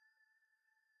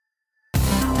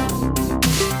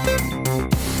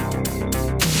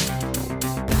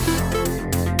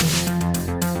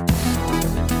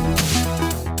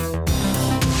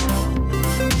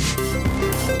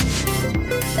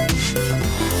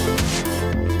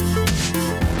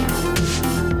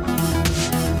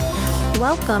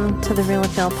Welcome to the Real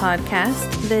Appeal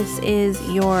podcast. This is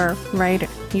your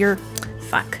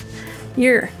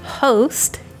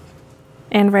host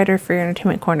and writer for your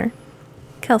Entertainment Corner,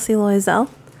 Kelsey Loisel.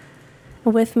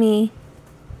 With me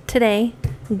today,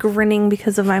 grinning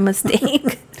because of my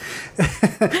mistake.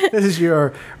 This is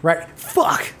your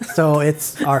fuck. So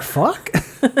it's our fuck.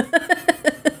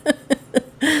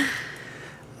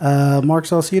 Mark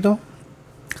Salcido.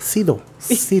 Cido.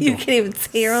 You can't even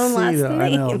say your own last name. I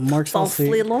know. Mark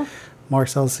Salcido.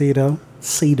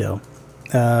 Cido.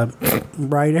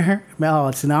 Writer.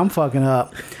 Oh, now I'm fucking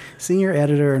up. Senior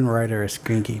editor and writer at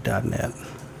ScreenKey.net.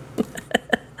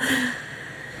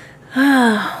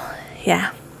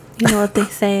 Yeah. You know what they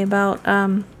say about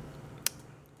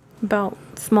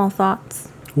small thoughts?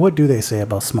 What do they say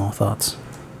about small thoughts?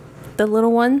 The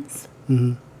little ones?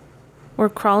 Mm-hmm. We're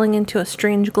crawling into a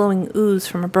strange glowing ooze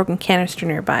from a broken canister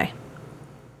nearby.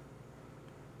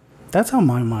 That's how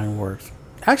my mind works.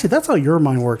 Actually, that's how your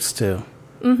mind works too.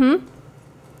 Mm-hmm.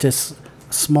 This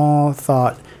small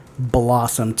thought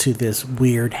blossomed to this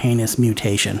weird, heinous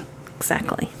mutation.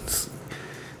 Exactly.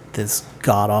 This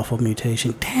god-awful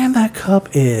mutation. Damn, that cup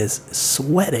is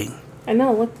sweating. I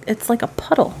know. Look, it's like a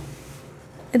puddle.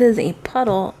 It is a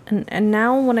puddle. And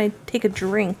now when I take a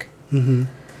drink, mm-hmm.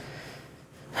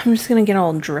 I'm just going to get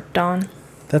all dripped on.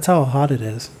 That's how hot it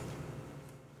is.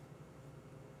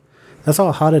 That's how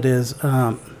hot it is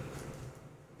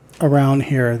around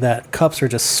here that cups are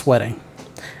just sweating.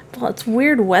 Well, it's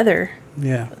weird weather.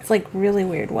 Yeah. It's like really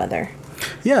weird weather.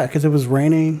 Yeah, because it was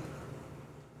raining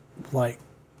like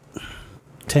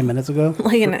 10 minutes ago.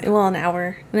 Like an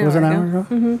hour. It was an hour ago?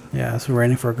 Mm-hmm. Yeah, it's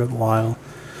raining for a good while.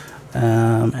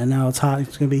 And now it's hot.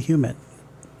 It's going to be humid.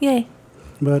 Yay.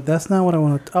 But that's not what I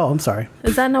want to... Oh, I'm sorry.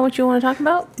 Is that not what you want to talk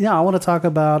about? Yeah, I want to talk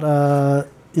about,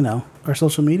 our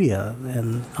social media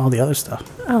and all the other stuff.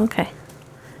 Oh, okay.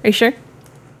 Are you sure?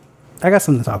 I got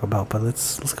something to talk about, but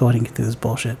let's go ahead and get through this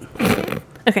bullshit.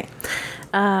 Okay.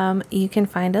 You can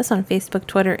find us on Facebook,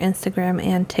 Twitter, Instagram,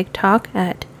 and TikTok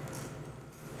at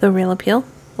The Real Appeal.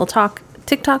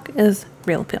 TikTok is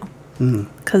Real Appeal.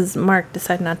 Because Mark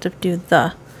decided not to do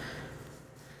the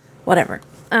whatever.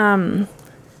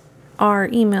 Our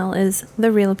email is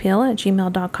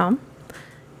therealappeal@gmail.com.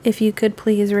 If you could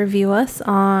please review us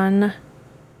on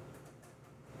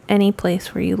any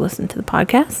place where you listen to the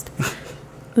podcast,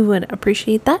 we would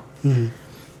appreciate that. Mm-hmm.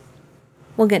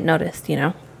 We'll get noticed,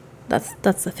 That's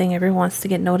the thing. Everyone wants to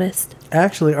get noticed.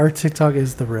 Actually, our TikTok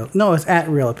is it's at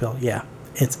Real Appeal. Yeah,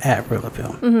 it's at Real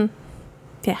Appeal. Mm-hmm.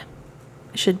 Yeah.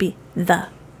 It should be the.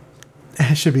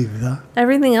 It should be the.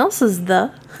 Everything else is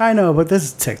the. I know, but this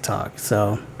is TikTok,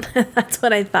 so. That's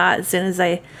what I thought. As soon as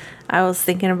I was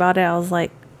thinking about it, I was like,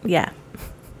 yeah.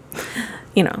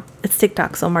 It's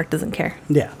TikTok, so Mark doesn't care.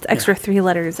 Yeah. It's extra 3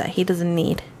 letters that he doesn't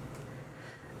need.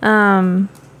 Our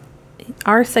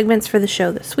segments for the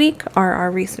show this week are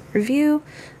our recent review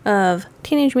of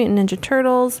Teenage Mutant Ninja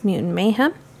Turtles, Mutant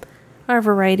Mayhem, our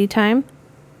variety time,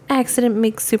 Accident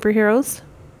Makes Superheroes.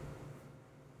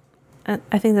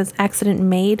 I think that's Accident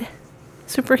Made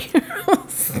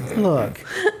Superheroes. Look.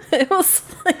 It was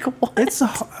like, what?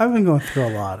 I've been going through a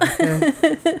lot, okay?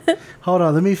 Hold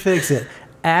on, let me fix it.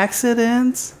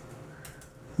 Accidents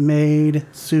Made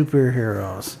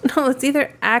Superheroes. No, it's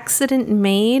either Accident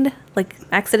Made, like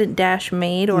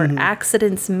Accident-Made, or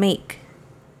Accidents Make.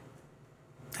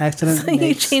 Accidents So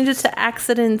you change it to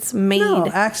Accidents Made. No,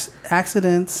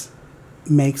 Accidents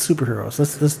Make Superheroes.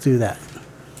 Let's do that.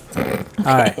 Okay.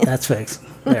 All right, that's fixed.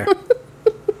 There.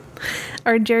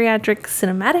 Our geriatric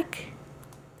cinematic,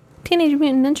 Teenage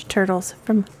Mutant Ninja Turtles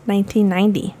from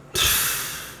 1990.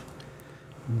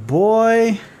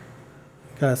 Boy,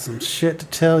 got some shit to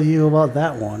tell you about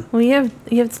that one. Well, you have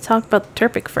to talk about the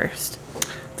Turpic first.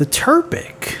 The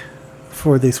Turpic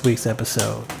for this week's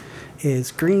episode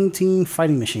is Green Teen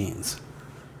Fighting Machines.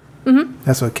 Mm-hmm.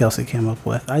 That's what Kelsey came up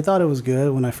with. I thought it was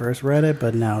good when I first read it,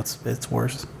 but now it's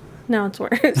worse. No, it's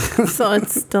worse. So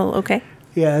it's still okay.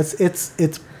 Yeah,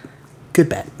 it's good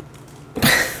bet.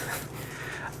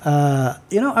 I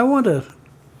want to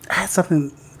add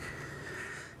something.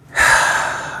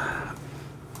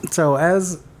 So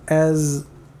as is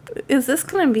this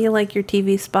going to be like your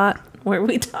TV spot where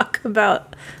we talk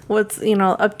about what's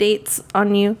updates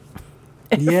on you?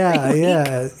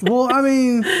 Yeah. Well, I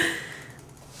mean,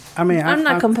 I'm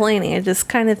not complaining. I just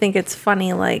kind of think it's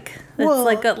funny. Like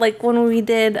it's like when we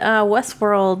did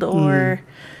Westworld or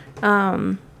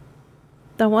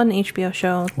the one HBO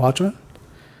show,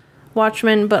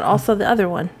 Watchmen, but also the other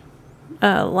one,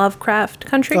 Lovecraft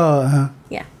Country. Oh,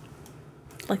 yeah,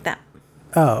 like that.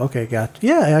 Oh, okay, gotcha.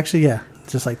 Yeah, actually, yeah.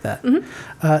 just like that.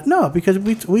 No, because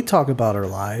we talk about our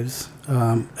lives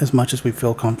as much as we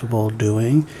feel comfortable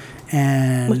doing,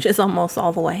 and Which is almost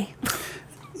all the way.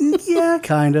 yeah,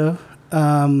 kind of.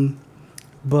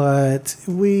 But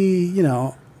we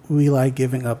like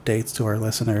giving updates to our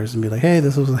listeners and be like, hey,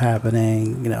 this was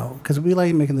happening, because we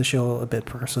like making the show a bit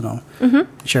personal,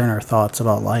 sharing our thoughts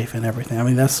about life and everything. I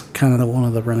mean, that's kind of one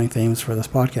of the running themes for this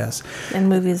podcast. And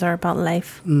movies are about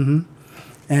life. And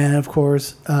of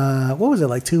course, what was it,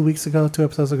 like 2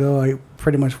 episodes ago, I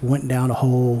pretty much went down a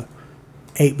whole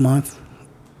 8-month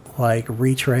like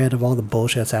retread of all the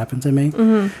bullshit that's happened to me.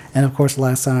 And of course,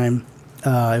 last time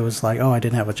it was like, oh, I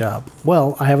didn't have a job.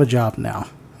 Well, I have a job now.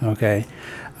 Okay.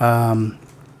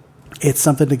 It's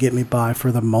something to get me by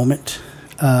for the moment.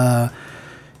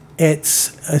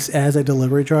 It's as a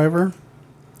delivery driver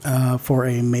for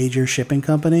a major shipping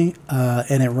company,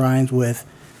 and it rhymes with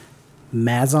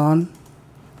Mazon.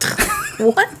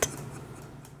 What?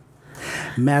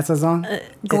 Mazazon?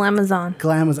 Glamazon.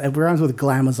 Glamazon. It rhymes with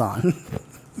Glamazon.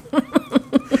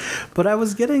 But I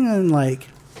was getting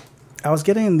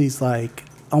in these like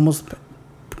almost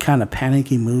kind of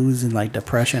panicky moods and like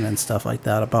depression and stuff like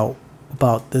that about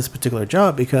this particular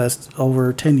job, because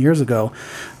over 10 years ago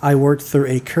I worked through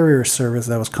a courier service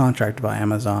that was contracted by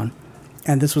Amazon,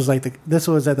 and this was at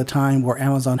the time where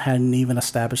Amazon hadn't even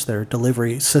established their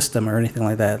delivery system or anything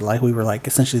like that. Like, we were like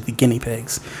essentially the guinea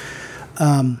pigs.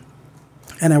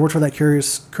 And I worked for that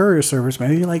courier service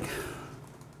maybe like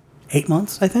 8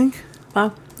 months, I think.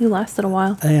 Wow, you lasted a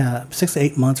while. Yeah, 6 to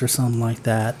 8 months or something like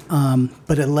that.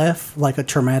 But it left like a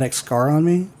traumatic scar on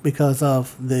me because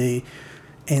of the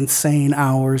insane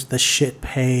hours, the shit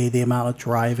pay, the amount of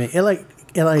driving. It like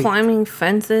climbing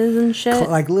fences and shit.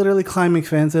 Like literally climbing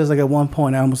fences. Like at one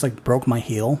point, I almost like broke my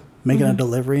heel making a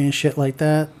delivery and shit like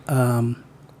that.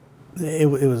 It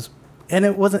was. And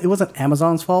it wasn't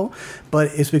Amazon's fault,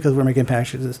 but it's because we're making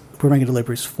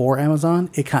deliveries for Amazon.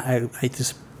 I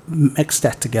just mixed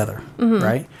that together,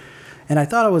 right? And I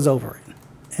thought I was over it.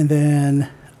 And then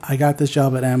I got this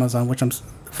job at Amazon, which I'm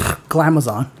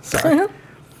Glamazon. Sorry.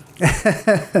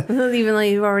 Even though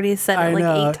you've already said it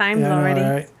like 8 times already.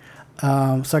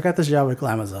 Right? So I got this job at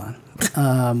Glamazon,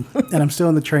 and I'm still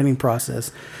in the training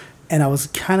process. And I was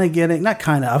kind of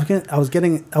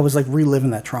I was like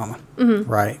reliving that trauma,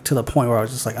 right? To the point where I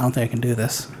was just like, I don't think I can do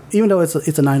this. Even though it's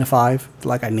a 9 to 5,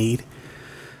 like I need.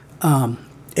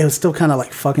 It was still kind of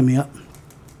like fucking me up.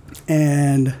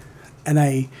 And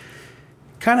I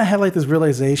kind of had like this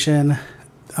realization,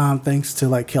 thanks to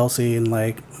like Kelsey and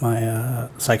like my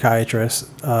psychiatrist,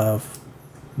 of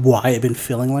why I've been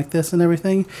feeling like this and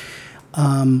everything.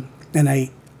 And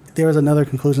there was another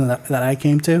conclusion that I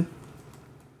came to.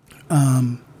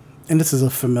 And this is a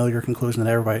familiar conclusion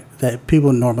that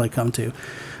people normally come to,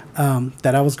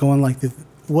 that I was going like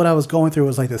what I was going through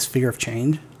was like this fear of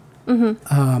change.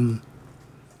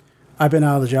 I've been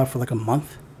out of the job for like a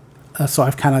month. So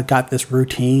I've kind of got this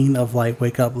routine of like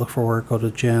wake up, look for work, go to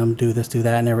the gym, do this, do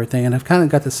that and everything. And I've kind of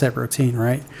got this set routine,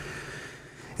 right?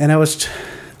 And I was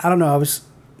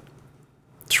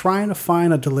trying to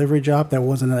find a delivery job that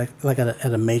wasn't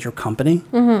at a major company,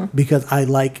 because I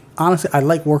like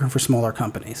working for smaller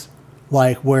companies,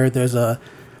 like where there's a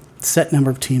set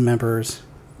number of team members,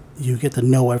 you get to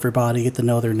know everybody, get to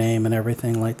know their name and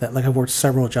everything like that. Like I've worked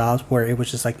several jobs where it was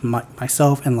just like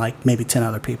myself and like maybe 10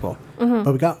 other people,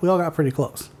 but we all got pretty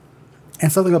close.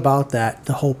 And something about that,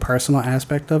 the whole personal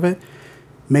aspect of it,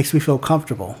 makes me feel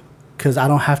comfortable, because I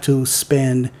don't have to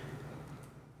spend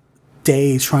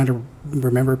days trying to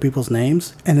remember people's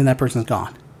names and then that person's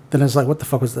gone. Then it's like, what the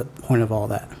fuck was the point of all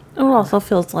that? It also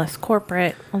feels less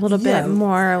corporate, a little bit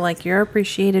more like you're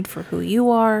appreciated for who you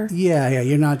are. Yeah,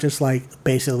 you're not just like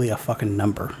basically a fucking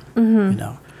number,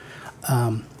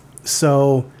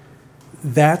 So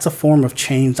that's a form of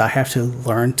change I have to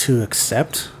learn to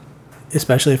accept,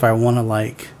 especially if I want to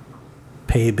like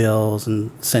pay bills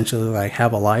and essentially like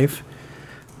have a life.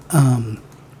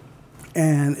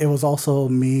 And it was also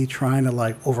me trying to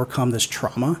like overcome this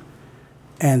trauma.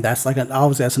 And that's like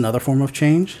obviously that's another form of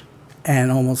change.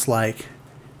 And almost like,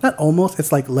 not almost,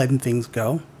 it's like letting things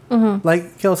go.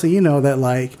 Like, Kelsey, you know that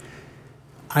like,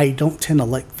 I don't tend to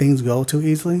let things go too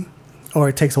easily. Or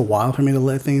it takes a while for me to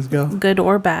let things go. Good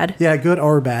or bad. Yeah, good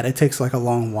or bad. It takes like a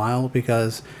long while,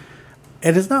 because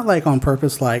it is not like on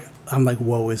purpose, like I'm like,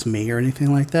 woe is me or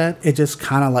anything like that. It just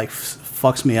kind of like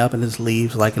fucks me up and just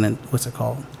leaves like what's it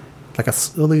called? Like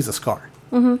it leaves a scar.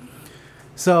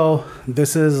 So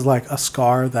this is like a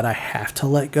scar that I have to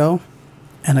let go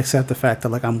and accept the fact that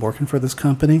like I'm working for this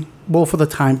company. Well, for the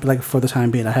time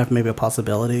being, I have maybe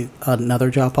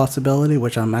another job possibility,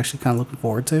 which I'm actually kind of looking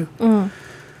forward to.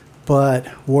 But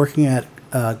working at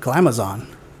Glamazon,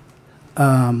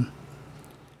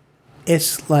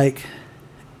 it's like,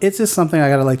 it's just something I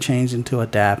gotta like change and to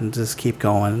adapt and just keep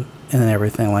going and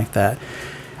everything like that.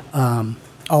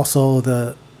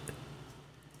 Also,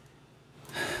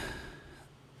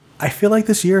 I feel like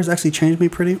this year has actually changed me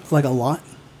pretty like a lot,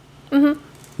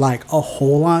 like a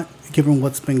whole lot, given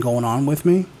what's been going on with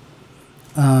me.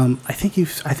 I think you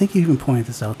even pointed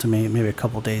this out to me maybe a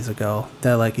couple days ago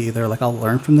that like either like I'll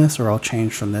learn from this or I'll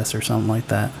change from this or something like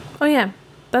that. Oh yeah,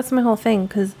 that's my whole thing,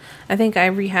 because I think I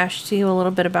rehashed to you a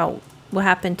little bit about what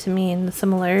happened to me and the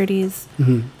similarities,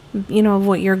 you know, of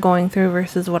what you're going through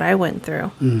versus what I went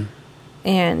through.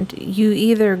 And you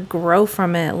either grow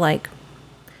from it, like,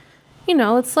 you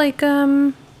know, it's like,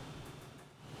 you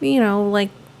know, like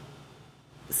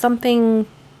something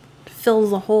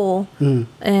fills a hole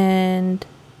and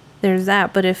there's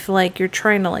that. But if like you're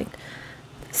trying to like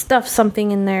stuff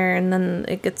something in there and then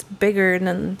it gets bigger and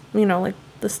then, you know, like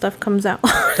the stuff comes out.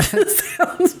 It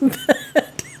sounds bad.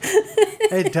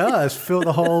 It does fill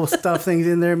the whole stuff things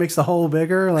in there, makes the hole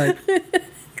bigger.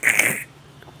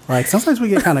 Like sometimes we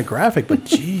get kind of graphic, but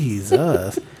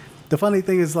Jesus. The funny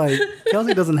thing is like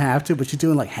Kelsey doesn't have to, but she's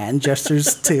doing like hand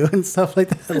gestures too and stuff like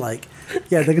that. Like,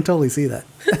 yeah, they can totally see that.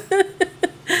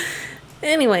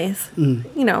 Anyways, you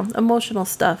know, emotional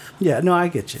stuff. Yeah, no, I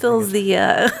get you. Fills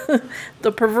the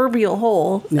the proverbial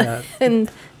hole. Yeah. and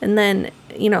then,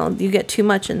 you know, you get too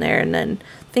much in there and then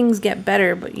things get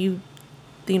better, but you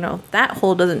know, that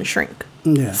hole doesn't shrink.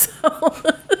 Yeah.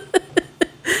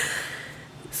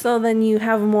 So then you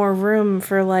have more room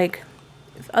for like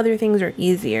other things are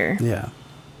easier. Yeah.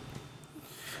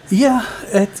 Yeah,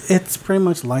 it's pretty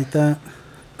much like that.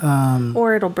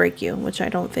 Or it'll break you, which I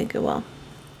don't think it will.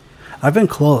 I've been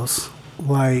close.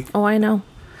 Like, oh, I know.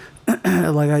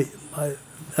 Like I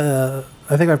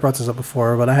think I brought this up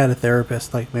before, but I had a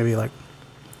therapist like maybe like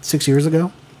 6 years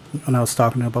ago when I was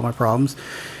talking to him about my problems,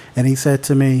 and he said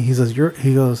to me, he says, "You're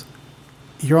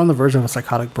on the verge of a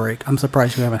psychotic break. I'm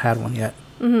surprised you haven't had one yet."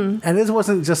 And this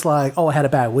wasn't just like, "Oh, I had a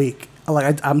bad week."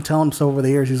 Like I'm telling him so over the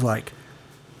years, he's like,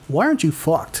 "Why aren't you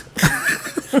fucked?"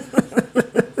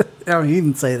 I mean, he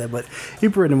didn't say that, but he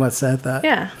pretty much said that.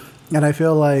 Yeah. And I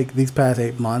feel like these past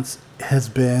 8 months has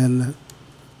been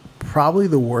probably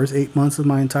the worst 8 months of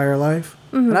my entire life.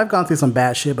 And I've gone through some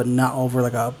bad shit, but not over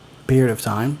like a period of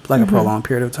time, like a prolonged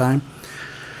period of time.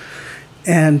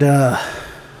 And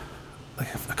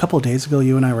like a couple of days ago,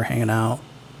 you and I were hanging out,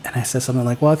 and I said something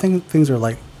like, "Well, I think things are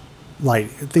like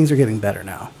things are getting better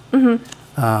now."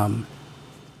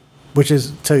 Which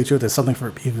is, to tell you the truth, is something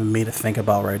for even me to think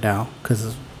about right now,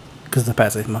 because the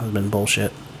past 8 months has been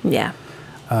bullshit. Yeah.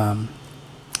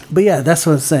 But yeah, that's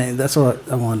what I'm saying. That's what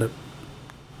I wanted to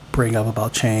bring up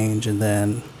about change, and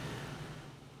then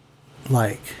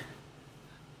like,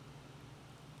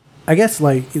 I guess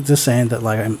like just saying that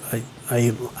like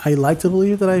I like to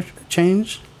believe that I've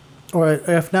changed, or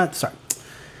if not, sorry,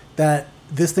 that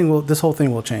this whole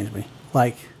thing will change me.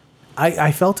 Like,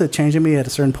 I felt it changing me at a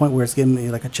certain point where it's giving me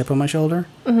like a chip on my shoulder.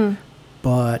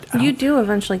 But you do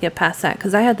eventually get past that,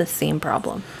 because I had the same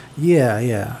problem.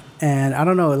 Yeah. And I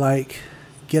don't know, like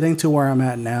getting to where I'm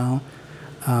at now,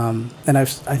 and I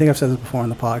think I've said this before on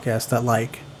the podcast that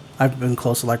like I've been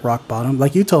close to like rock bottom.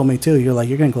 Like you told me too, you're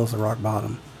getting close to rock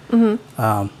bottom.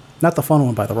 Not the fun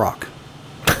one by The Rock,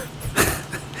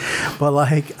 but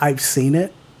like I've seen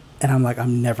it, and I'm like,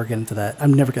 I'm never getting to that.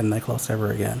 I'm never getting that close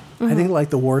ever again. I think like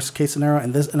the worst case scenario,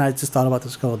 and I just thought about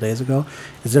this a couple of days ago,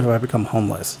 is if I become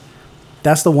homeless.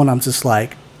 That's the one I'm just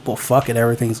like, well, fuck it,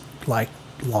 everything's like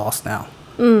lost now.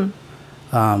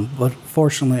 But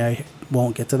fortunately, I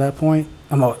won't get to that point.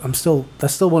 That's still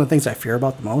one of the things I fear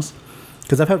about the most,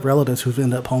 because I've had relatives who've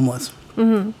ended up homeless.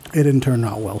 It didn't turn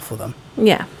out well for them.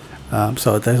 Yeah.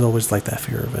 So there's always like that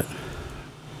fear of it.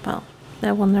 Well,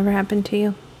 that will never happen to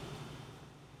you.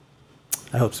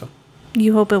 I hope so.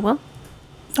 You hope it will?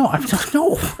 No,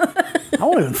 no. I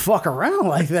won't even fuck around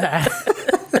like that.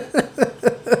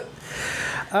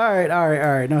 All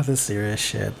right. No, this serious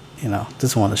shit. You know,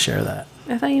 just wanted to share that.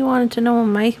 I thought you wanted to know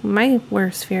what my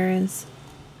worst fear is.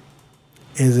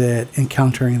 Is it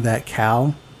encountering that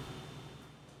cow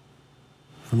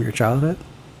from your childhood?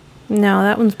 No,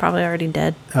 that one's probably already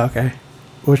dead. Okay.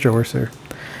 What's your worst fear?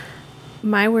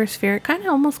 My worst fear, it kind of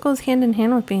almost goes hand in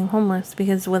hand with being homeless,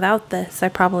 because without this, I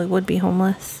probably would be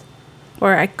homeless.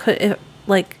 Or I could,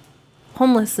 like,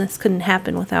 homelessness couldn't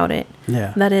happen without it.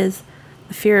 Yeah. That is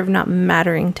the fear of not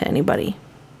mattering to anybody.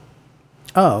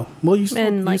 Oh, well, you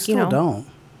still don't.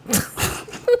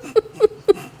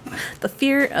 The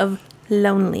fear of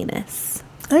loneliness.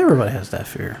 Everybody has that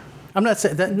fear. I'm not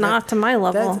saying that. Not to my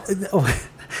level.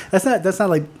 That's not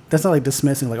like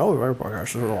dismissing like, oh,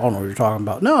 gosh, I don't know what you're talking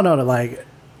about. No,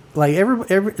 like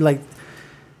every like.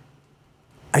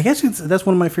 I guess that's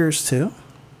one of my fears too,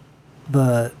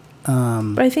 but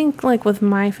I think like with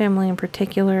my family in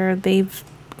particular, they've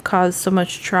caused so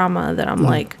much trauma that I'm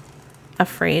like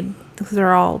afraid because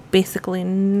they're all basically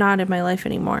not in my life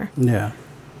anymore. Yeah.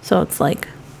 So it's like,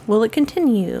 will it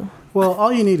continue? Well,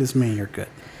 all you need is me. You're good.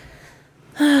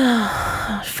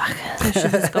 Oh, fuck. I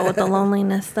should just go with the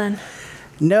loneliness then.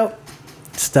 Nope.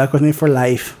 Stuck with me for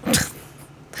life.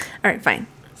 All right, fine.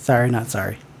 Sorry, not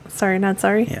sorry. Sorry, not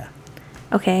sorry? Yeah.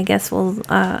 Okay, I guess we'll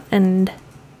end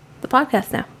the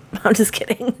podcast now. I'm just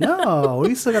kidding. No,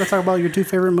 we still got to talk about your 2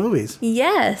 favorite movies.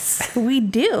 Yes, we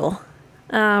do.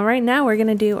 Right now, we're going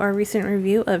to do our recent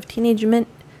review of Teenage Mutant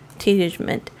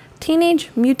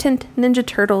Ninja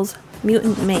Turtles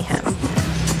Mutant Mayhem.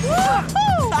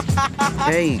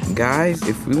 Hey, guys,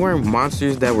 if we weren't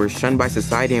monsters that were shunned by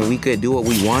society and we could do what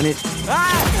we wanted,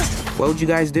 what would you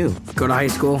guys do? Go to high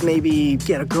school. Maybe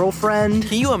get a girlfriend.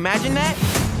 Can you imagine that?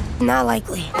 Not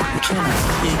likely.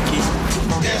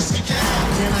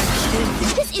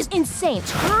 This is insane.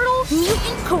 Turtle,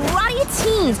 mutant, karate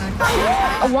teens.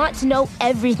 I want to know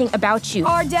everything about you.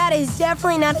 Our dad is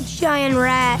definitely not a giant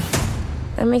rat.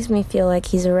 That makes me feel like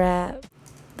he's a rat.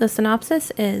 The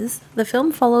synopsis is, the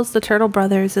film follows the Turtle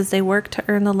brothers as they work to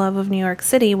earn the love of New York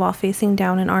City while facing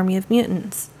down an army of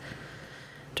mutants.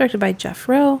 Directed by Jeff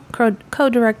Rowe,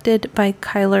 co-directed by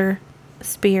Kyler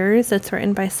Spears. It's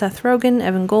written by Seth Rogen,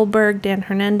 Evan Goldberg, Dan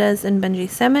Hernandez, and Benji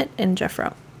Sammet, and Jeff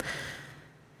Rowe.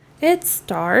 It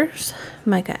stars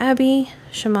Micah Abbey,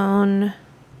 Shimon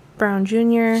Brown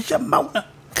Jr.,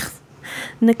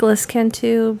 Nicholas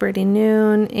Cantu, Brady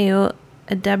Noon, Ayo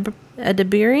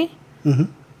Adebiri,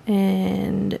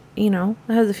 and, it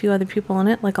has a few other people in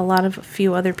it, like a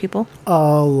few other people.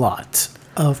 A lot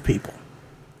of people.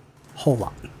 Whole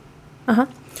lot. Uh-huh.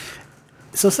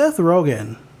 So Seth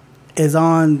Rogen is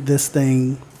on this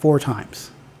thing 4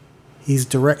 times.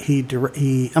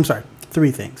 I'm sorry,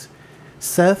 3 things.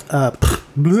 Seth,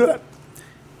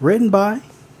 written by,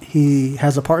 he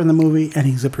has a part in the movie, and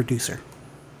he's a producer.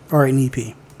 Or an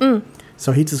EP.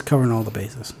 So he's just covering all the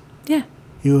bases. Yeah.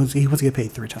 He wants to get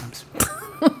paid 3 times.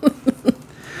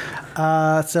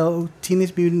 So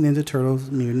Teenage Mutant Ninja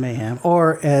Turtles Mutant Mayhem,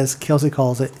 or as Kelsey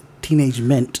calls it, Teenage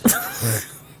Mint.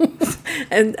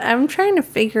 And I'm trying to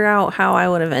figure out how I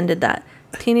would have ended that.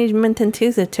 Teenage Mutant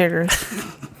Ninja Turtles.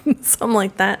 Something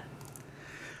like that.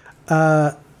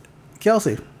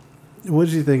 Kelsey, what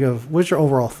did you think what's your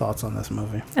overall thoughts on this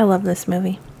movie? I love this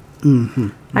movie.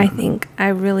 I think I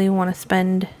really want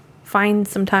to find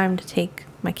some time to take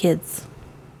my kids.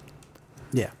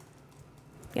 Yeah.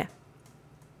 Yeah.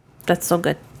 That's so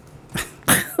good.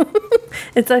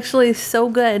 It's actually so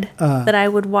good that I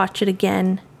would watch it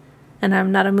again, and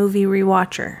I'm not a movie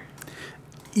rewatcher.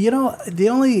 There's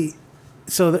only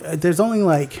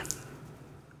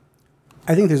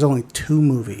I think there's only 2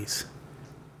 movies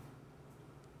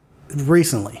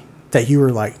recently that you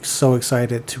were so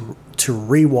excited to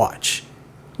rewatch.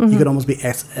 You could almost be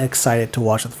excited to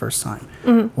watch it the first time.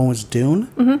 One was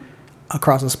Dune,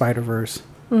 Across the Spider-Verse,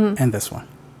 and this one.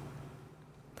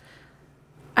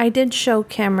 I did show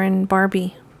Cameron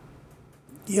Barbie.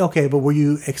 Okay, but were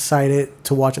you excited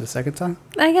to watch it a second time?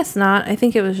 I guess not. I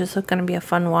think it was just going to be a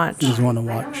fun watch. You just want to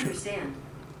watch it.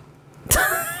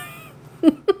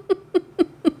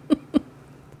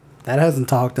 That hasn't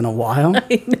talked in a while.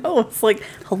 I know. It's like,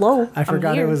 hello. I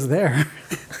forgot it was there.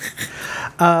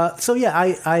 So yeah,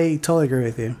 I totally agree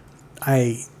with you.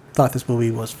 I thought this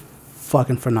movie was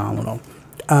fucking phenomenal.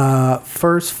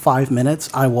 First 5 minutes,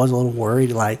 I was a little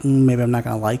worried, maybe I'm not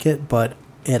going to like it, but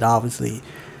it obviously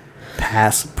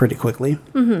passed pretty quickly.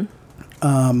 One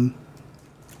of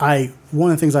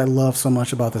the things I love so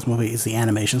much about this movie is the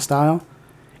animation style.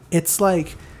 It's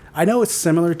I know it's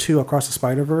similar to Across the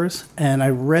Spider-Verse, and I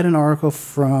read an article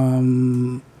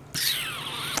from, I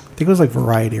think it was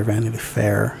Variety or Vanity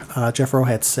Fair. Jeff Rowe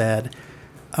had said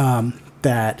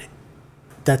that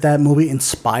movie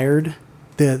inspired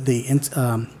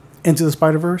the Into the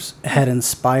Spider-Verse, had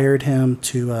inspired him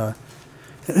to,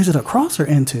 is it Across or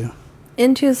Into?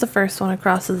 Into is the first one,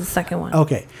 Across is the second one.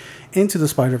 Okay. Into the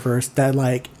Spider-Verse,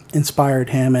 that inspired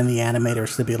him and the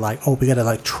animators to be we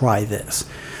gotta try this.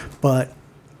 But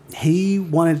he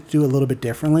wanted to do a little bit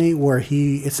differently, where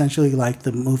he essentially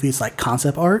the movie's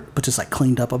concept art, but just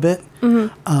cleaned up a bit.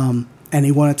 And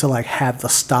he wanted to have the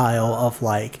style of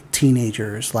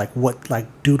teenagers,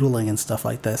 doodling and stuff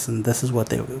like this, and this is what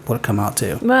they would come out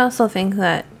to. But I also think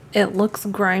that it looks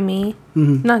grimy.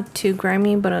 Not too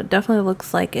grimy, but it definitely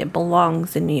looks like it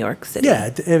belongs in New York City.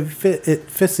 Yeah, it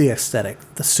fits the aesthetic,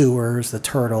 the sewers, the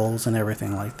turtles, and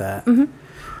everything like that.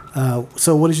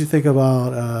 So, what did you think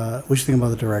about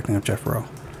the directing of Jeff Rowe?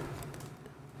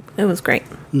 It was great.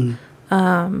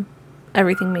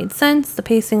 Everything made sense. The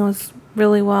pacing was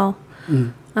really well.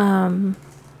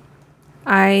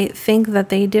 I think that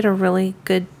they did a really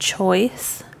good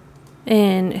choice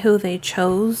in who they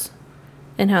chose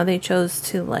and how they chose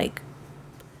to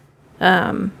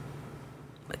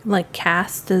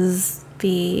cast as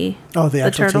the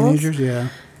actual turtles. teenagers, yeah.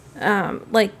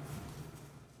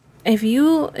 If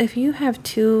you have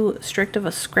too strict of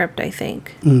a script, I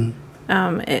think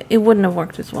it wouldn't have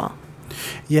worked as well.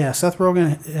 Yeah, Seth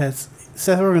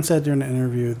Rogen said during the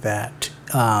interview that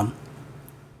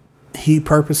he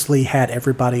purposely had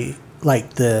everybody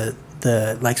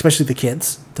especially the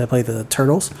kids that play the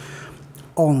turtles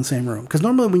all in the same room, because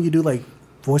normally when you do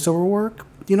voiceover work,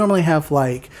 you normally have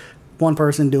one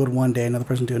person do it one day, another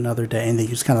person do it another day, and then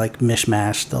you just kind of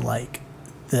mishmash the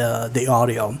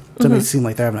audio to make it seem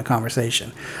like they're having a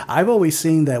conversation. I've always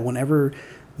seen that whenever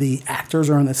the actors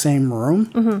are in the same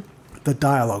room, the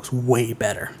dialogue's way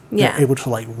better. Yeah. They're able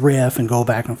to riff and go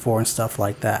back and forth and stuff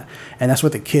like that. And that's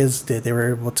what the kids did. They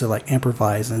were able to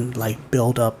improvise and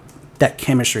build up that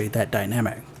chemistry, that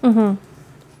dynamic.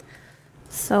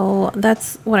 So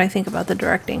that's what I think about the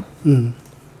directing.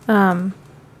 Yeah,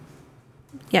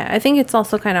 I think it's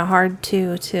also kind of hard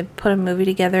to put a movie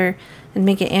together and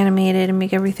make it animated and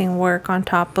make everything work on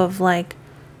top of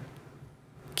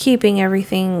keeping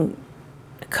everything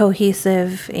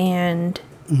cohesive and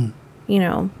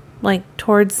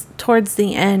towards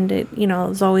the end it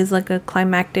it's always a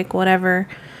climactic whatever,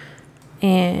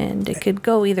 and it could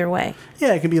go either way.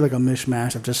 Yeah, it could be a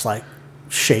mishmash of just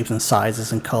shapes and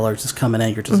sizes and colors just coming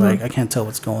in. You're just I can't tell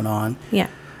what's going on. Yeah.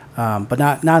 But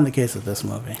not in the case of this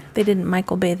movie. They didn't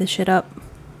Michael Bay the shit up.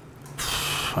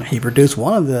 He produced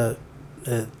one of the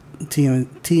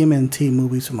TMNT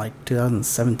movies from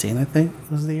 2017, I think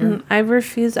was the year. I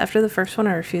refused after the first one.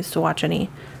 I refused to watch any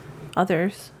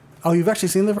others. Oh, you've actually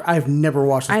seen I never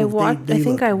watched this movie. I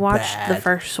think I watched bad. the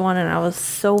first one and I was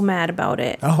so mad about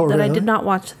it that really? I did not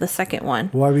watch the second one.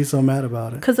 Why were you so mad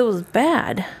about it? Because it was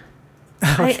bad.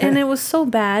 And it was so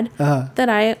bad that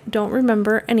I don't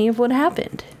remember any of what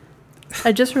happened.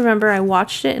 I just remember I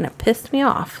watched it and it pissed me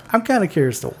off. I'm kind of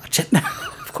curious to watch it now.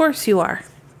 Of course you are.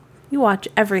 You watch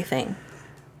everything.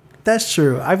 That's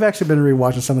true. I've actually been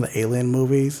rewatching some of the Alien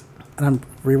movies, and I'm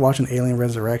rewatching Alien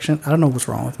Resurrection. I don't know what's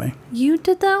wrong with me. You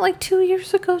did that 2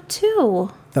 years ago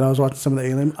too. That I was watching some of the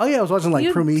Alien. Oh yeah, I was watching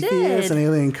You Prometheus did. and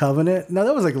Alien Covenant. No,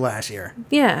 that was last year.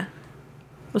 Yeah.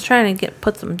 I was trying to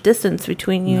put some distance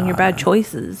between you and your bad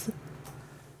choices.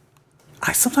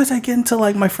 Sometimes I get into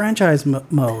my franchise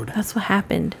mode. That's what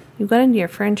happened. You got into your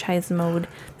franchise mode,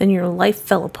 then your life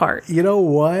fell apart. You know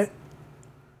what?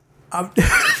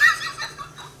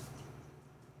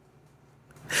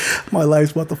 My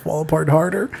life's about to fall apart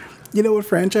harder. You know what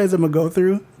franchise I'm gonna go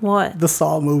through? What? The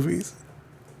Saw movies.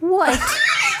 What?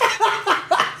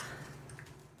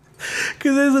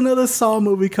 Because there's another Saw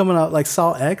movie coming out,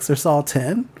 Saw X or Saw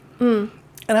 10. And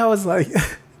I was like,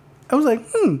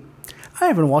 I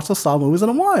haven't watched the Saw movies in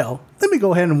a while. Let me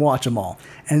go ahead and watch them all.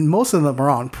 And most of them are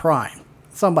on Prime.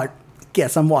 So I'm like,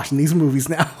 yes, I'm watching these movies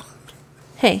now.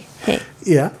 Hey.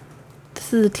 Yeah.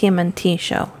 This is a TMNT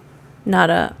show, not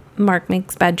a Mark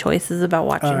makes bad choices about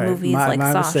watching movies my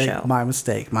Saw mistake, show. My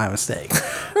mistake.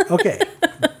 Okay.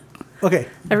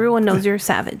 Everyone knows you're a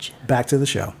savage. Back to the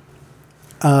show.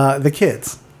 The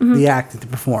kids, the acting, the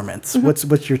performance.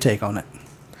 What's your take on it?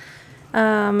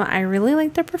 I really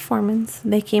liked their performance.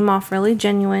 They came off really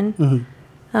genuine.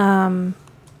 Some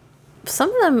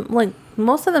of them,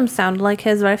 most of them sounded like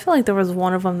his, but I feel like there was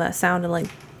one of them that sounded like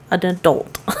an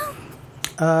adult.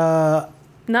 Not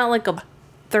like a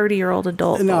 30-year-old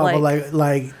adult. No, but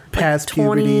like past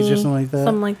 20, puberties or something like that.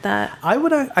 Something like that. I'm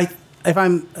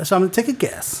gonna take a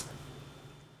guess.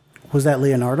 Was that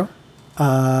Leonardo?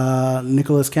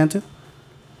 Nicholas Cantu?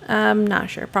 I'm not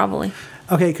sure. Probably.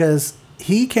 Okay, because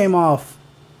he came off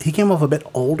a bit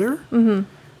older. He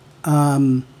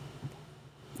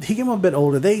came off a bit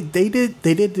older. They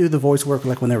did do the voice work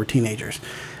when they were teenagers.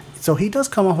 So he does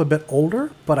come off a bit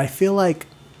older, but I feel like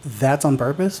that's on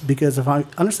purpose because if I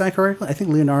understand correctly, I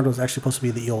think Leonardo is actually supposed to be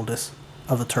the oldest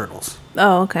of the turtles.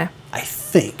 Oh, okay. I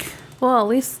think. Well, at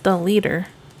least the leader.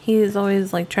 He's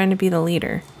always trying to be the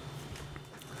leader.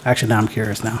 Actually, now I'm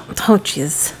curious now. Oh,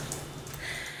 jeez.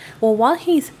 Well, while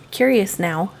he's curious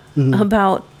now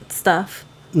about stuff,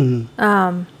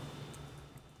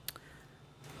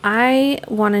 I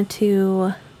wanted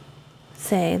to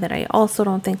say that I also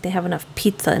don't think they have enough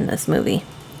pizza in this movie.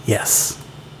 Yes,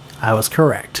 I was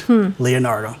correct.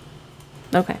 Leonardo.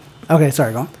 Okay. Okay,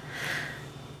 sorry, go on.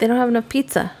 They don't have enough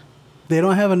pizza. They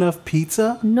don't have enough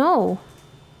pizza? No.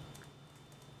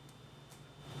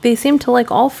 They seem to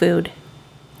like all food.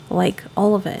 Like,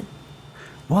 all of it.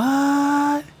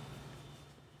 What?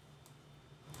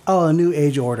 Oh, a new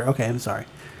age order. Okay, I'm sorry.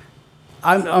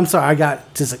 I'm sorry. I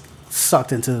got just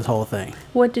sucked into this whole thing.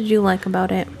 What did you like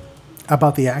about it?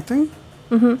 About the acting?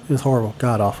 Mm-hmm. It was horrible.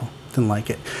 God awful. Didn't like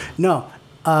it. No.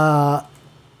 But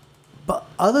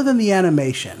other than the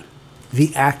animation,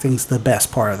 the acting's the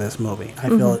best part of this movie. I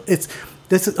feel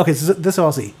this is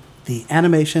all see. The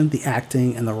animation, the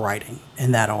acting, and the writing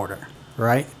in that order,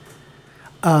 right?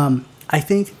 I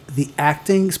think the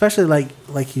acting, especially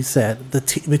like you said,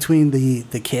 between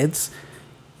the kids,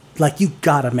 like you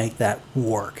gotta make that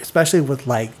work, especially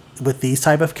with these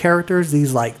type of characters,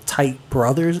 these like tight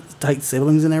brothers, tight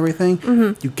siblings, and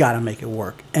everything. You gotta make it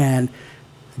work. And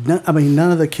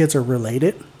none of the kids are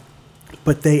related,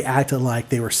 but they acted like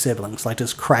they were siblings, like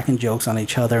just cracking jokes on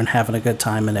each other and having a good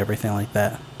time and everything like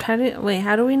that. How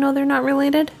do we know they're not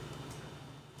related?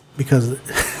 Because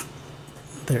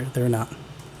they're not.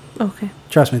 Okay.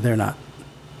 Trust me, they're not.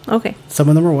 Okay. Some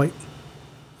of them are white.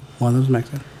 One of them's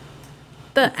Mexican.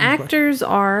 The actors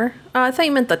are... I thought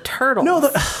you meant the turtles. No,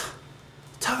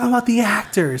 talking about the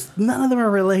actors. None of them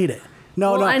are related.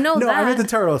 No, I know that. I meant the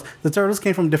turtles. The turtles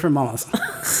came from different mamas.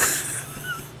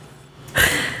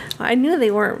 I knew they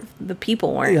weren't... The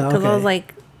people weren't. Yeah, Because I was okay.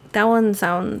 like, that one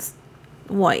sounds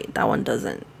white. That one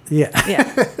doesn't. Yeah.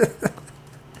 Yeah.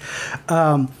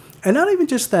 And not even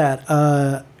just that.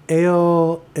 Ao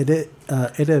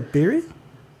Edebiri?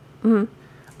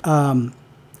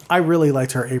 I really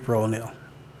liked her April O'Neil.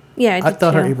 Yeah, I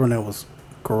thought her April O'Neil was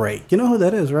great. You know who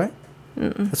that is, right?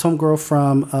 It's homegirl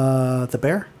from The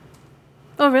Bear.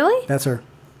 Oh, really? That's her.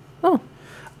 Oh.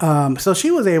 So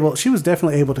she was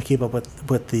definitely able to keep up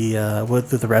with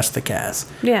the rest of the cast.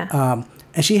 Yeah.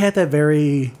 And she had that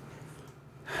very...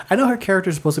 I know her character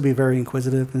is supposed to be very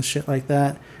inquisitive and shit like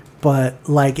that, but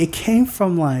like it came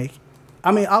from like...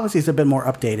 I mean, obviously it's a bit more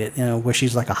updated, where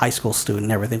she's like a high school student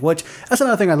and everything, which that's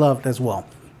another thing I loved as well.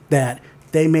 That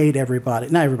they made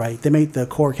they made the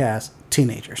core cast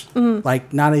teenagers.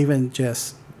 Like not even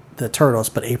just the turtles,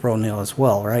 but April O'Neil as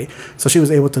well, right? So she was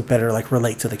able to better like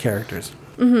relate to the characters.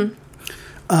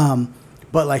 But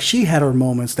like she had her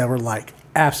moments that were like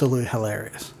absolutely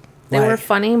hilarious. They were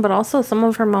funny, but also some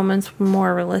of her moments were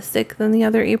more realistic than the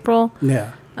other April.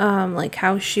 Yeah. Like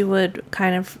how she would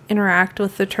kind of interact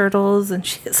with the turtles, and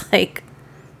she's like,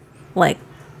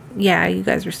 yeah, you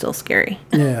guys are still scary.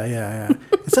 Yeah.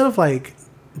 Instead of like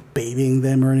babying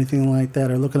them or anything like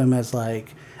that, or looking at them as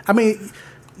like, I mean,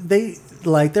 they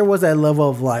like there was that level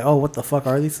of like, oh, what the fuck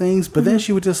are these things? But then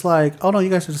she would just like, oh no, you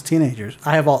guys are just teenagers.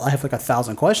 I have like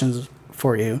 1,000 questions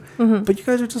for you, but you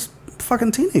guys are just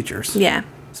fucking teenagers. Yeah.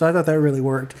 So I thought that really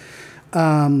worked.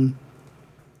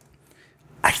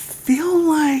 I feel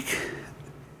like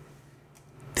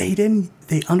they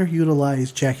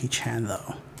underutilized Jackie Chan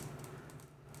though.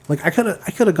 Like I could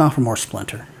have gone for more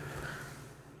Splinter.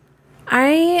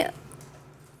 I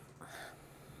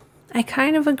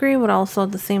kind of agree, but also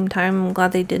at the same time, I'm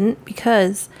glad they didn't,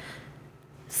 because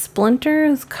Splinter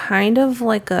is kind of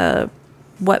like a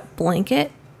wet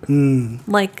blanket.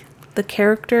 Like the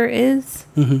character is,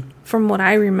 from what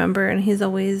I remember, and he's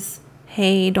always,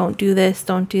 hey, don't do this,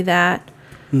 don't do that.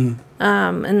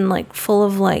 And like full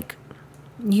of like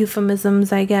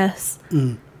euphemisms, I guess.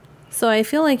 So I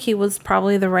feel like he was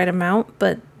probably the right amount,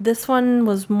 but this one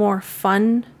was more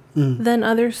fun than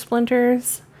other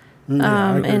Splinters.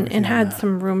 And had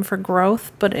some room for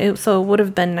growth, but it would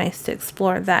have been nice to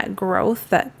explore that growth,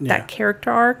 that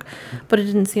character arc, but it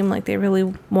didn't seem like they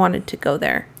really wanted to go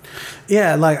there.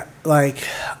 Yeah,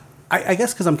 I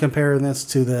guess because I'm comparing this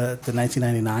to the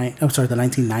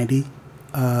 1990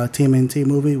 TMNT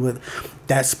movie, with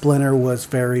that Splinter was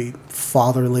very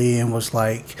fatherly and was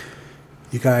like,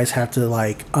 you guys have to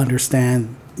like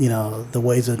understand, the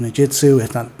ways of ninjutsu.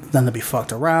 It's not nothing to be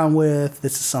fucked around with.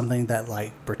 This is something that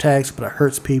like protects, but it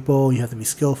hurts people. You have to be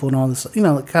skillful and all this, kind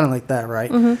of like that,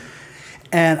 right?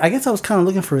 And I guess I was kind of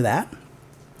looking for that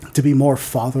to be more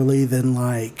fatherly than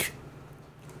like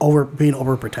being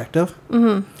overprotective.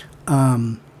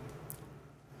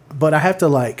 But I have to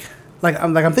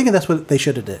I'm thinking that's what they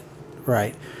should have did,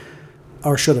 right?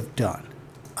 Or should have done.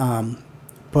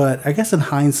 But I guess in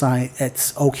hindsight,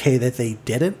 it's okay that they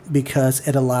did it because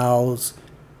it allows,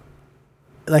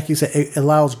 like you said, it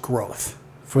allows growth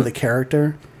for the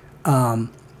character. Because,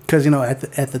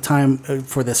 at the time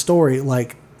for this story,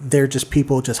 like, they're just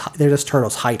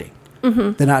turtles hiding.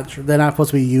 Mm-hmm. They're not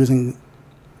supposed to be using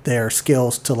their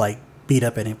skills to like beat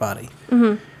up anybody.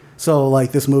 Mm-hmm. So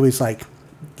like this movie's like,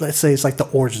 let's say it's like the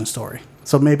origin story.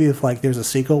 So maybe if like there's a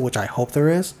sequel, which I hope there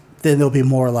is, then there'll be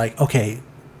more like, okay,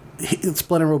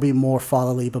 Splinter will be more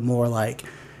fatherly, but more like,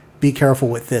 be careful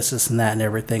with this and that and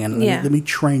everything, and let me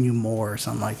train you more or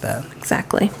something like that.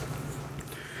 Exactly.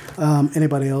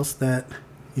 Anybody else that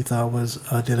you thought was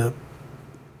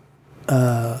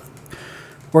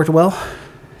worked well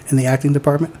in the acting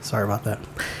department? Sorry about that.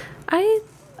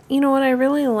 You know what, I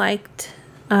really liked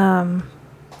Ice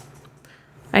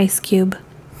Cube.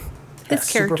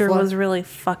 His character was really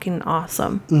fucking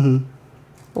awesome. Mm-hmm.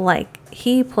 Like,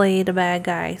 he played a bad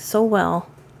guy so well,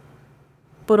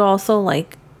 but also,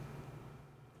 like,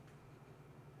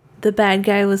 the bad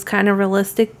guy was kind of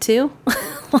realistic, too.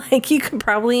 Like, you could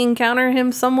probably encounter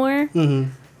him somewhere. Mm-hmm.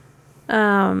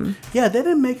 Yeah, they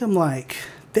didn't make him like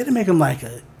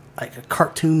a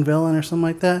cartoon villain or something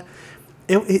like that.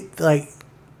 It like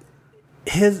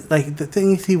his like the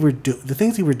things he were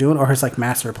doing, or his like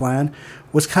master plan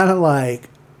was kind of like,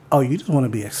 oh, you just want to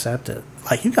be accepted.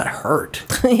 Like, you got hurt.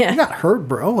 Yeah. You got hurt,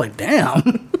 bro. Like,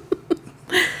 damn.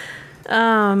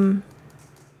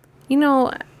 You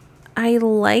know, I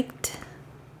liked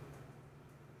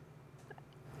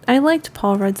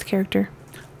Paul Rudd's character.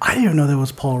 I didn't even know that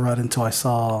was Paul Rudd until I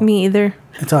saw... Me either.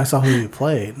 Until I saw who he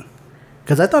played.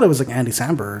 Because I thought it was like Andy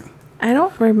Samberg. I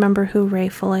don't remember who Ray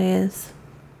Fillet is.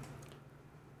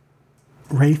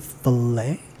 Ray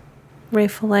Fillet? Ray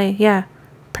Fillet, yeah.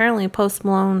 Apparently Post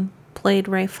Malone played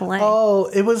Ray Fillet. Oh,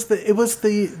 it was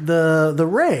the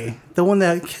Ray, the one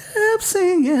that kept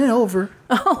singing over.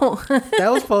 Oh,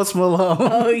 that was Post Malone.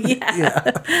 Oh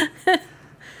yeah.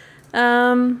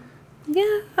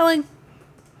 Yeah,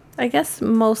 I guess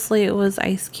mostly it was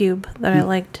Ice Cube that I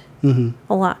liked a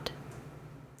lot.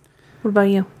 What about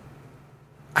you?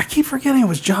 I keep forgetting it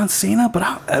was John Cena,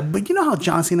 but you know how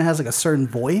John Cena has like a certain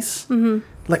voice? Mm-hmm.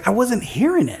 Like, I wasn't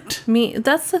hearing it.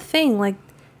 That's the thing. Like,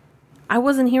 I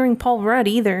wasn't hearing Paul Rudd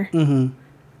either.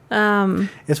 Mm-hmm.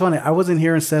 It's funny. I wasn't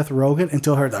hearing Seth Rogen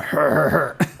until I heard the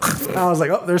her. I was like,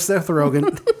 oh, there's Seth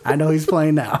Rogen. I know he's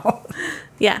playing now.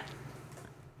 Yeah.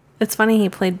 It's funny he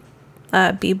played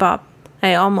Bebop.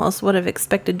 I almost would have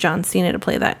expected John Cena to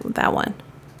play that one.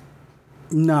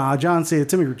 Nah, John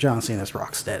Cena's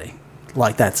Rocksteady.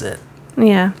 Like, that's it.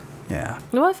 Yeah. Yeah.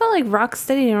 Well, I felt like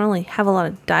Rocksteady didn't really have a lot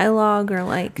of dialogue, or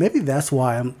like... Maybe that's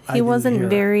why he wasn't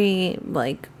very,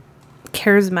 like,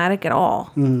 charismatic at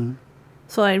all. Mm.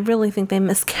 So I really think they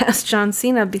miscast John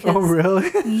Cena because... Oh, really?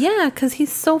 Yeah, because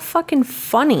he's so fucking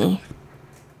funny.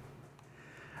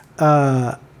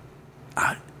 I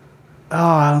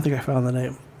don't think I found the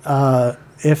name.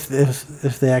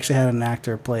 If they actually had an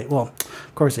actor play... Well,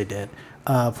 of course they did.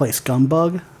 Play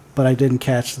Scumbug, but I didn't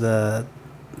catch the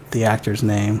actor's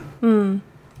name. Mm.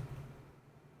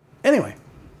 Anyway.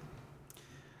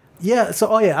 Yeah,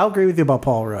 so, I'll agree with you about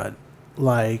Paul Rudd.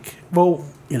 Like, well,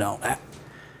 you know,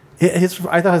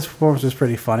 I thought his performance was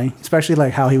pretty funny, especially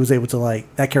like how he was able to,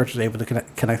 like, that character was able to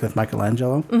connect with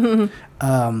Michelangelo.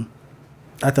 Mm-hmm.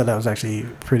 I thought that was actually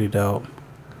pretty dope.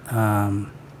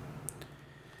 Trying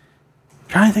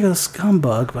to think of the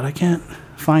Scumbug, but I can't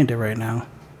find it right now.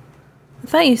 I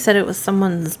thought you said it was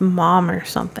someone's mom or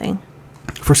something.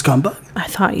 For Scumbug? I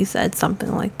thought you said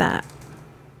something like that.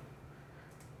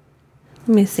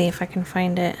 Let me see if I can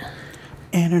find it.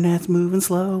 Internet's moving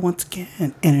slow once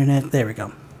again. Internet, there we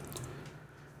go.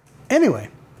 Anyway.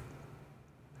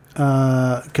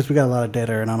 Because we got a lot of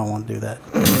data and I don't want to do that.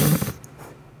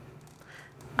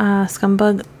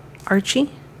 Scumbug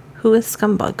Archie? Who is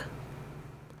Scumbug?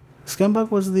 Scumbug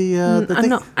was the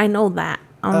thing. I know that.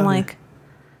 I'm like,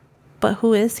 but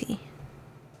who is he?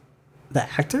 The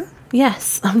actor?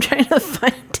 Yes, I'm trying to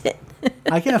find it.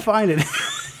 I can't find it.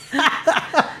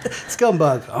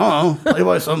 Scumbug. Oh, play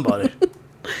by somebody.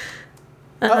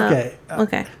 Okay.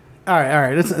 Okay. All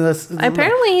right. Let's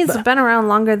Apparently, he's been around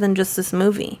longer than just this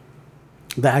movie.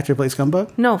 The actor plays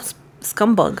Scumbug? No,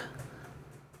 Scumbug.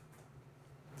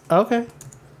 Okay.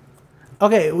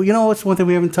 Well, you know what's one thing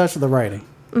we haven't touched? The writing.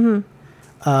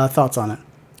 Mm-hmm. Thoughts on it?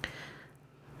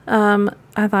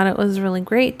 I thought it was really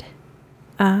great.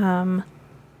 I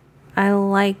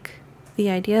like the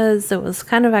ideas. It was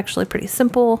kind of actually pretty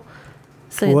simple,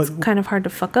 so it's kind of hard to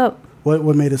fuck up. What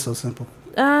made it so simple?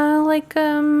 Like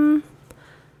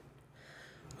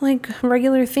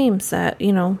regular themes that,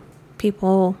 you know,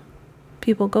 people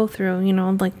go through, you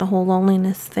know, like the whole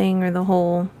loneliness thing or the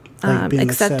whole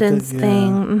acceptance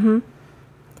thing. Yeah. Mm-hmm.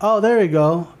 Oh, there you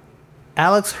go.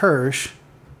 Alex Hirsch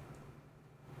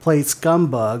played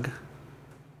Scumbug.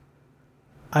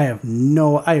 I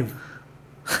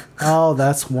Oh,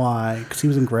 that's why. Because he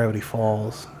was in Gravity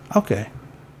Falls. Okay.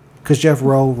 Because Jeff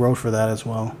Rowe wrote for that as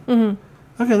well.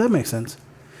 Mm-hmm. Okay, that makes sense.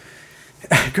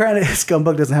 Granted,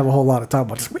 Scumbag doesn't have a whole lot to talk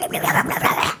about. Just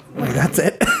like, that's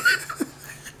it.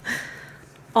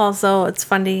 Also, it's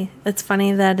funny. It's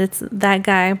funny that it's that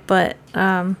guy, but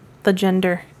the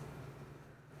gender.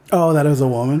 Oh, that is a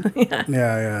woman? Yeah,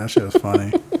 that shit was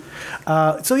funny.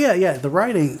 So, the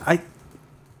writing, like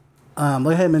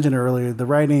I had mentioned earlier, the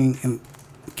writing, and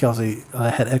Kelsey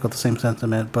had echoed the same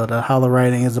sentiment, but how the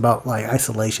writing is about, like,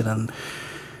 isolation and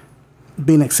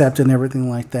being accepted and everything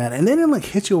like that. And then it, like,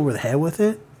 hits you over the head with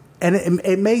it. And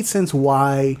it made sense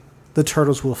why the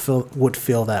turtles would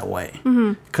feel that way.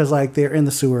 Because, like, they're in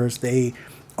the sewers. They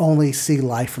only see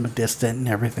life from a distance and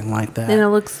everything like that. And it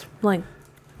looks, like,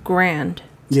 grand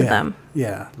to them.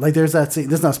 Yeah. Like, there's that scene.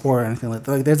 This is not spoiler or anything like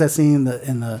that. Like, there's that scene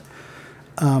in the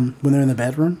when they're in the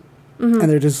bedroom. And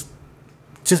they're just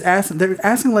asking. They're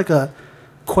asking, like,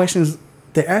 questions.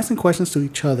 They're asking questions to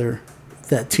each other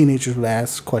that teenagers would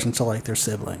ask questions to, like, their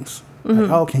siblings.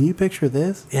 Like, oh, can you picture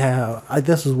this? Yeah,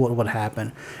 this is what would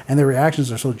happen. And the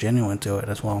reactions are so genuine to it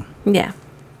as well. Yeah.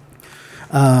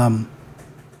 And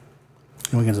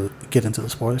we can get into the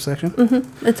spoiler section.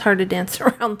 It's hard to dance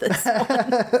around this one.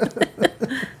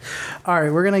 All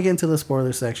right, we're going to get into the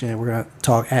spoiler section. We're going to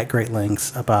talk at great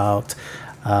lengths about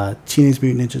Teenage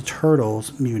Mutant Ninja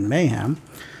Turtles Mutant Mayhem.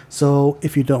 So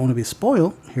if you don't want to be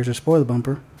spoiled, here's your spoiler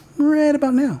bumper right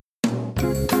about now.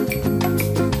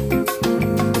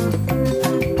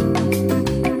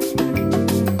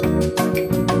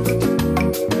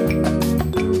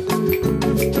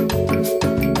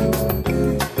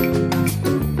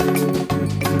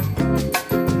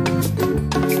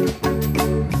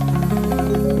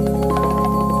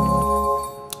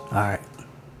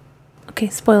 Okay,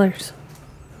 spoilers.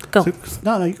 Go.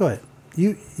 No, you go ahead.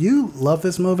 You love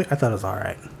this movie? I thought it was all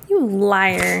right. You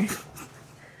liar.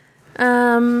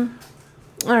 All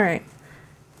right.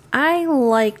 I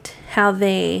liked how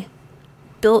they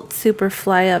built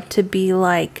Superfly up to be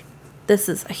like, this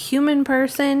is a human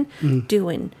person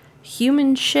doing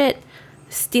human shit,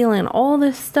 stealing all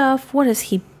this stuff. What is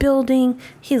he building?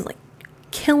 He's like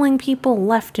killing people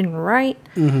left and right.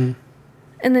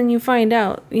 And then you find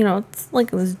out, it's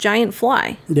like this giant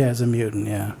fly. Yeah, it's a mutant,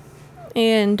 yeah.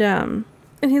 And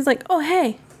he's like, oh,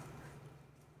 hey,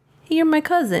 you're my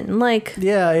cousin. Like,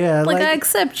 yeah. Like, I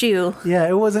accept you. Yeah,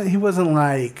 he wasn't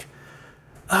like,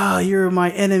 oh, you're my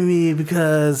enemy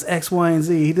because X, Y, and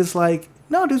Z. He just like,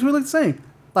 no, dudes, we look the same.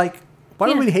 Like, why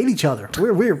don't we hate each other?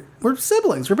 We're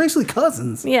siblings. We're basically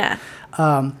cousins. Yeah.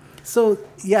 So,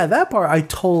 yeah, that part I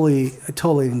totally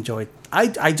enjoyed.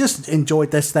 I just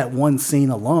enjoyed that one scene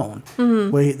alone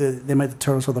where they met the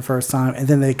turtles for the first time and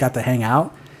then they got to hang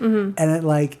out and it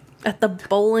like at the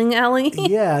bowling alley.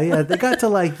 yeah they got to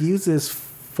like use this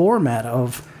format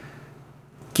of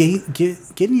getting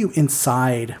you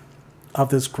inside of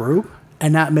this group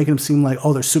and not making them seem like,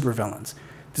 oh, they're super villains.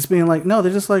 Just being like, no,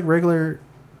 they're just like regular.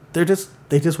 They just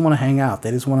want to hang out.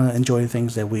 They just want to enjoy the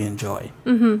things that we enjoy.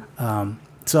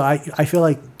 So I feel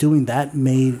like doing that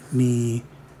made me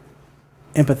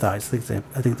empathize.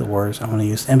 I think the words I want to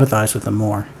use, empathize with them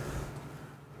more.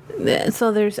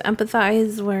 So there's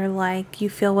empathize where like you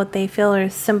feel what they feel, or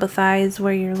sympathize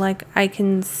where you're like, I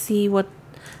can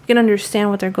understand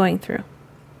what they're going through.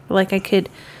 Like I could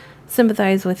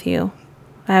sympathize with you.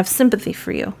 I have sympathy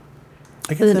for you.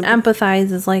 Then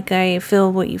empathize is like I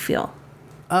feel what you feel.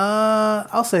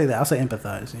 I'll say that. I'll say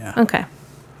empathize. Yeah. Okay.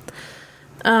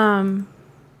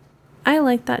 I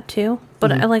like that too,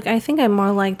 but I think I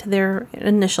more liked their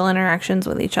initial interactions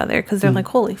with each other because they're like,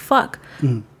 holy fuck,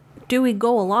 do we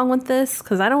go along with this?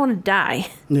 Because I don't want to die.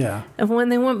 Yeah. And when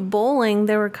they went bowling,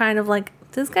 they were kind of like,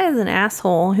 this guy's an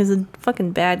asshole. He's a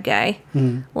fucking bad guy.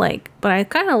 Like, but I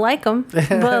kind of like him.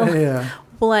 But yeah.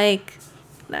 Like,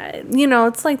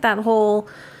 it's like that whole.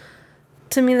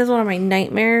 To me, that's one of my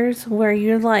nightmares where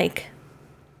you're like,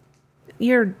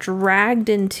 you're dragged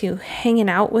into hanging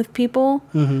out with people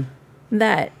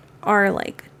that are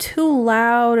like too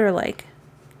loud or like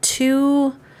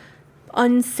too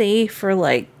unsafe or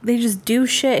like they just do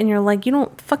shit and you're like, you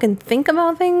don't fucking think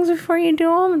about things before you do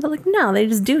them. And they're like, no, they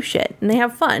just do shit and they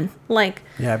have fun. Like,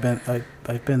 yeah, I've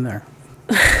been there.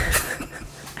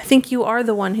 I think you are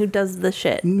the one who does the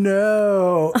shit.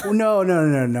 No.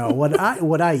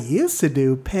 What I used to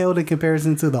do paled in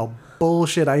comparison to the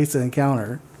bullshit I used to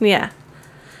encounter. Yeah.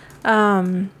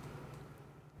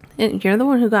 And you're the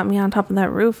one who got me on top of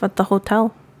that roof at the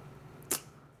hotel.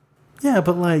 Yeah,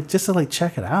 but like just to like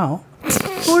check it out.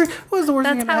 What was the worst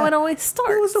thing? That's how it always starts.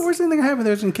 What was the worst thing that could happen?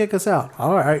 They're just gonna kick us out.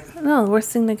 All right. No, the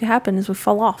worst thing that could happen is we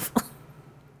fall off.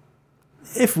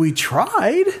 If we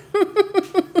tried.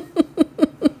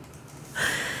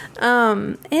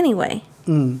 Anyway.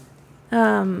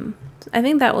 I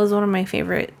think that was one of my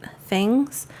favorite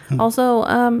things.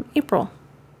 Also, April.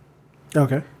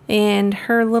 Okay. And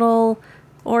her little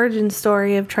origin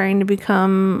story of trying to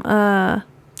become a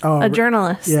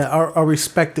journalist. Yeah, a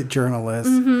respected journalist.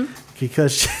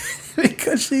 Because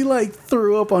she like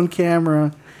threw up on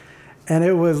camera and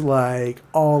it was like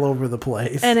all over the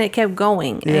place. And it kept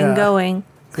going and going.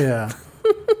 Yeah.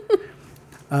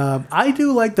 I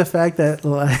do like the fact that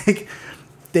like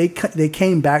they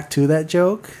came back to that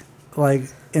joke like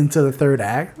into the third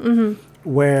act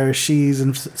where she's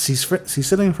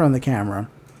sitting in front of the camera,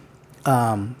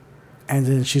 and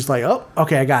then she's like, "Oh,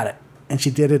 okay, I got it," and she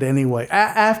did it anyway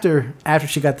after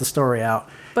she got the story out.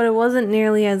 But it wasn't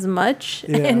nearly as much,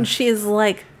 and she's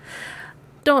like,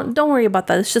 "Don't worry about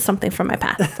that. It's just something from my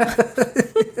past."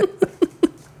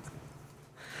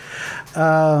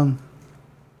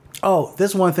 Oh,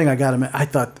 this one thing I gotta admit,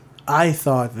 I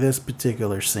thought this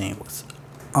particular scene was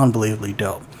unbelievably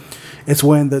dope. It's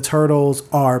when the turtles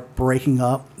are breaking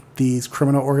up these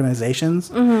criminal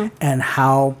organizations and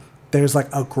how there's like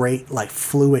a great like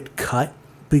fluid cut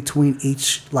between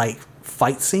each like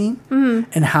fight scene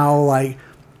and how like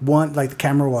one like the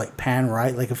camera will like pan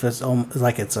right, like if it's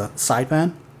like it's a side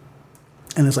pan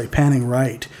and it's like panning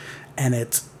right and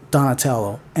it's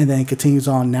Donatello, and then it continues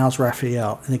on, now it's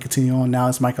Raphael, and then continue on, now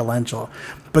it's Michelangelo.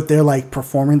 But they're like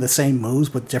performing the same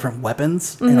moves with different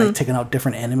weapons and like taking out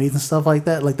different enemies and stuff like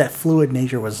that. Like that fluid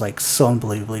nature was like so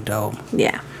unbelievably dope.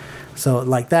 Yeah. So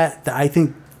like that I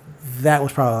think that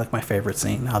was probably like my favorite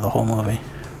scene out of the whole movie.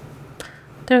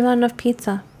 There's not enough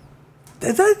pizza.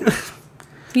 Is that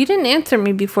You didn't answer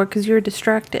me before because you were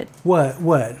distracted. What?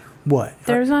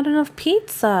 There's not enough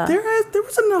pizza. There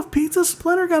was enough pizza.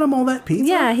 Splinter got him all that pizza.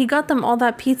 Yeah, he got them all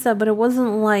that pizza, but it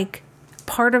wasn't like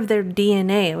part of their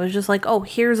DNA. It was just like, oh,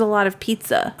 here's a lot of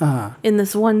pizza in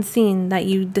this one scene that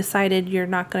you decided you're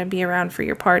not going to be around for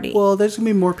your party. Well, there's going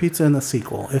to be more pizza in the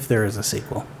sequel, if there is a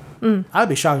sequel. I'd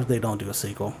be shocked if they don't do a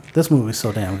sequel. This movie's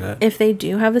so damn good. If they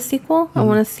do have a sequel, I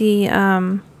want to see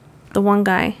the one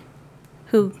guy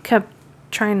who kept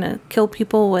trying to kill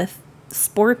people with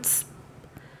sports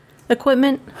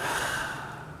equipment.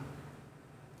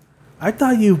 I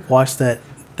thought you watched that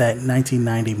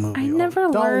 1990 movie. I never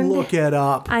learned. Don't look it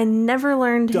up. I never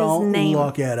learned his name. Don't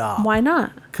look it up. Why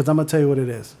not? Because I'm going to tell you what it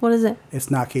is. What is it?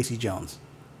 It's not Casey Jones.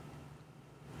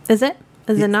 Is it?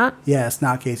 Is it not? Yeah, it's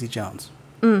not Casey Jones.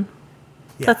 Yeah.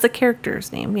 Yeah. That's the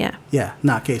character's name, yeah. Yeah,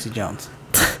 not Casey Jones.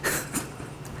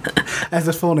 That's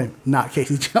his full name, not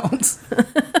Casey Jones.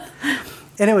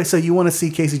 Anyway, so you want to see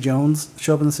Casey Jones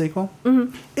show up in the sequel?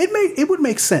 It would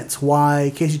make sense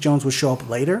why Casey Jones would show up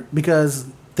later, because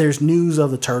there's news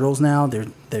of the turtles now.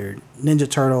 They're Ninja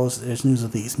Turtles. There's news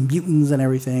of these mutants and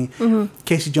everything.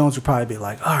 Casey Jones would probably be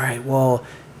like, all right, well,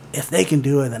 if they can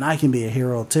do it, then I can be a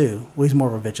hero too. Well, he's more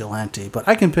of a vigilante, but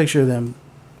I can picture them.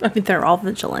 I mean, they're all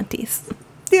vigilantes.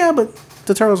 Yeah, but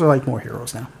the turtles are like more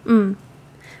heroes now.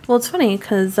 Well, it's funny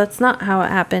because that's not how it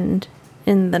happened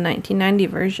in the 1990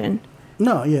 version.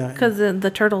 No, yeah. Because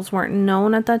the turtles weren't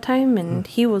known at that time, and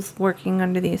he was working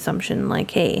under the assumption,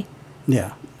 like, hey,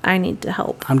 yeah, I need to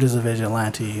help. I'm just a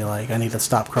vigilante. Like, I need to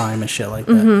stop crime and shit like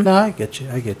that. No, I get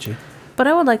you. But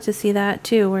I would like to see that,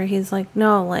 too, where he's like,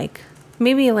 no, like,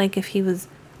 maybe, like, if he was,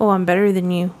 oh, I'm better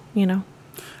than you, you know?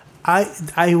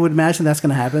 I would imagine that's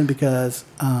going to happen because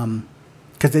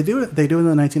they do it in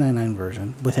the 1999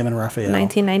 version with him and Raphael.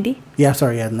 1990? Yeah,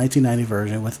 sorry, the 1990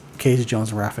 version with Casey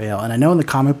Jones and Raphael. And I know in the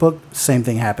comic book, same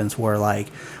thing happens where like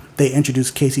they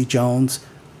introduce Casey Jones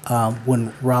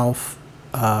when Raphael.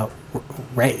 They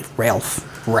call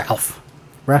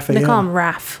him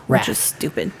Raph, which is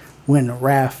stupid. When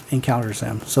Raph encounters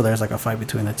him, so there's like a fight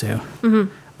between the two.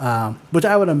 Which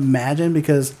I would imagine,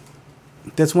 because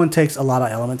this one takes a lot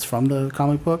of elements from the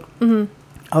comic book.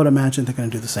 I would imagine they're going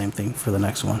to do the same thing for the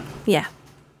next one. Yeah.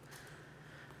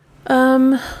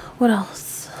 What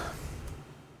else?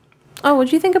 Oh,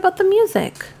 what'd you think about the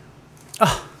music?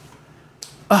 Of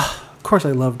course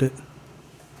I loved it.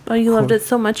 Oh, you loved it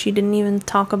so much you didn't even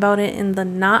talk about it in the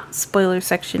not spoiler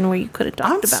section where you could have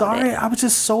talked about it. I'm sorry, I was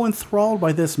just so enthralled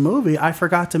by this movie. I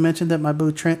forgot to mention that my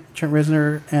boo Trent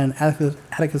Reznor and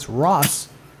Atticus Ross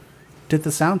did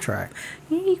the soundtrack.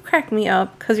 You crack me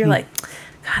up because you're like,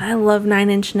 God, I love 9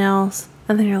 Inch Nails.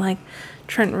 And then you're like,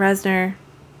 Trent Reznor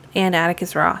and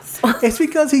Atticus Ross. It's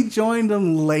because he joined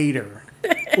them later.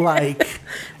 Like,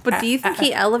 but do you think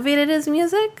he elevated his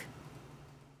music?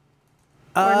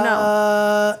 Or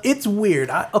no? It's weird.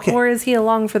 Okay. Or is he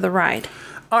along for the ride?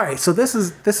 All right. So this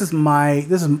is just my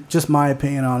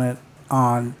opinion on it.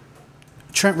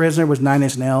 Trent Reznor was Nine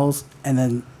Inch Nails, and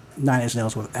then Nine Inch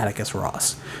Nails with Atticus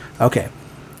Ross. Okay.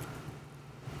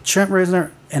 Trent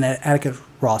Reznor and Atticus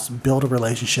Ross built a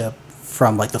relationship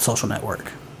from like the Social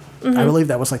Network. I believe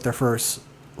that was like their first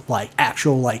like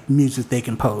actual like music they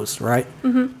composed, right?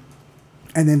 And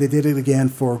then they did it again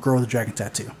for Girl with the Dragon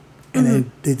Tattoo, and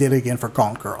then they did it again for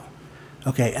Gone Girl.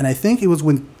 Okay, and I think it was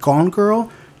when Gone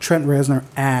Girl, Trent Reznor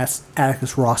asked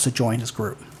Atticus Ross to join his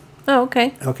group. Oh,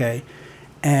 okay. Okay,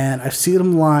 and I've seen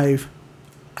him live.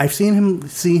 I've seen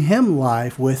him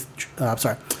live with.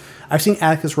 I've seen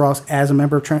Atticus Ross as a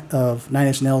member of Nine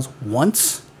Inch Nails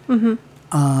once.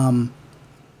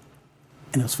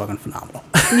 And it was fucking phenomenal.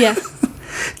 Yeah.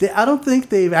 I don't think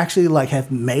they've actually like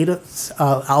have made a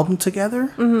album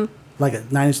together, like a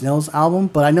Nine Inch Nails album.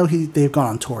 But I know they've gone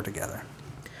on tour together.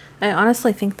 I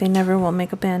honestly think they never will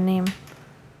make a band name.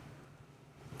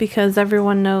 Because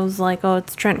everyone knows, like, oh,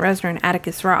 it's Trent Reznor and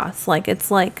Atticus Ross. Like,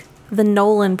 it's like the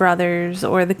Nolan brothers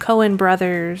or the Coen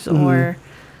brothers or,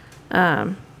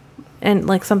 and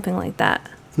like something like that.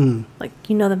 Like,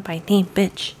 you know them by name,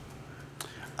 bitch.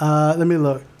 Let me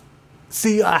look.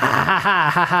 See,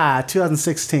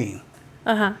 2016.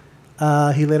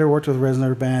 He later worked with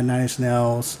Reznor band Nine Inch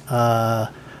Nails.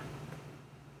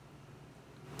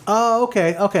 Oh,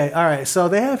 okay, all right. So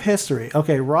they have history.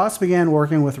 Okay, Ross began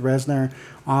working with Reznor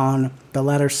on the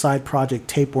latter side project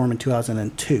Tapeworm in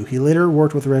 2002. He later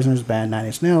worked with Reznor's band Nine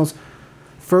Inch Nails,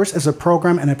 first as a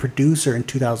program and a producer in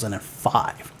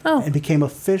 2005. Oh. And became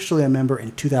officially a member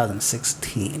in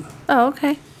 2016. Oh,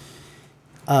 okay.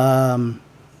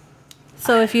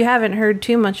 So if you haven't heard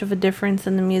too much of a difference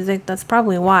in the music, that's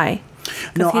probably why.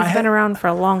 Because he's been around for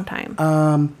a long time.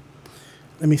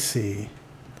 Let me see.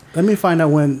 Let me find out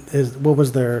what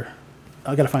was their.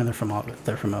 I gotta find their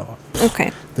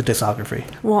Okay. the discography.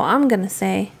 Well, I'm gonna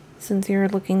say, since you're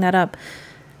looking that up,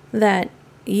 that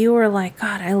you were like,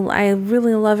 God, I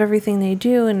really love everything they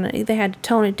do, and they had to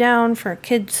tone it down for a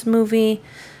kids movie,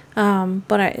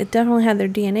 but it definitely had their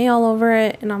DNA all over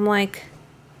it, and I'm like,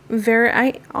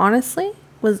 I honestly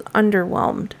was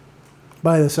underwhelmed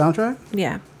By the soundtrack.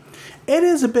 Yeah. It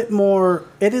is a bit more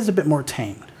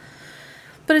tame.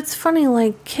 But it's funny,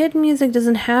 like, kid music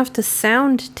doesn't have to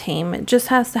sound tame. It just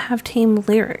has to have tame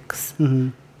lyrics.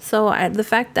 So the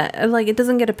fact that, like, it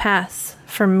doesn't get a pass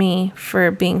from me for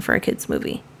being for a kid's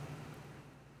movie.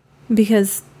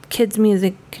 Because kids'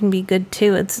 music can be good,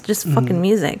 too. It's just fucking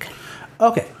music.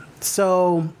 Okay.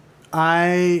 So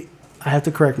I have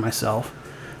to correct myself.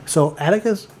 So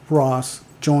Atticus Ross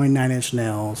joined Nine Inch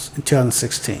Nails in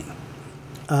 2016.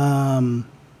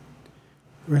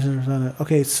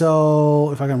 Okay,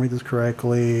 so if I can read this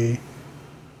correctly.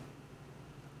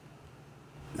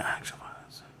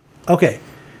 Okay,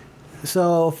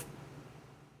 so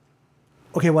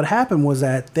what happened was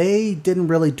that they didn't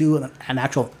really do an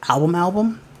actual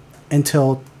album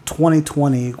until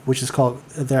 2020, which is called,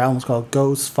 their album's called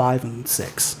Ghosts 5 and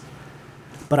 6.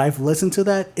 But I've listened to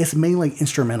that. It's mainly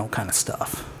instrumental kind of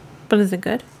stuff. But is it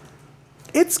good?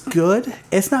 It's good.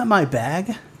 It's not my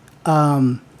bag.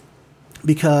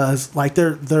 Because like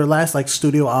their last like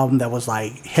studio album that was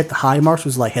like hit the high marks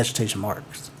was like Hesitation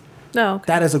Marks. Oh, okay.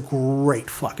 That is a great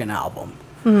fucking album.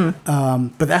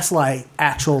 But that's like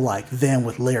actual like them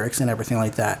with lyrics and everything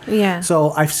like that. Yeah.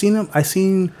 So I've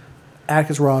seen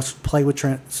Atticus Ross play with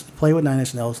Nine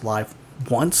Inch Nails live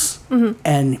once,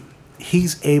 and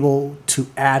he's able to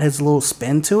add his little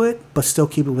spin to it, but still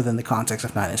keep it within the context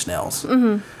of Nine Inch Nails.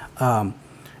 And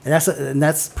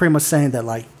that's pretty much saying that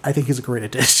like I think he's a great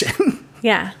addition.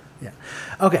 Yeah. Yeah.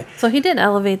 Okay. So he did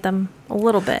elevate them a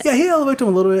little bit. Yeah, he elevated them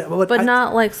a little bit, but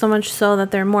not like so much so that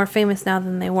they're more famous now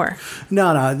than they were.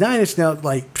 No. Nine Inch Nails,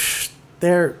 like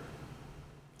they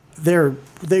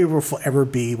will forever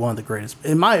be one of the greatest.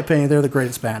 In my opinion, they're the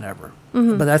greatest band ever.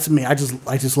 But that's me. I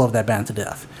just love that band to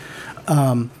death.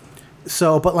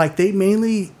 But like they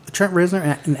mainly Trent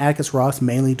Reznor and Atticus Ross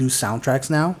mainly do soundtracks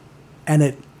now, and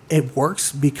it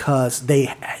works because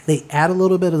they add a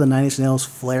little bit of the Nine Inch Nails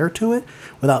flair to it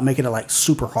without making it like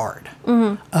super hard.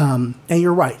 And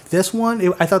you're right. This one,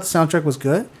 I thought the soundtrack was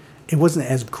good. It wasn't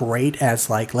as great as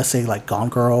like, let's say like Gone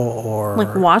Girl or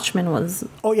like Watchmen was.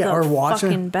 Oh yeah, or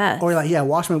Watchmen. Fucking best. Or like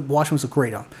Watchmen was a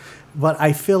great one. But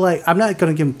I feel like I'm not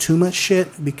gonna give them too much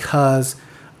shit because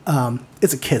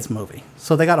it's a kids movie,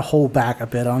 so they got to hold back a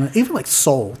bit on it. Even like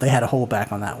Soul, they had to hold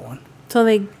back on that one. So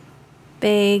they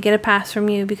get a pass from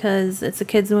you because it's a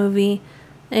kids movie,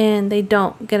 and they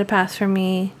don't get a pass from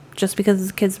me just because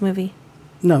it's a kids movie.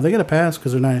 No, they get a pass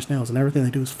because they're Nine Inch Nails, and everything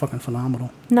they do is fucking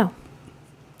phenomenal. No.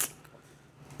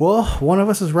 Well, one of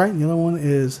us is right, and the other one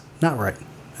is not right,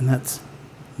 and that's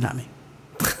not me.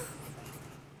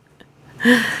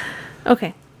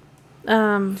 Okay.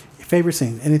 Favorite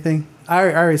scene? Anything?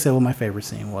 I already said what my favorite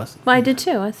scene was. Well, I did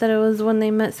too. I said it was when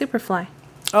they met Superfly.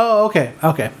 Oh, okay.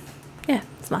 Yeah,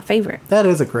 it's my favorite. That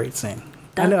is a great scene.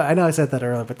 I know I said that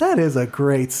earlier, but that is a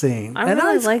great scene. I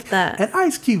really like that. And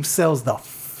Ice Cube sells the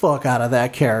fuck out of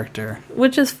that character.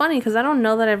 Which is funny because I don't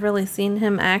know that I've really seen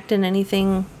him act in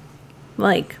anything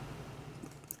like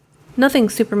nothing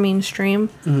super mainstream.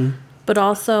 Mm-hmm. But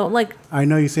also like I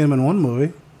know you've seen him in one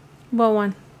movie. What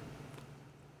one?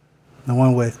 The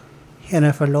one with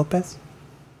Jennifer Lopez.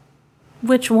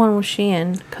 Which one was she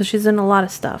in? Because she's in a lot of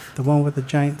stuff. The one with the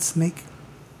giant snake.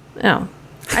 Oh,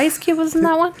 Ice Cube was in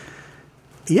that one.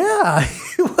 Yeah,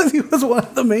 he was one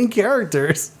of the main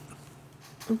characters.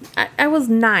 I was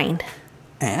 9.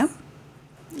 And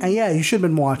yeah, you should have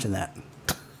been watching that.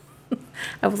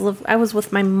 I was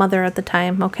with my mother at the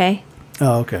time. Okay.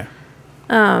 Oh, okay.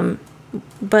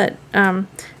 But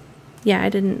yeah, I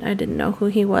didn't know who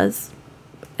he was.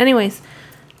 Anyways,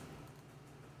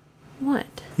 what?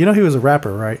 You know he was a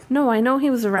rapper, right? No, I know he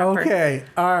was a rapper. Okay,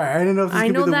 all right. I didn't know if this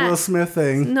could be the Will Smith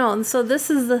thing. No, and so this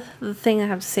is the thing I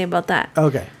have to say about that.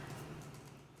 Okay.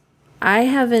 I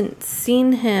haven't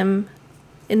seen him,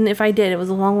 and if I did, it was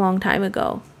a long, long time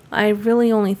ago. I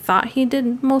really only thought he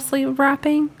did mostly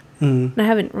rapping, and I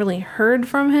haven't really heard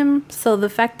from him. So the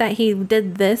fact that he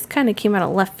did this kind of came out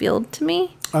of left field to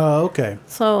me. Oh, okay.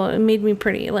 So it made me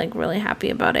really happy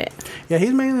about it. Yeah,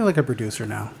 he's mainly like a producer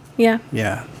now. Yeah.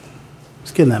 Yeah.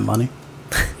 He's getting that money.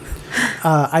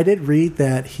 I did read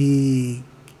that he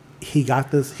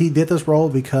did this role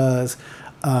because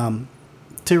 2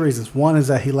 reasons. One is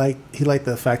that he liked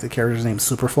the fact that the character's name is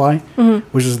Superfly,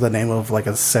 which is the name of like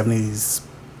a 70s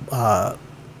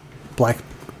black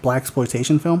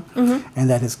exploitation film, and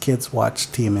that his kids watch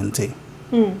TMNT.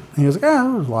 And he was like,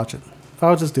 I'll just watch it.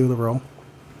 I'll just do the role.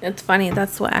 It's funny.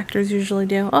 That's what actors usually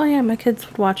do. Oh yeah, my kids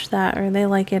would watch that, or they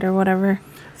like it, or whatever.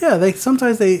 Yeah, they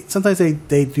sometimes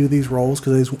do these roles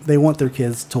because they want their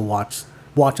kids to watch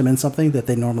them in something that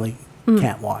they normally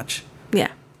can't watch.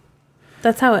 Yeah,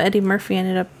 that's how Eddie Murphy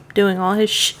ended up doing all his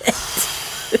shit.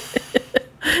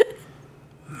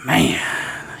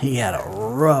 Man, he had a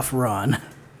rough run.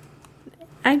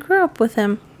 I grew up with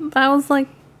him. I was like,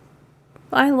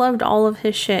 I loved all of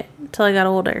his shit until I got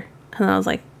older, and I was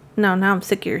like, no, now I'm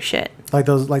sick of your shit. Like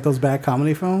those bad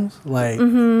comedy films, like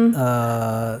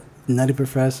Nutty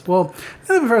Professor. Well,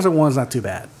 Nutty Professor 1's not too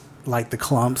bad. Like The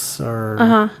Clumps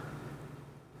or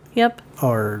Yep.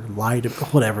 Or Lied,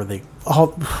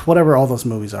 whatever all those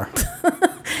movies are.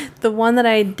 The one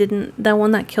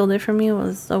that killed it for me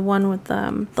was the one with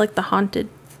like the haunted.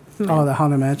 Oh, the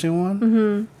Haunted Mansion one.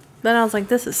 Mm-hmm. Then I was like,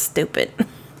 this is stupid.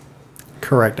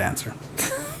 Correct answer.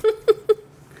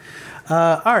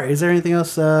 All right. Is there anything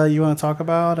else you want to talk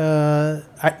about?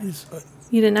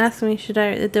 You didn't ask me.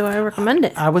 Do I recommend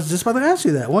it? I was just about to ask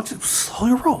you that. Why don't you slow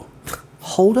your roll?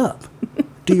 Hold up.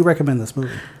 Do you recommend this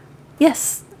movie?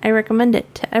 Yes, I recommend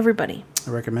it to everybody.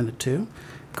 I recommend it too.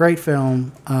 Great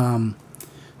film.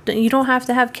 You don't have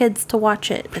to have kids to watch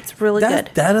it. It's really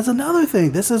good. That is another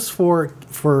thing. This is for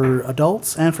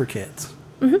adults and for kids.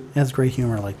 Mm-hmm. It has great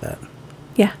humor like that.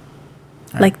 Yeah,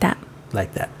 right. Like that.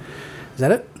 Like that. Is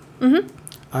that it? Mm-hmm.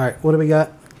 All right. What do we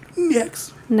got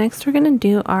next? Next, we're gonna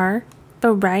do our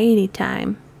variety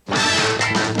time.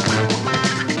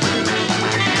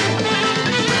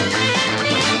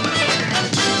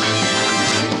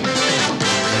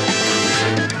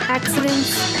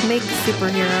 Accidents make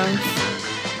superheroes.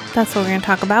 That's what we're gonna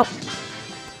talk about.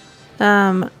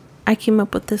 I came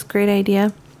up with this great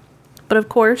idea, but of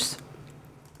course,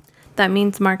 that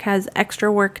means Mark has extra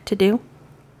work to do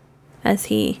as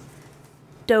he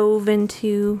dove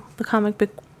into the comic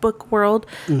book world.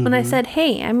 Mm-hmm. When I said,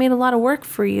 hey, I made a lot of work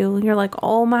for you, and you're like,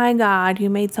 oh my god, you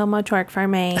made so much work for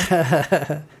me.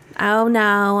 Oh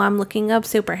no, I'm looking up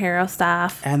superhero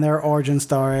stuff and their origin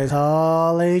stories.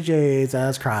 Holy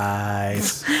Jesus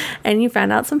Christ. And you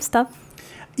found out some stuff.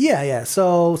 Yeah.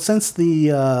 So since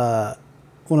the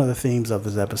one of the themes of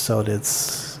this episode,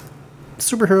 it's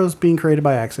superheroes being created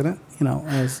by accident,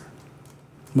 as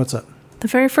what's up? The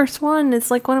very first one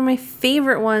is like one of my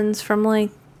favorite ones from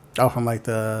like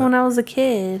when I was a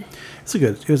kid.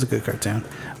 It was a good cartoon.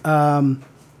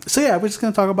 So yeah, we're just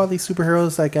gonna talk about these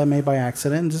superheroes that got made by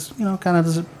accident and just kind of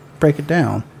just break it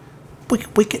down.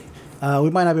 Wicked. We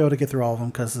might not be able to get through all of them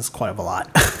because it's quite a lot.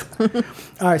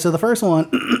 All right, so the first one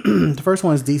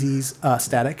is DC's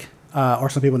Static, or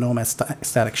some people know him as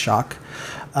Static Shock.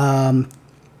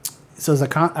 So it's an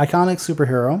iconic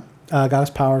superhero. Got his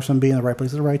powers from being in the right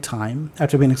place at the right time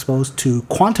after being exposed to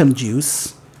quantum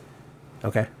juice.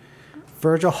 Okay.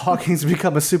 Virgil Hawkins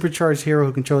become a supercharged hero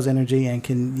who controls energy and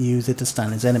can use it to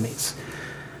stun his enemies.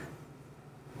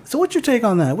 So what's your take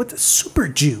on that? What the super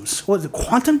juice? What is it?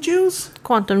 Quantum juice?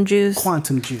 Quantum juice.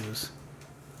 Quantum juice.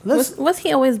 Was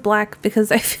he always black?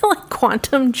 Because I feel like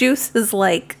quantum juice is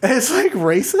like... It's like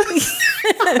racist?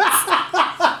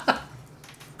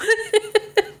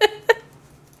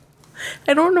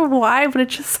 I don't know why, but it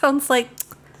just sounds like...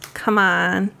 Come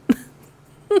on.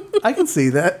 I can see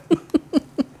that.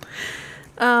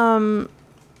 So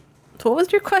what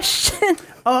was your question?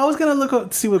 Oh, I was gonna look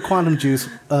up see what quantum juice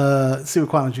is.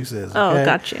 Okay? Oh,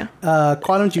 gotcha.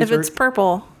 Quantum juice. If it's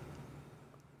purple.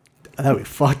 That'd be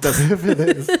fucked up if it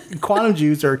is. Quantum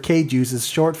juice, or K juice, is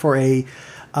short for a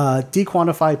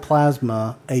dequantified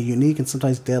plasma, a unique and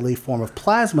sometimes deadly form of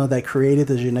plasma that created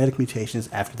the genetic mutations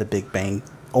after the Big Bang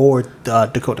or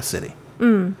Dakota City.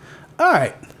 All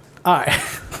right.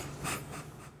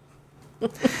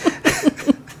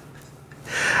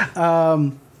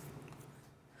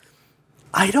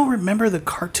 I don't remember the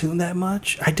cartoon that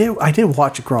much. I did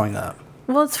watch it growing up.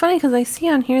 Well, it's funny because I see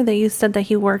on here that you said that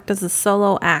he worked as a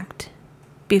solo act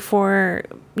before,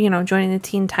 joining the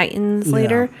Teen Titans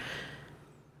later. Yeah.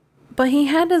 But he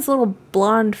had his little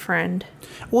blonde friend.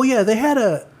 Well, yeah, they had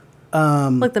a...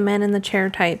 like the man in the chair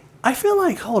type. I feel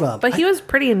like, hold up. But he was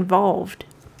pretty involved.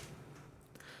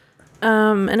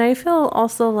 And I feel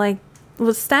also like,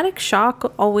 was Static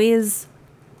Shock always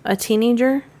a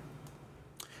teenager?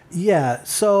 Yeah,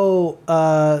 so...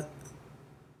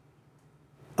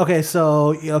 Okay,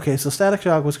 so Static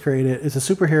Shock was created. It's a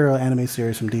superhero anime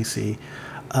series from DC.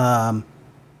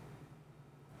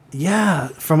 Yeah,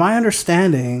 from my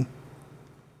understanding,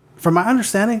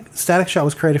 Static Shock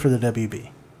was created for the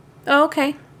WB. Oh,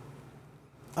 okay.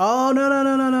 Oh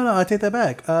no! I take that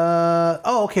back.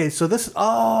 Okay. So this. The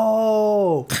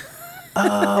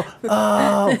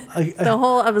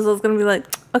whole episode's gonna be like,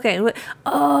 okay,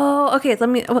 okay. Let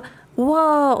me.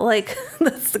 Whoa! Like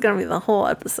that's gonna be the whole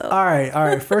episode. All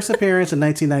right. First appearance in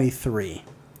 1993.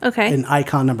 Okay. In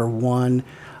Icon #1,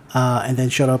 and then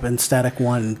showed up in Static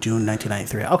 1 in June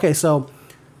 1993. Okay, so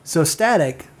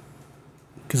Static,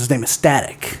 because his name is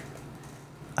Static,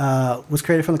 was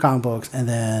created from the comic books and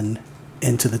then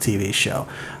into the TV show,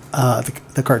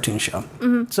 the cartoon show.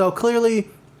 Mm-hmm. So clearly,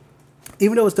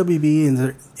 even though it was WB and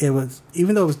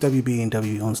WB and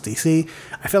W owns DC,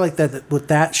 I feel like that with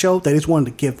that show, they just wanted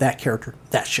to give that character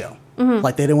that show. Mm-hmm.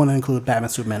 Like they didn't want to include Batman,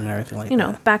 Superman, and everything like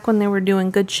that. Back when they were doing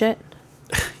good shit.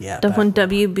 Yeah. When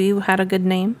WB had a good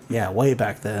name. Yeah, way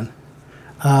back then.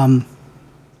 Do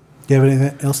you have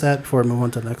anything else to add before we move on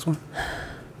to the next one?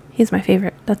 He's my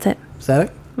favorite. That's it.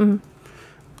 Static? Mm-hmm.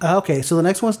 Okay, so the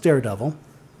next one's Daredevil.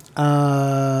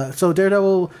 So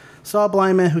Daredevil saw a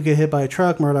blind man who get hit by a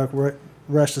truck. Murdoch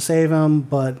rushed to save him,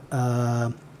 but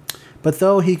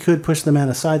though he could push the man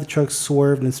aside, the truck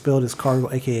swerved and spilled his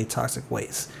cargo, aka toxic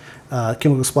waste.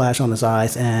 Chemical splash on his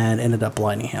eyes and ended up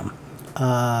blinding him.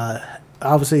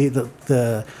 Obviously,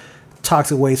 the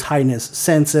toxic waste heightened his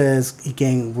senses. He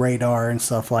gained radar and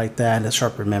stuff like that, and a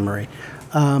sharper memory.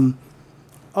 And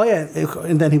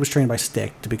then he was trained by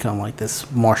Stick to become like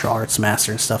this martial arts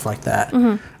master and stuff like that.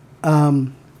 Mm-hmm.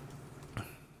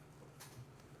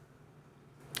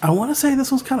 I want to say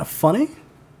this was kind of funny.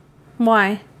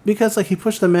 Why? Because he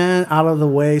pushed the man out of the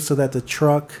way so that the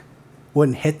truck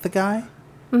wouldn't hit the guy.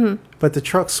 Mm-hmm. But the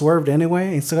truck swerved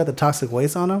anyway and still got the toxic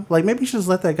waste on him. Maybe you should just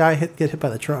let that guy get hit by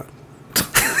the truck.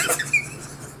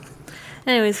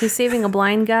 Anyways, he's saving a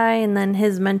blind guy, and then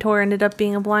his mentor ended up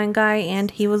being a blind guy, and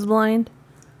he was blind.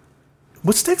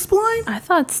 Was Stick's blind? I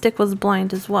thought Stick was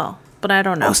blind as well, but I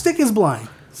don't know. Oh, Stick is blind.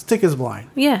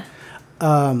 Yeah.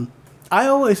 I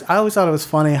always thought it was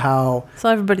funny how... So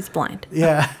everybody's blind.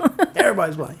 Yeah.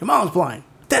 Everybody's blind. Your mom's blind.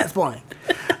 Dad's blind.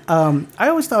 I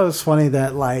always thought it was funny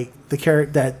that, the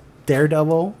character... that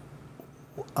Daredevil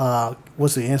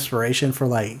was the inspiration for,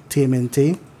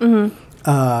 TMNT. Mm-hmm.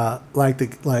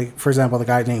 For example, the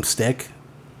guy named Stick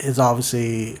is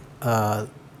obviously...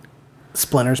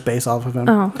 Splinter's based off of him.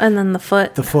 Oh, and then the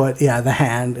foot. The foot, yeah, the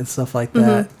hand and stuff like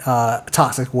that. Mm-hmm.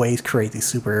 Toxic waste create these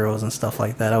superheroes and stuff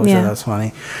like that. I always thought that was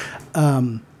funny.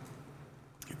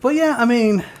 But yeah, I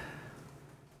mean,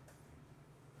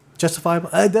 justifiable.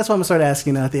 That's what I'm going to start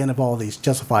asking at the end of all of these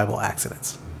justifiable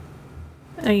accidents.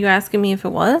 Are you asking me if it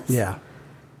was? Yeah.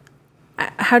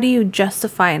 How do you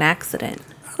justify an accident?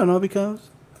 I don't know, because...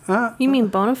 you mean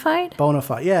bona fide? Bona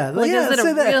fide, yeah. Is it a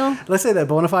real... Let's say that,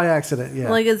 bona fide accident,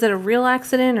 yeah. Is it a real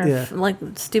accident or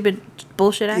stupid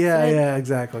bullshit accident? Yeah,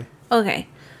 exactly. Okay.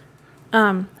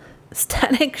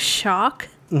 Static Shock.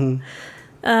 Mm-hmm.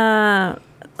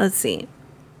 Let's see.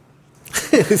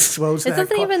 Expose It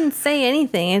doesn't even say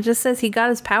anything. It just says he got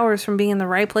his powers from being in the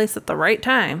right place at the right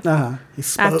time.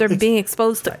 After being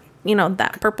exposed to,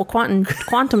 that purple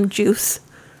quantum juice.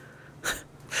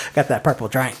 Got that purple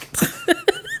drink.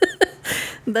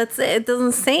 That's it. It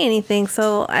doesn't say anything.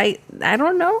 So I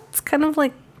don't know. It's kind of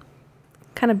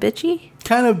bitchy.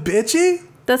 Kind of bitchy?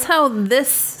 That's how this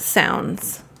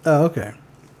sounds. Oh, okay.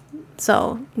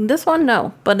 So this one,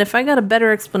 no. But if I got a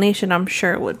better explanation, I'm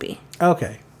sure it would be.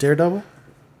 Okay. Daredevil?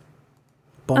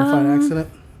 Bonafide accident?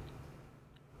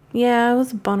 Yeah, it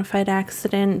was a bona fide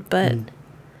accident, but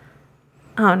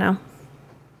I don't know.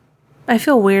 I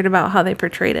feel weird about how they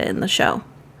portrayed it in the show.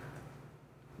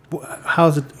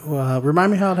 How's it?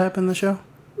 Remind me how it happened in the show?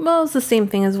 Well, it's the same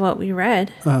thing as what we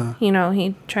read.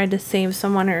 He tried to save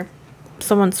someone or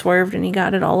someone swerved and he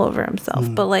got it all over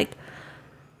himself. But,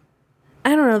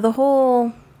 I don't know. The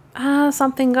whole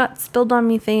something got spilled on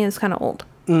me thing is kind of old.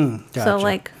 Gotcha.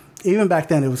 So, even back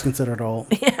then, it was considered old.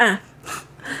 Yeah.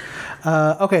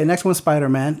 Okay, next one,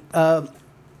 Spider-Man.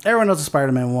 Everyone knows the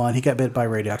Spider-Man one. He got bit by a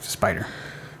radioactive spider.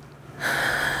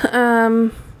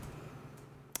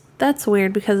 That's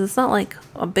weird because it's not like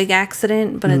a big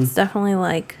accident, but it's definitely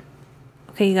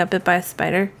okay, you got bit by a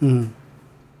spider.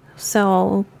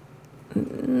 So, I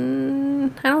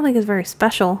don't think it's very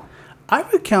special. I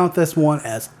would count this one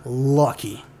as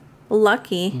lucky.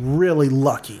 Lucky. Really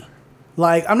lucky.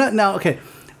 I'm not now, okay,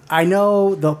 I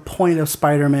know the point of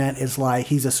Spider-Man is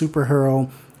he's a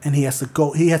superhero and he has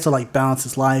to balance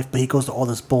his life, but he goes to all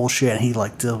this bullshit and he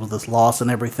deals with this loss and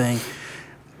everything.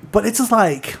 But it's just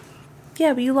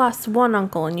yeah, but you lost one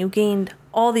uncle and you gained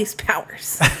all these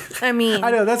powers. I mean, I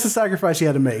know, that's the sacrifice you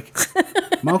had to make.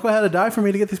 My uncle had to die for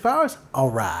me to get these powers? All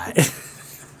right.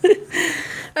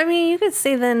 I mean, you could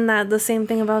say then that the same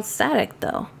thing about Static,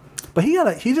 though. But he got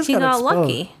exposed.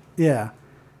 Lucky. Yeah.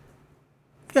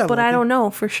 But lucky. I don't know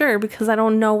for sure because I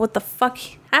don't know what the fuck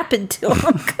happened to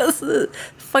him because of the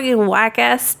fucking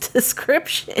whack-ass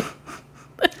description.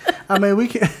 I mean, we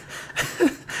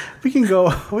can go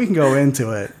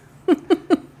into it.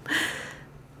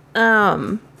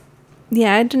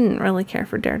 Yeah, I didn't really care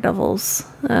for Daredevil's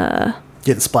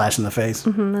getting splashed in the face.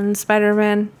 And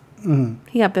Spider-Man,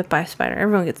 he got bit by a spider.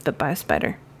 Everyone gets bit by a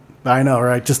spider. I know,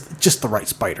 right? Just the right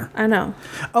spider. I know.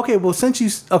 Okay, well,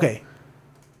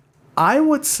 I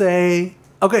would say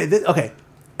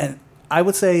and I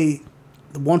would say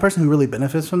the one person who really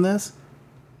benefits from this.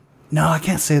 No, I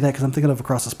can't say that because I'm thinking of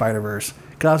Across the Spider-Verse.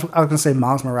 Because I was going to say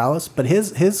Miles Morales, but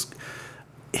his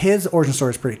origin story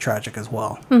is pretty tragic as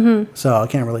well. So I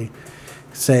can't really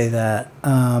say that.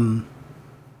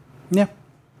 Yeah.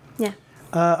 Yeah.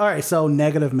 All right, so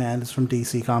Negative Man is from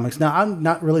DC Comics. Now, I'm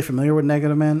not really familiar with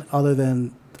Negative Man other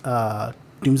than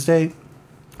Doomsday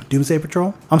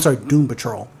Patrol. I'm sorry, Doom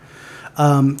Patrol.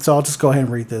 So I'll just go ahead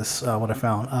and read this, what I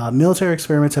found. Military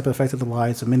experiments have affected the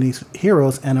lives of many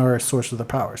heroes and are a source of their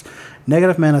powers.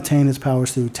 Negative Man attained his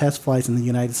powers through test flights in the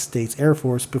United States Air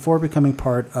Force before becoming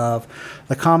part of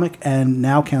the comic and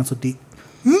now canceled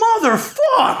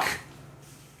Motherfuck!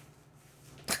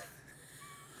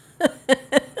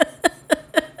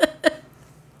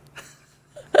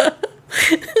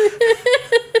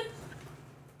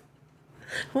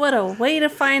 What a way to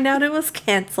find out it was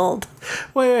canceled.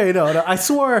 Wait, no. I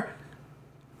swore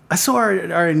I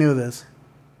already knew this.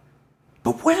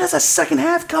 But when is the second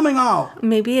half coming out?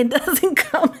 Maybe it doesn't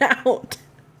come out.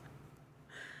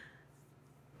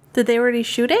 Did they already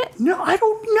shoot it? No, I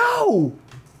don't know.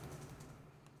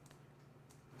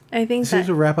 I think seems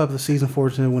to wrap up the season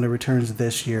 14 when it returns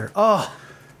this year. Oh,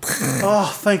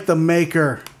 thank the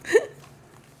maker.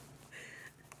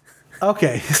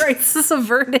 Okay. Crisis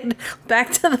averted.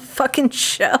 Back to the fucking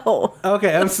show.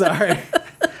 Okay, I'm sorry.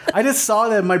 I just saw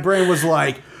that and my brain was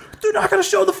like, they're not going to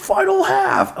show the final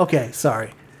half. Okay,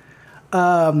 sorry.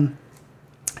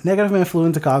 Negative Man flew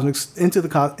into a cosmic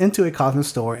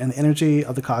store, and the energy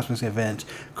of the cosmic event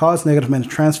caused Negative Man to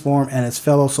transform and his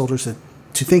fellow soldiers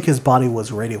to think his body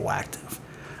was radioactive.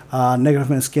 Negative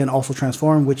Man's skin also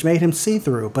transformed, which made him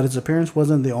see-through, but his appearance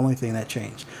wasn't the only thing that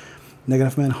changed.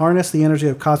 Negative Man harnessed the energy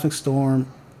of Cosmic Storm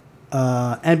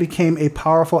and became a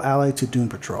powerful ally to Doom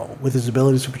Patrol. With his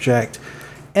ability to project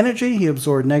energy,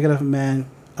 Negative Man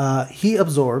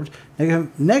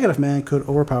could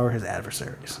overpower his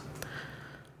adversaries.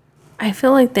 I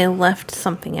feel like they left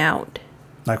something out.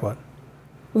 Like what?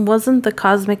 Wasn't the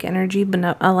cosmic energy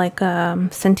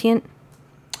sentient?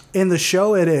 In the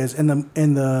show, it is. In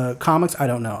the comics, I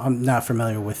don't know. I'm not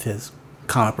familiar with his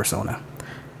comic persona.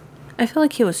 I feel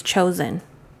like he was chosen.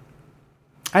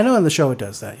 I know in the show it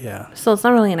does that, yeah. So it's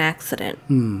not really an accident.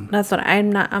 That's what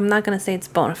I'm not going to say it's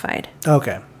bona fide.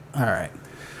 Okay. All right.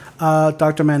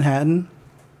 Dr. Manhattan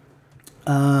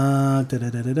August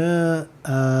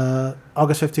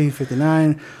 15th,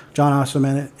 59. John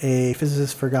Osterman, a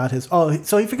physicist, forgot his... Oh,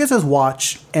 so he forgets his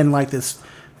watch and like this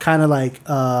kind of like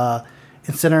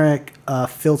intrinsic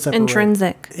field separator.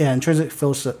 Intrinsic. Yeah, intrinsic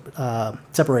field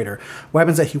separator. What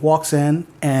happens is that he walks in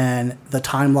and the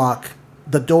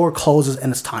door closes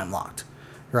and it's time locked.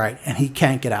 Right, and he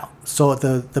can't get out. So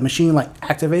the machine like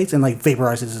activates and like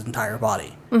vaporizes his entire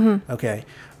body. Mm-hmm. Okay.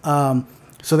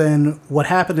 So then what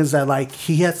happened is that like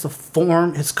he has to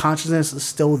form, his consciousness is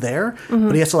still there,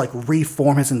 but he has to like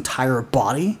reform his entire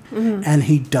body, and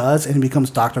he does, and he becomes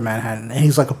Dr. Manhattan, and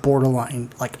he's like a borderline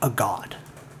like a god.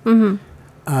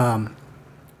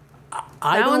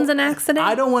 That one's an accident?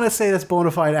 I don't want to say that's bona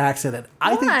fide accident.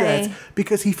 I think that's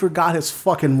because he forgot his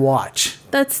fucking watch.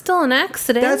 That's still an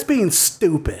accident. That's being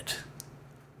stupid.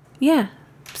 Yeah.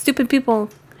 Stupid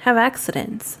people have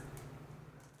accidents.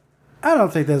 I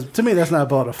don't think to me, that's not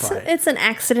bona fide. It's an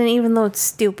accident even though it's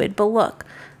stupid. But look,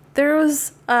 there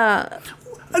was...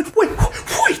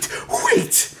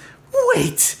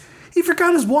 Wait. He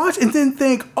forgot his watch and didn't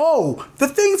think, oh, the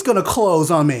thing's going to close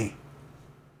on me.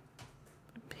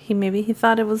 Maybe he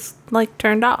thought it was, like,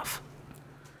 turned off.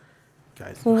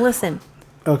 Guys. Listen.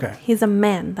 Okay. He's a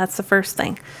man. That's the first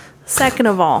thing. Second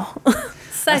of all...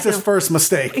 That's his first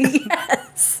mistake.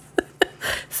 Yes.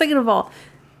 Second of all,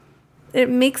 it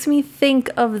makes me think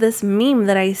of this meme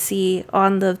that I see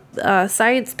on the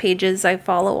science pages I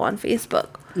follow on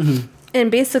Facebook. Mm-hmm.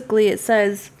 And basically it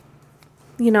says,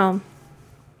 this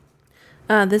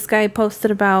guy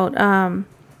posted about,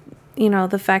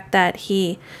 the fact that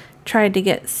he tried to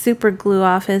get super glue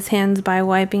off his hands by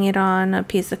wiping it on a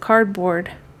piece of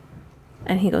cardboard.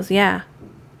 And he goes, yeah,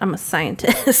 I'm a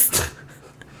scientist.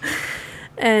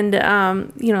 And,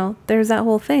 there's that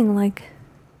whole thing, like,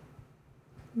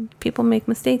 people make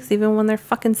mistakes even when they're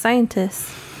fucking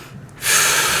scientists.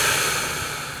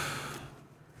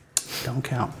 Don't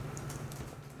count.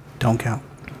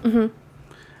 Mm-hmm.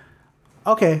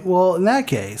 Okay, well, in that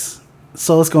case,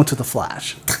 so let's go into the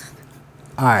Flash.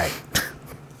 All right.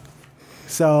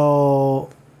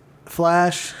 So,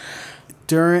 Flash,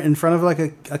 in front of like a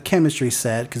chemistry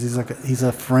set, because he's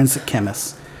a forensic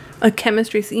chemist. A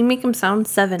chemistry, so you make him sound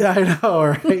 7. I know,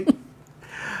 right?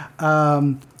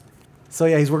 So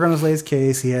yeah, he's working on his latest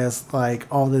case. He has like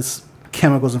all this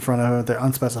chemicals in front of him. They're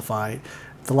unspecified.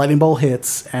 The lightning bolt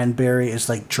hits, and Barry is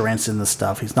like drenched in the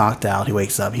stuff. He's knocked out. He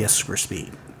wakes up. He has super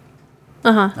speed.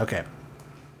 Okay.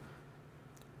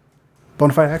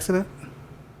 Bonafide accident?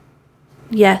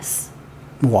 Yes.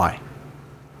 Why?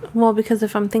 Well, because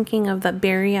if I'm thinking of that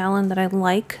Barry Allen that I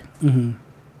like. Mm-hmm.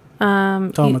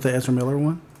 Talking about the Ezra Miller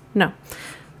one? No.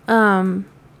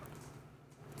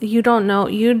 You don't know.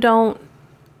 You don't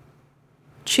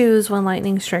choose when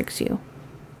lightning strikes you.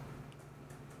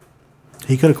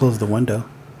 He could have closed the window.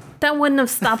 That wouldn't have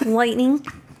stopped lightning.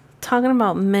 Talking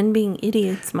about men being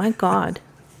idiots. My God.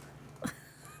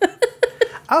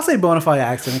 I'll say bona fide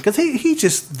accident because he's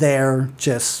just there,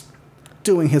 just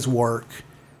doing his work,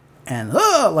 and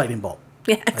lightning bolt.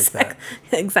 Yeah,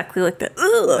 exactly like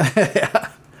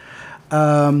that.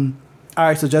 Yeah. All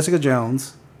right, so Jessica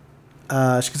Jones,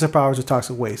 she gets her powers of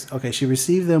toxic waste. Okay, she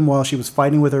received them while she was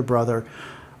fighting with her brother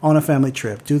on a family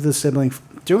trip. Due to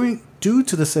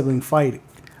the sibling fight,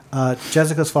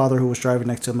 Jessica's father, who was driving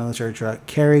next to a military truck,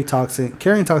 carrying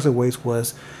toxic waste,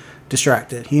 was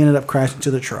distracted. He ended up crashing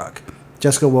into the truck.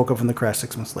 Jessica woke up from the crash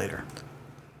 6 months later.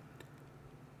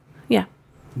 Yeah.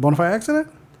 Bona fide accident?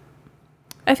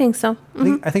 I think so.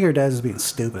 Mm-hmm. I think her dad is being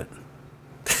stupid.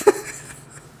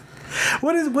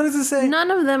 What does it say? None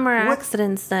of them are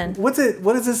accidents then. What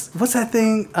is this? What's that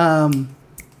thing?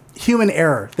 Human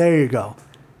error. There you go.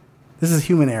 This is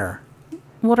human error.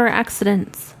 What are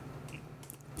accidents?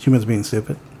 Humans being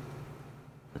stupid.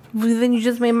 Well, then you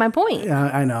just made my point. Yeah,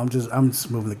 I know. I'm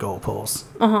just moving the goalposts.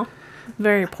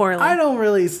 Very poorly. I don't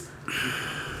really.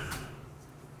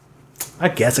 I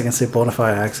guess I can say bona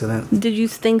fide accident. Did you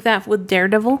think that with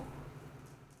Daredevil?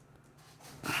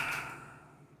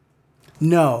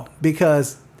 No,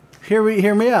 because hear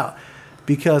me out.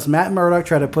 Because Matt Murdock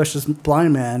tried to push this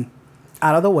blind man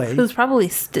out of the way. It was probably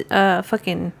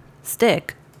fucking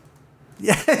Stick.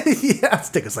 Yeah,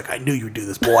 Stick is like, I knew you'd do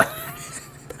this, boy.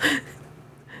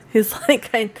 He's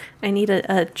like, I need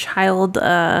a child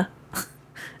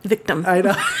victim. I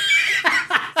know.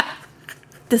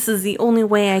 This is the only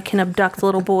way I can abduct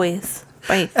little boys.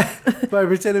 By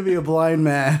pretending to be a blind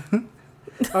man.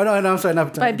 Oh, no, I'm sorry.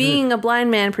 Not by being a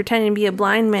blind man, pretending to be a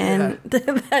blind man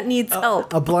that needs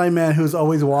help. A blind man who's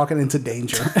always walking into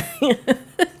danger.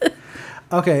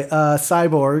 Okay,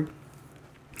 Cyborg.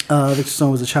 Victor's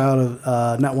son was a child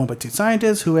of not one but two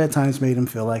scientists who at times made him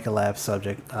feel like a lab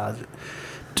subject.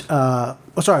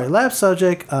 Lab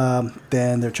subject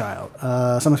than their child.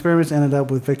 Some experiments ended up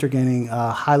with Victor gaining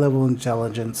high level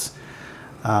intelligence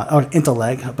or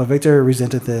intellect, but Victor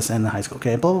resented this in high school.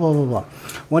 Okay, blah, blah, blah, blah, blah.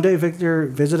 One day, Victor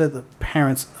visited the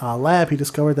parents' lab. He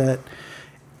discovered that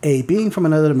a being from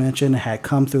another dimension had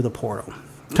come through a portal.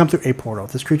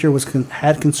 This creature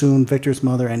had consumed Victor's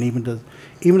mother and even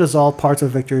dissolved parts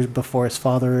of Victor's before his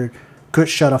father could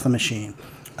shut off the machine.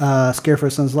 Scared for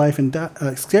his son's life and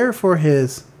scared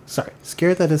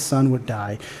that his son would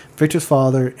die, Victor's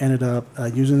father ended up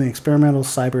using the experimental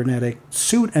cybernetic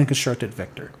suit and constructed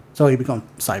Victor. So he became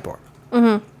cyborg.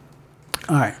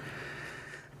 Mm-hmm. All right.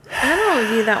 I don't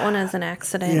view that one as an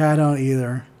accident. Yeah, I don't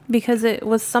either. Because it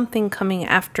was something coming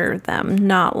after them,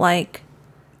 not like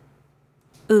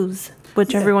ooze,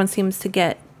 which everyone seems to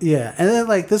get. Yeah, and then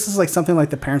this is something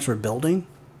the parents were building.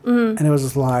 Mm-hmm. And it was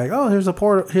just oh, here's a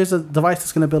portal. Here's a device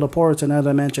that's going to build a portal to another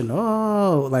dimension.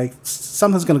 Oh,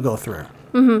 something's going to go through.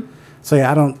 Mm-hmm. So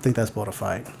yeah, I don't think that's bona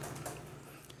fide.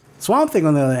 Swamp Thing,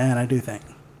 on the other hand, I do think.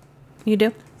 You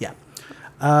do? Yeah.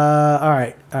 All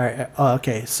right.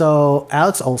 Okay. So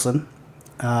Alex Olson,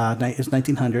 it's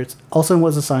 1900s. Olson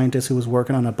was a scientist who was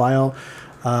working on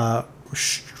a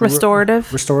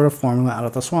restorative formula out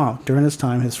of the swamp. During this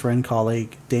time, his friend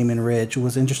colleague Damon Ridge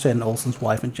was interested in Olson's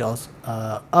wife and jealous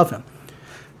of him.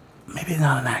 Maybe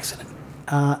not an accident.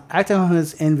 Acting on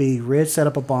his envy, Ridge set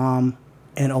up a bomb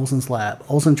in Olson's lab.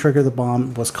 Olson triggered the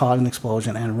bomb, was caught in an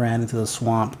explosion, and ran into the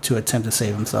swamp to attempt to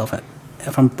save himself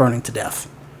from burning to death.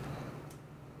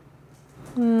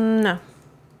 No.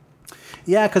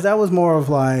 Yeah, because that was more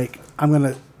of I'm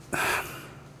gonna.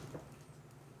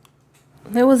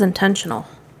 It was intentional.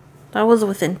 That was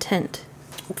with intent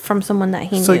from someone that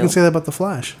he knew. So you can say that about the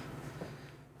Flash.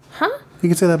 Huh? You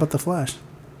can say that about the Flash.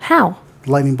 How?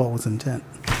 Lightning bolt was intent.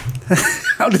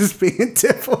 I'm just being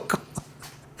difficult.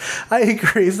 I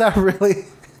agree. It's not really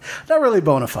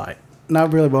bona fide.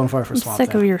 Not really bona fide for Swamp Thing.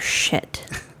 I'm sick of your shit.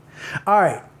 All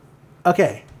right.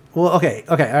 Okay. Well, okay.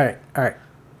 All right.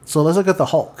 So let's look at the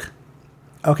Hulk.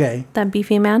 Okay. That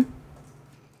beefy man?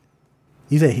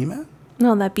 You say He-Man?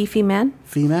 No, that beefy man.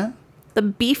 Fee-Man? The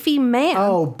beefy man.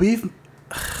 Oh, beef.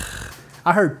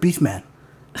 I heard beef man.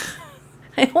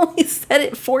 I only said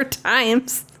it 4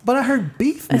 times. But I heard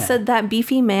beef man. I said that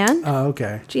beefy man. Oh,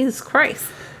 okay. Jesus Christ.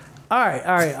 All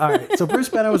right. So Bruce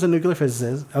Banner was a nuclear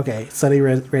physicist. Okay, studied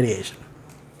radiation.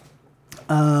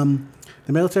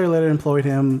 The military later employed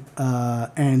him,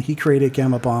 and he created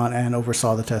Gamma Bond and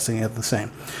oversaw the testing of the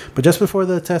same. But just before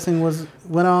the testing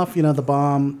went off, the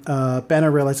bomb,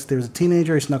 Banner realized that there was a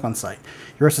teenager. He snuck on site.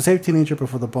 He rushed to save the teenager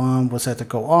before the bomb was set to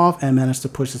go off and managed to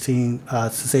push the teen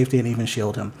to safety and even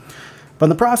shield him. But in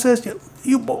the process,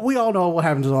 we all know what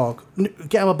happens to the Hulk.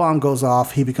 Gamma Bomb goes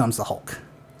off. He becomes the Hulk.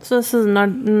 So this is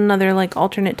another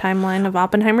alternate timeline of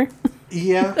Oppenheimer?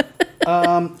 Yeah.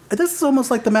 This is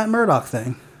almost like the Matt Murdock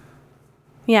thing.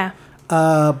 Yeah.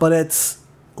 But it's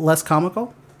less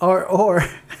comical. Or all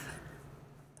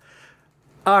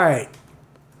right.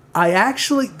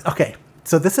 Okay.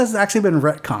 So this has actually been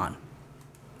retcon.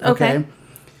 Okay.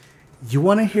 You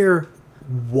want to hear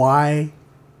why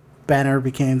Banner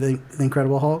became the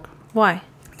Incredible Hulk? Why?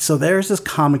 So there's this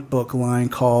comic book line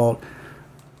called,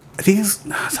 I think it's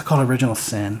called Original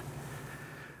Sin.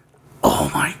 Oh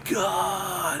my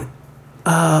God.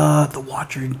 The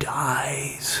Watcher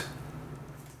dies.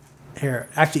 Here,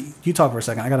 actually, you talk for a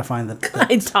second. I gotta find the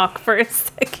I talk for a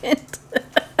second.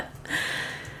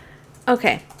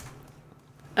 Okay.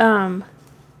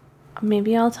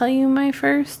 Maybe I'll tell you my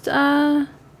first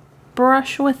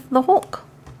brush with the Hulk.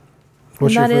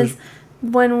 What's and that your is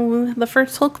when the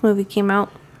first Hulk movie came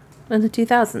out in the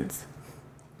 2000s.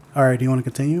 All right, do you want to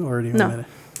continue or do you want No. me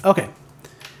to? Okay.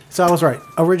 So I was right.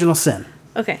 Original Sin.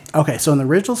 Okay. Okay, so in the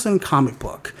Original Sin comic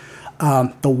book,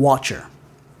 the Watcher,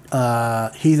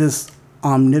 he's this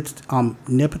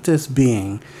omnipotent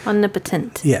being.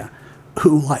 Omnipotent. Yeah.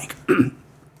 Who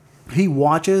he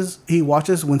watches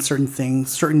when certain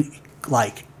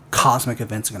cosmic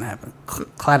events are going to happen.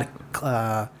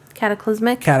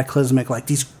 Cataclysmic,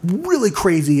 these really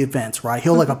crazy events, right?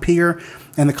 He'll appear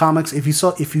in the comics. In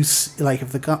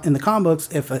the comic books,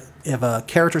 if a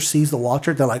character sees the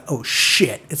Watcher, they're like, oh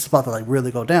shit, it's about to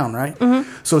really go down, right? Mm-hmm.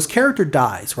 So his character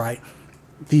dies, right?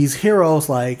 These heroes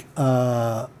like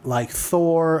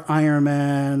Thor, Iron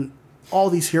Man, all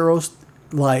these heroes,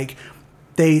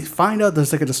 they find out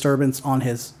there's a disturbance on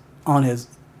his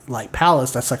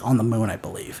palace that's on the moon, I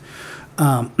believe.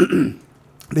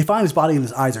 They find his body and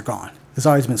his eyes are gone. His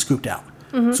eyes have been scooped out.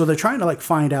 So they're trying to like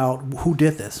find out who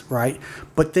did this, right?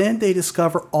 But then they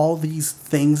discover all these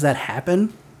things that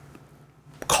happen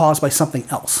caused by something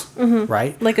else,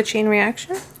 right? Like a chain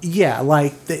reaction? Yeah,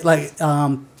 like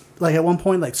at one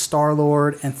point, like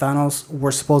Star-Lord and Thanos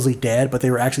were supposedly dead, but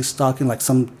they were actually stuck in like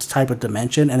some type of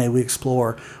dimension, and then we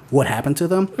explore what happened to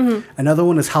them. Another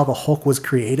one is how the Hulk was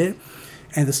created,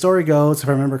 and the story goes, if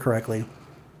I remember correctly,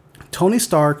 Tony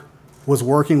Stark was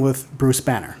working with Bruce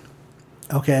Banner,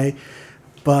 okay,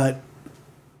 but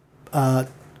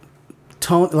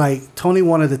Tony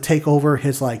wanted to take over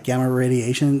his like gamma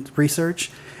radiation research,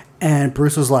 and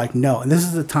Bruce was like, no. And this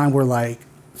is the time where like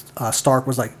Stark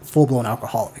was like full blown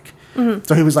alcoholic.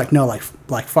 So he was like, no, like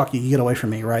fuck you, get away from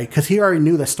me, right? Because he already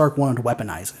knew that Stark wanted to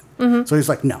weaponize it. So he's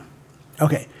like, no.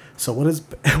 Okay, so what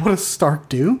does Stark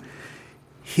do?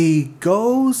 He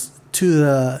goes to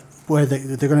the where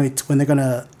they're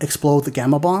gonna explode the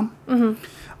gamma bomb,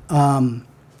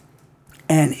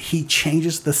 and he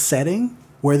changes the setting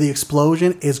where the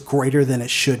explosion is greater than it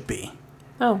should be.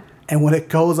 Oh. And when it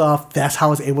goes off, that's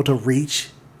how it's able to reach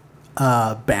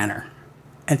Banner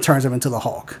and turns him into the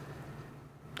Hulk.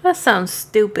 That sounds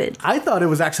stupid. I thought it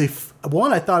was actually...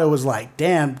 I thought it was like,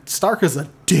 damn, Stark is a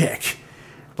dick.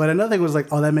 But another thing was like,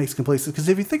 oh, that makes complete sense. Because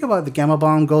if you think about it, the gamma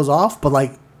bomb goes off, but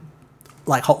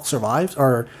like Hulk survives,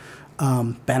 or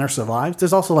Banner survives.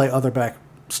 There's also like other back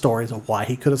stories of why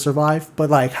he could have survived, but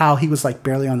like how he was like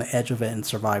barely on the edge of it and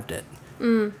survived it.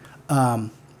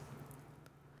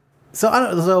 So I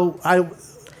don't. So I.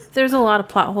 There's a lot of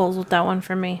plot holes with that one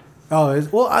for me. Oh,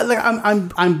 well, I'm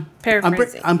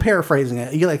Paraphrasing. I'm paraphrasing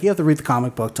it. You have to read the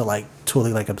comic book to like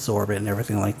totally like absorb it and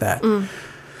everything like that.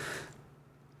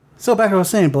 So back to what I was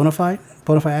saying, bona fide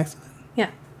accident. Yeah.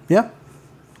 Yeah.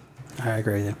 I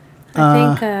agree with you.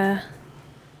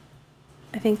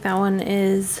 I think that one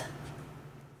is,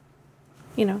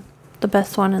 the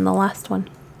best one and the last one.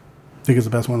 Think it's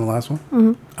the best one and the last one?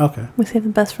 Mm-hmm. Okay. We save the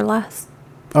best for last.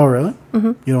 Oh, really?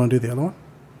 Mm-hmm. You don't want to do the other one?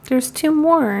 There's two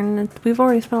more, and we've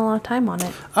already spent a lot of time on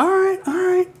it. All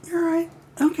right. You're right.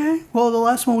 Okay. Well, the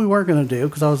last one we weren't going to do,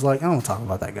 because I was like, I don't want to talk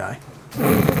about that guy.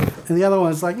 And the other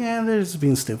one's like, yeah, they're just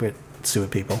being stupid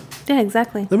people. Yeah,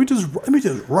 exactly. Let me just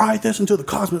ride this into the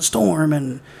cosmic storm,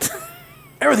 and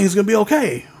everything's going to be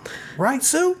okay. Right,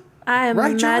 Sue? I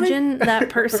imagine right, that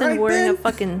person right, wearing Ben? a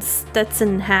fucking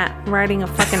Stetson hat, riding a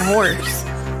fucking horse.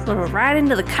 Right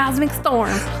into the cosmic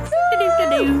storm. Wow!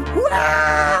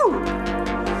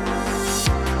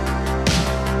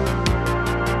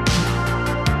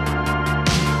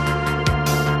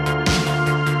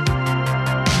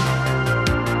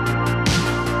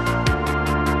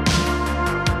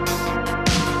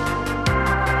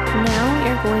 Now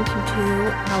you're going to do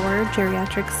our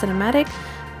geriatric cinematic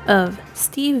of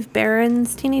Steve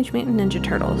Barron's Teenage Mutant Ninja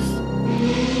Turtles.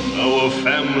 Our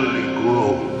family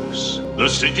grows. The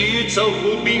city itself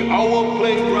will be our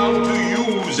playground to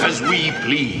use as we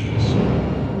please,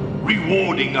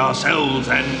 rewarding ourselves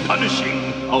and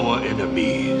punishing our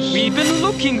enemies. We've been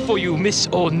looking for you, Miss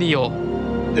O'Neill.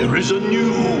 There is a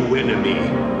new enemy,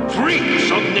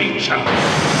 freaks of nature.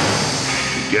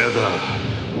 Together,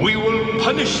 we will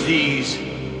punish these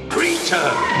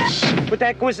creatures. What the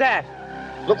heck was that?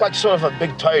 Looked like sort of a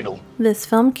big turtle. This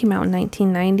film came out in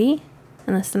 1990,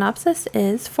 and the synopsis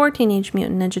is 4 Teenage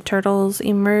Mutant Ninja Turtles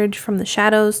emerge from the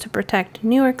shadows to protect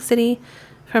New York City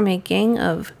from a gang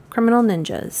of criminal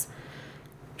ninjas.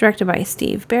 Directed by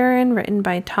Steve Barron, written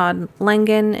by Todd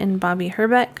Langen and Bobby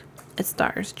Herbeck. It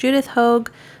stars Judith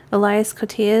Hoag, Elias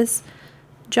Koteas,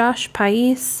 Josh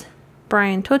Pais,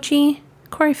 Brian Tochi,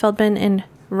 Corey Feldman, and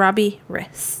Robbie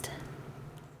Rist.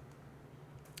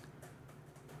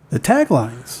 The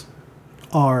taglines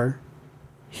are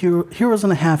Heroes in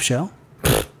a Half Shell,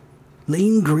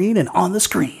 lean, green, and on the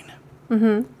screen.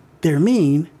 Mm-hmm. They're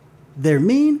mean,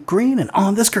 green, and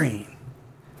on the screen.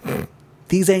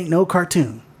 These ain't no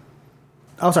cartoon.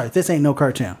 Oh, sorry, this ain't no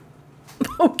cartoon.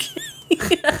 Okay.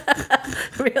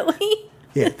 Really?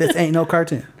 Yeah, this ain't no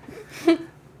cartoon.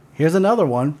 Here's another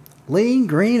one. Lean,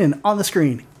 green, and on the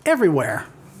screen. Everywhere.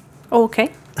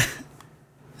 Okay.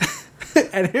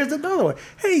 And here's another one.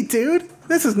 Hey, dude,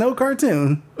 this is no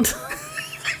cartoon.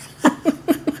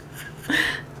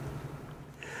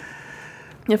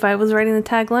 If I was writing the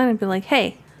tagline, I'd be like,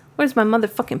 hey, where's my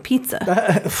motherfucking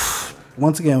pizza?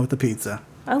 Once again with the pizza.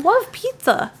 I love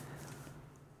pizza.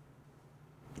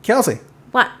 Kelsey.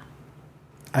 What?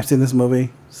 I've seen this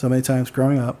movie so many times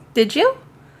growing up. Did you?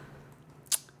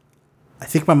 I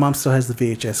think my mom still has the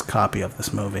VHS copy of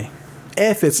this movie.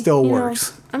 If it still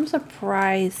works. I'm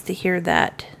surprised to hear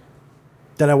that.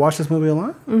 Did I watch this movie a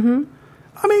lot? Mm-hmm.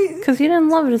 I mean... Because you didn't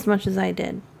love it as much as I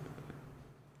did.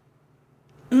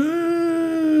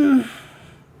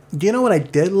 You know what I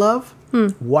did love?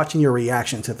 Watching your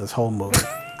reaction to this whole movie.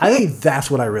 I think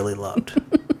that's what I really loved.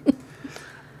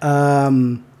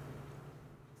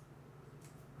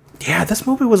 Yeah, this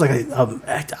movie was like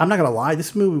I'm not gonna lie,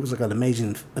 this movie was like an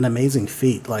amazing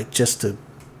feat, like just to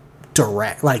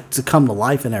direct, like to come to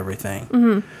life and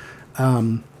everything.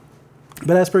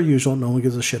 But as per usual, no one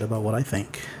gives a shit about what I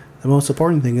think. The most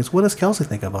important thing is, what does Kelsey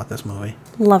think about this movie?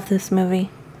 Love this movie.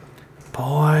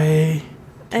 Boy,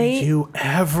 did you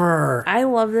ever? I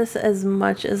love this as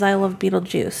much as I love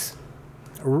Beetlejuice.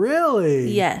 Really?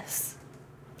 Yes.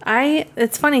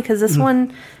 It's funny because this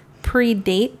one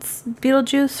predates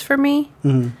Beetlejuice for me.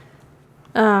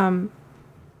 I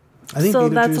think so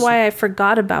that's why I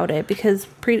forgot about it, because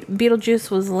Beetlejuice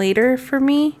was later for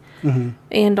me.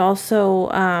 And also,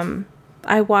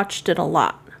 I watched it a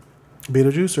lot.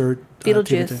 Beetlejuice or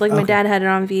Beetlejuice. Like my dad had it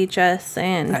on VHS,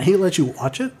 and he let you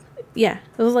watch it? Yeah.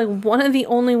 It was like one of the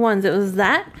only ones. It was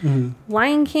that,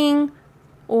 Lion King,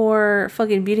 or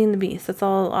fucking Beauty and the Beast. That's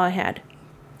all I had.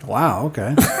 Wow,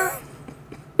 okay.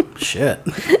 Shit.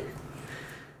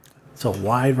 It's a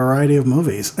wide variety of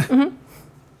movies.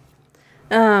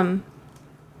 So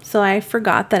I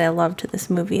forgot that I loved this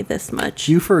movie this much.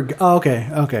 You forgot? Oh,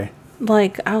 okay.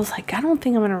 Like, I was like, I don't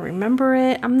think I'm going to remember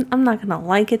it. I'm not going to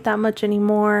like it that much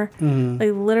anymore.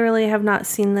 Like, literally have not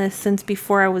seen this since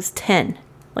before I was 10.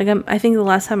 Like, I think the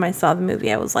last time I saw the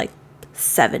movie, I was like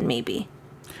 7 maybe.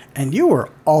 And you were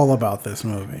all about this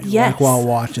movie. Yes. Like, while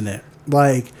watching it.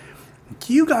 Like,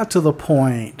 you got to the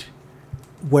point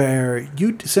where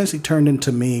you essentially turned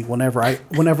into me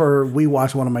whenever we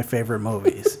watched one of my favorite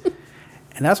movies.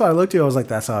 And that's why I looked at you, I was like,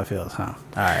 that's how it feels, huh?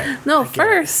 All right. No,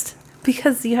 first,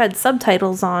 because you had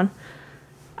subtitles on,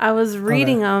 I was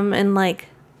reading them and, like,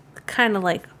 kind of,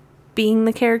 like, being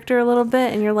the character a little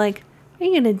bit. And you're like, are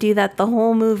you going to do that the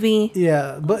whole movie?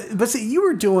 Yeah, but see, you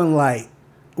were doing, like,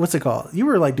 what's it called? You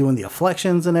were, like, doing the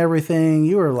inflections and everything.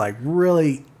 You were, like,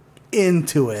 really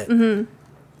into it.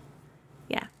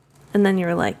 Yeah. And then you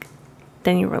were like,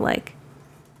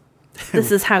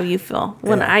 this is how you feel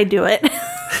when I do it.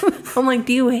 I'm like,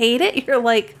 do you hate it? You're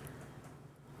like,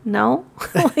 no.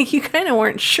 Like, you kind of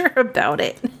weren't sure about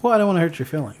it. Well, I don't want to hurt your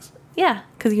feelings. Yeah,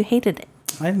 because you hated it.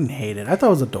 I didn't hate it. I thought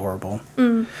it was adorable.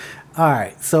 All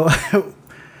right, so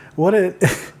what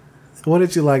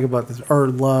did you like about this, or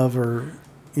love, or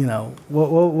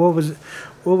what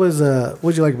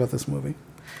did you like about this movie?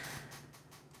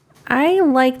 I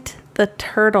liked the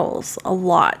turtles a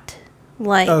lot.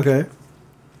 Like, okay,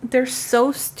 they're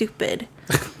so stupid.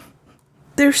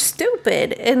 They're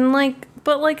stupid, and like,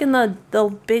 but like in the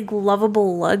big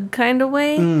lovable lug kind of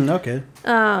way. Okay.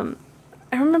 I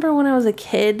remember when I was a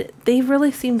kid, they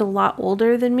really seemed a lot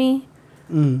older than me.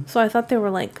 So I thought they were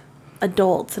like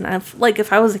adults, and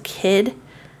if I was a kid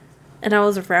and I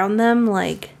was around them,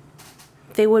 like,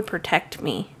 they would protect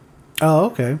me. Oh,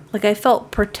 okay. Like, I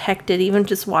felt protected even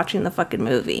just watching the fucking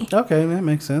movie. Okay, that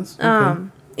makes sense. Okay.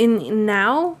 In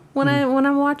now when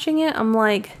I'm watching it, I'm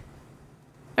like,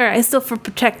 all right, I still feel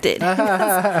protected.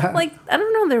 Like, I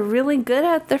don't know, they're really good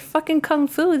at their fucking kung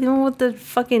fu, even with the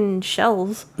fucking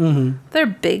shells. They're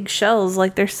big shells,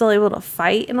 like, they're still able to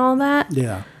fight and all that.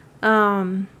 Yeah.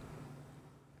 And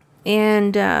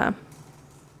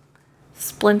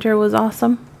Splinter was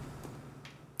awesome.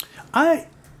 Out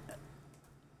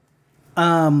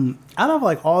of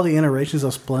like all the iterations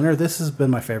of Splinter, this has been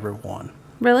my favorite one.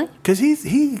 Really? Because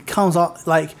he comes off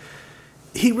like,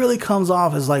 he really comes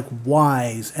off as like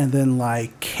wise and then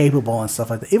like capable and stuff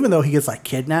like that. Even though he gets like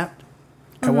kidnapped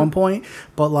at one point,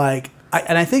 but like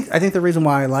I think the reason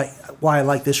why I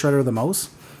like this Shredder the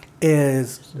most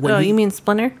is when you mean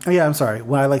Splinter? Oh yeah, I'm sorry.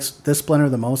 When I like this Splinter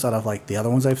the most out of like the other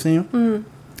ones I've seen,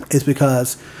 is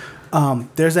because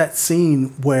there's that scene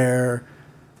where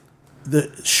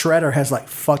the Shredder has like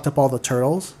fucked up all the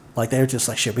turtles. Like, they're just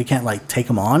like, shit, we can't like take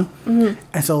them on.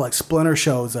 And so like Splinter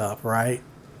shows up, right?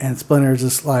 And Splinter's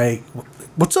just like,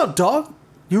 what's up, dog?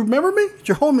 You remember me? It's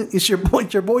your homie. It's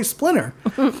your boy Splinter,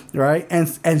 right? And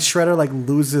Shredder like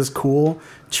loses cool,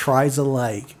 tries to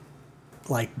like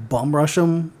bum rush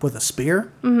him with a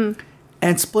spear,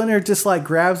 and Splinter just like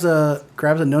grabs a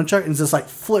nunchuck and just like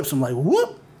flips him like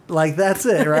whoop, like that's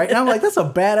it, right? And I'm like, that's a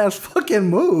badass fucking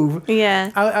move.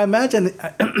 Yeah. I imagine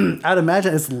I'd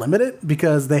imagine it's limited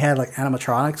because they had like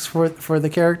animatronics for the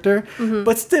character,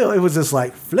 but still, it was just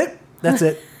like flip. That's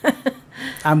it.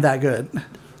 I'm that good.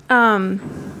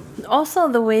 Also,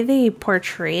 the way they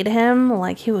portrayed him,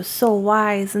 like, he was so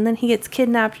wise, and then he gets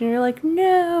kidnapped, and you're like,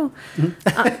 no.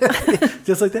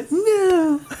 Just like that,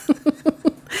 no.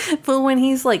 But when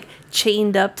he's, like,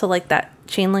 chained up to, like, that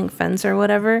chain link fence or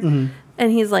whatever, and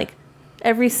he's like,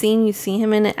 every scene you see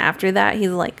him in it after that, he's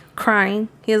like crying.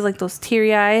 He has like those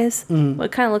teary eyes. But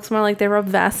it kind of looks more like they rubbed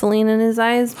Vaseline in his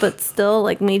eyes, but still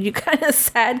like made you kind of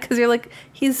sad because you're like,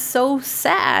 he's so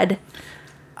sad.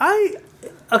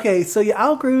 Okay, so yeah,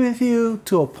 I'll agree with you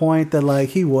to a point that like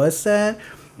he was sad,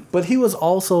 but he was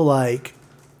also like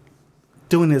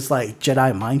doing his like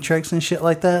Jedi mind tricks and shit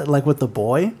like that, like with the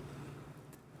boy,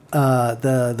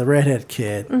 the redhead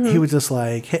kid. He was just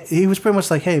like, he was pretty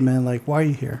much like, hey man, like why are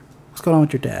you here? What's going on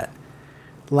with your dad?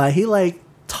 Like he like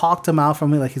talked him out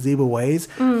from like his evil ways,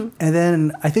 and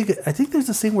then I think there's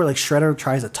a scene where like Shredder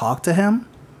tries to talk to him.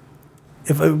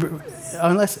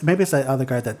 Unless maybe it's that other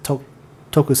guy, that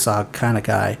Tokusag kind of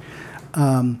guy.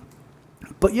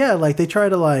 But yeah, like they try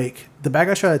to like the bad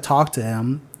guys try to talk to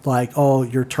him, like, oh,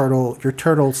 your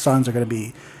turtle sons are gonna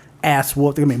be ass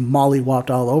whooped, they're gonna be mollywopped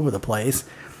all over the place,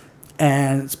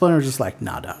 and Splinter's just like,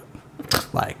 nah, dog,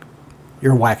 like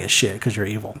you're whack as shit because you're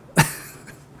evil.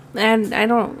 And I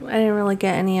didn't really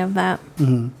get any of that.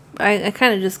 I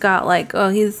kind of just got like, oh,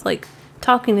 he's like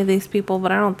talking to these people, but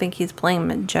I don't think he's playing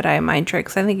Jedi mind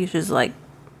tricks. I think he's just like,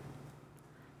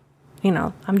 you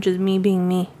know, I'm just me being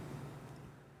me.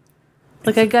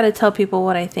 Like, I gotta tell people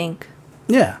what I think.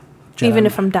 Yeah. Even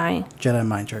if I'm dying. Jedi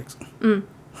mind tricks.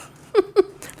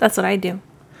 That's what I do.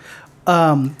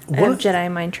 I have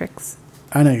Jedi mind tricks.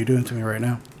 I know you're doing it to me right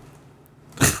now.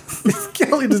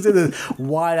 Kelly just did this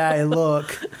wide-eyed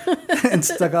look and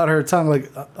stuck out her tongue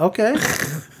like, okay,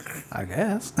 I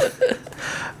guess.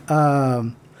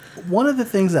 One of the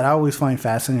things that I always find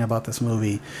fascinating about this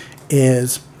movie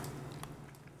is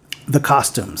the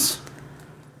costumes.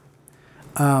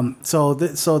 So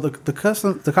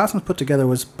the costumes put together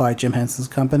was by Jim Henson's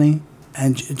company,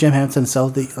 and Jim Henson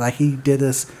he did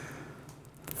this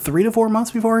 3 to 4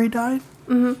 months before he died.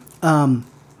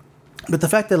 But the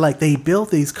fact that like they built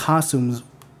these costumes,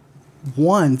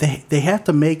 one, they have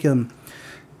to make them,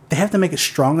 they have to make it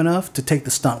strong enough to take the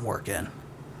stunt work in,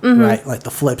 right? Like the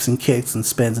flips and kicks and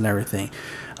spins and everything.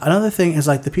 Another thing is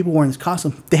like the people wearing this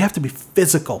costume, they have to be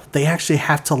physical. They actually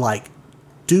have to like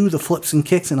do the flips and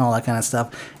kicks and all that kind of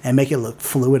stuff and make it look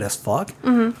fluid as fuck.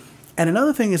 And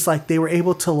another thing is like they were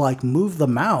able to like move the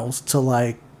mouths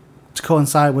to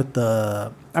coincide with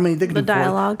the, I mean, they can do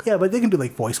dialogue. Yeah, but they can do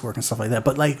like voice work and stuff like that.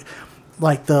 But like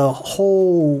the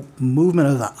whole movement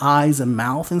of the eyes and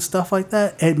mouth and stuff like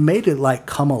that, it made it like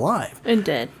come alive. It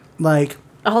did. Like,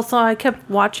 also, I kept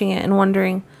watching it and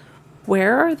wondering,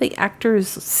 where are the actors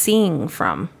seeing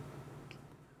from?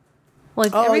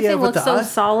 Like, everything looks so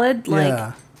solid. Like,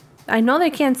 yeah. I know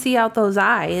they can't see out those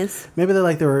eyes. Maybe they're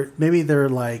like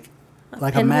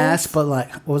a mask, but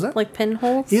like, what was that? Like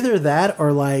pinholes? Either that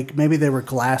or like maybe they were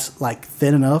glass, like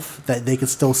thin enough that they could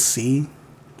still see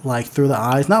like through the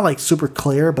eyes. Not like super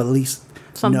clear, but at least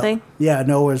something.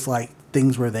 Know where like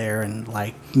things were there and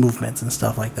like movements and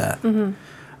stuff like that.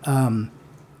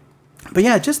 But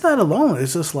yeah, just that alone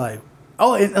is just like,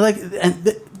 oh, and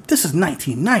this is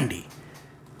 1990.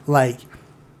 Like,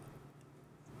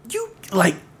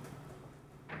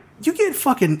 you get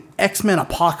fucking X-Men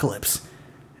Apocalypse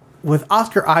with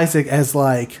Oscar Isaac as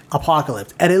like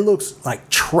Apocalypse, and it looks like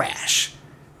trash,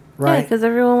 right? Yeah, because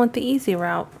everyone went the easy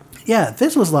route. Yeah,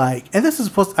 this was like, and this is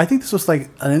supposed. I think this was like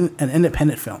an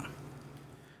independent film.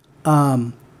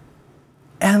 And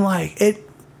like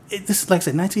this is like I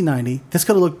said, 1990. This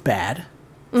could have looked bad.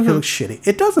 It could look shitty.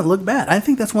 It doesn't look bad. I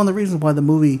think that's one of the reasons why the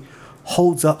movie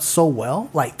holds up so well,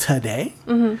 like today.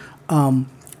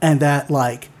 And that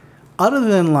like, other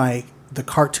than like the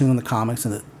cartoon, the comics,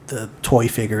 and the toy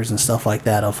figures and stuff like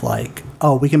that of like,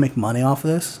 oh, we can make money off of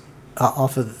this,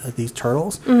 off of these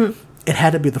turtles. It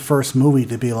had to be the first movie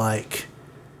to be like,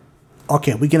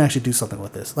 okay, we can actually do something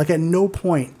with this. Like at no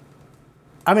point,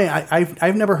 I mean,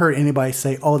 I've never heard anybody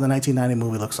say, oh, the 1990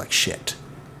 movie looks like shit.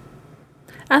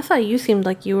 I thought you seemed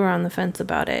like you were on the fence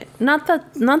about it. Not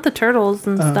the turtles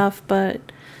and stuff, but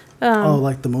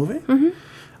like the movie?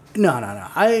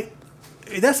 No.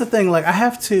 That's the thing. Like I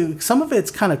have to. Some of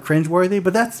it's kind of cringeworthy,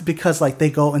 but that's because like they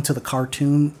go into the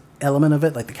cartoon element of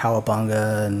it, like the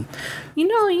cowabunga and. You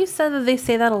know, you said that they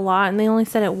say that a lot, and they only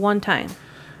said it one time.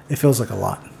 It feels like a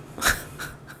lot.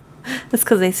 That's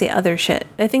because they say other shit.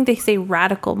 I think they say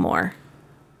radical more.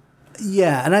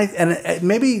 Yeah, and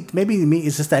maybe to me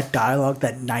it's just that dialogue,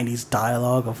 that 90s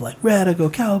dialogue of like radical,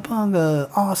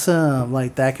 cowabunga, awesome,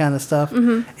 like that kind of stuff.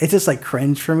 It's just like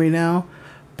cringe for me now.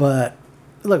 But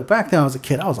look, back then I was a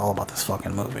kid, I was all about this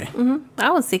fucking movie.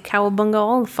 I would say cowabunga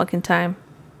all the fucking time.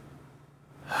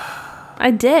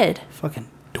 I did. Fucking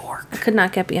dork. I could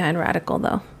not get behind radical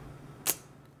though.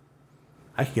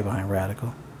 I could get behind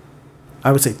radical.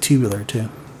 I would say tubular too.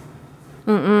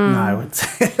 No, I would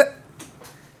say.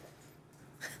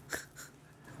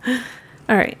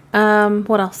 All right.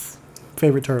 What else?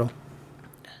 Favorite turtle?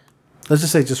 Let's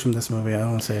just say just from this movie. I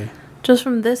don't want to say. Just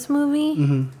from this movie?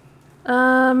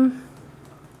 Mm-hmm.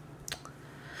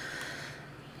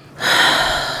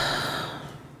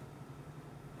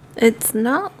 It's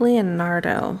not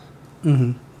Leonardo.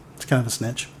 Mm-hmm. It's kind of a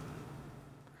snitch.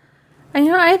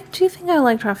 I do think I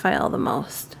liked Raphael the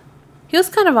most. He was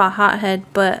kind of a hothead,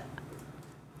 but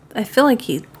I feel like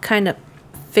he kind of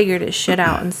figured his shit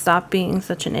out and stopped being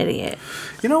such an idiot.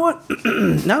 You know what?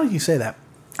 Now that you say that,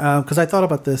 because I thought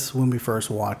about this when we first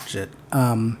watched it.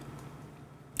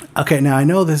 Okay, now I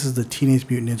know this is the Teenage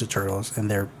Mutant Ninja Turtles, and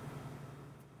they're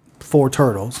 4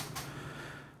 turtles.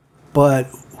 But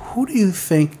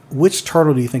which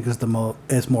turtle do you think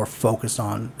is more focused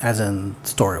on, as in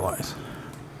story-wise?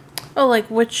 Oh, like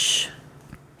which?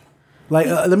 Like,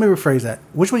 let me rephrase that.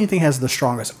 Which one do you think has the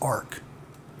strongest arc?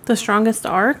 The strongest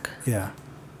arc? Yeah.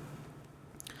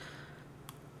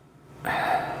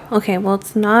 Okay, well,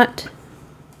 it's not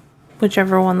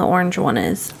whichever one the orange one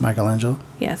is. Michelangelo?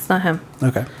 Yeah, it's not him.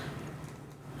 Okay.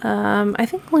 I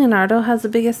think Leonardo has the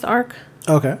biggest arc.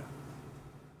 Okay.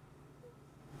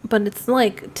 But it's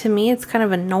like, to me, it's kind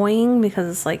of annoying because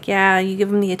it's like, yeah, you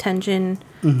give him the attention.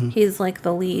 Mm-hmm. He's like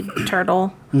the lead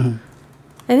turtle. Mm-hmm.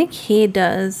 I think he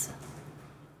does.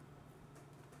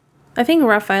 I think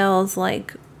Raphael's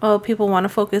like, oh, people want to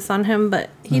focus on him, but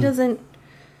he doesn't.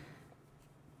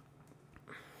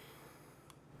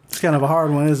 It's kind of a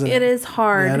hard one, isn't it? It is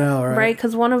hard. Yeah, I know, right?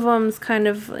 Because one of them's kind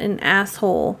of an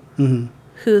asshole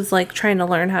who's like trying to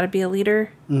learn how to be a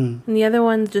leader. Mm. And the other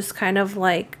one's just kind of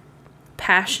like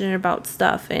passionate about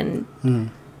stuff and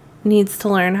needs to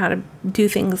learn how to do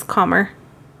things calmer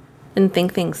and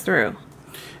think things through.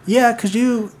 Yeah,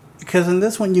 because in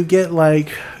this one you get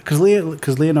like, because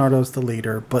Leonardo's the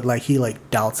leader, but like he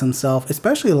like doubts himself,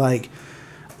 especially like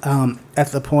at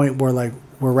the point where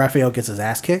Raphael gets his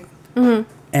ass kicked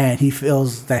and he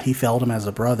feels that he failed him as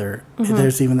a brother. Mm-hmm.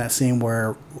 There's even that scene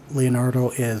where Leonardo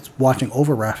is watching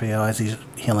over Raphael as he's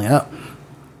healing up.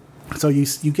 So you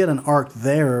get an arc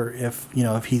there if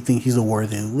he thinks he's a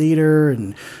worthy leader,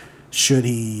 and should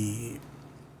the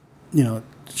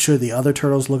other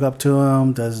turtles look up to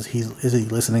him? Is he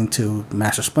listening to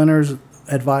Master Splinter's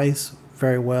advice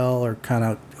very well, or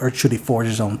should he forge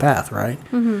his own path, right?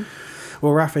 Mm-hmm.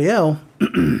 Well, Raphael,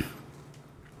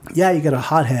 yeah, you get a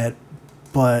hothead,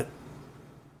 but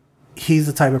he's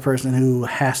the type of person who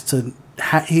has to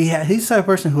he's the type of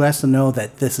person who has to know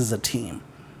that this is a team.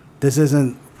 This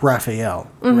isn't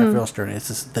Raphael's journey. It's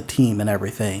just the team and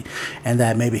everything, and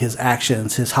that maybe his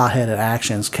hot-headed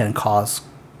actions can cause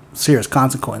serious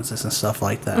consequences and stuff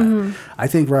like that. Mm-hmm. I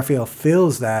think Raphael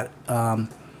feels that,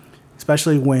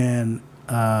 especially when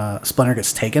Splinter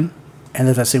gets taken, and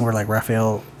there's that scene where like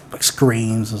Raphael like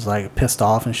screams, is like pissed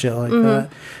off and shit like that.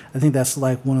 I think that's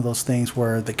like one of those things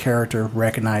where the character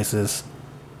recognizes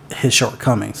his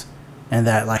shortcomings, and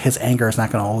that like his anger is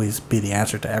not going to always be the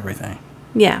answer to everything.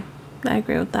 Yeah. I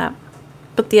agree with that.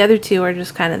 But the other two are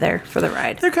just kind of there for the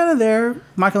ride. They're kind of there.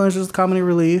 Michelangelo's the comedy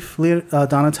relief.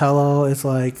 Donatello is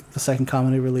like the second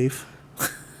comedy relief.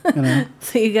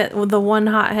 So you get the one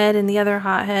hothead and the other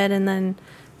hothead, and then,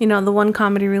 the one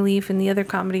comedy relief and the other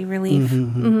comedy relief.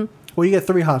 Mm-hmm. Mm-hmm. Well, you get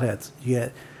 3 hotheads. You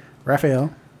get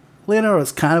Raphael. Leonardo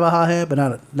is kind of a hothead, but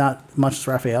not much as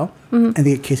Raphael. Mm-hmm. And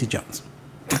you get Casey Jones.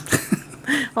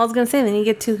 I was going to say, then you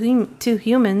get two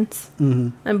humans,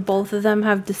 and both of them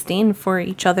have disdain for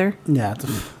each other. Yeah.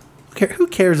 Who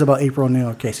cares about April O'Neil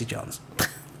or Casey Jones?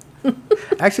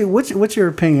 Actually, what's your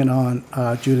opinion on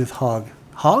Judith Hogue?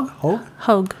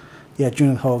 Hogue. Yeah,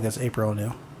 Judith Hogue as April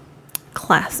O'Neil.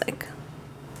 Classic.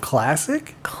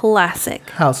 Classic? Classic.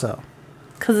 How so?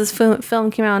 Because this film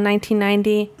came out in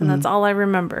 1990, and that's all I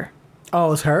remember.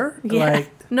 Oh, it's her? Yeah.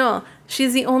 No,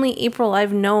 she's the only April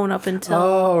I've known up until...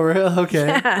 Oh, really? Okay.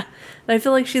 Yeah. I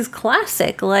feel like she's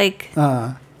classic. Did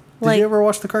you ever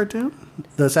watch the cartoon?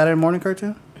 The Saturday morning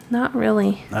cartoon? Not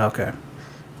really. Okay.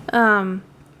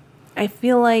 I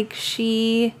feel like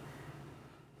she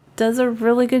does a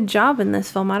really good job in this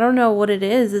film. I don't know what it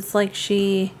is. It's like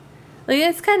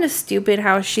it's kind of stupid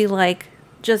how she,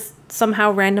 just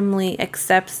somehow randomly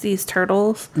accepts these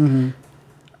turtles. Mm-hmm.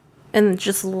 And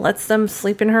just lets them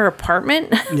sleep in her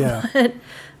apartment. Yeah. But,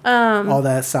 all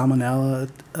that salmonella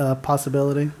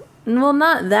possibility. Well,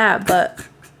 not that, but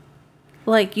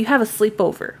you have a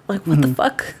sleepover. What the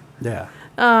fuck? Yeah.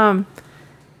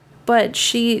 But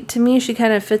to me, she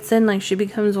kind of fits in. She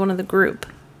becomes one of the group,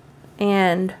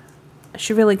 and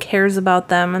she really cares about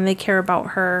them, and they care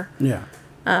about her. Yeah.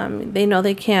 They know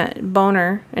they can't bone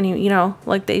her, and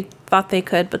they thought they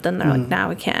could, but then they're like, nah,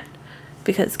 we can't.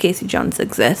 Because Casey Jones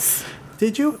exists.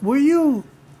 Were you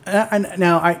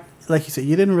Now, like you said,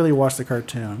 you didn't really watch the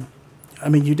cartoon. I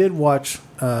mean, you did watch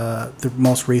the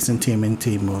most recent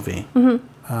TMNT movie.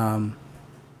 Mm-hmm.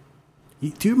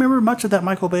 Do you remember much of that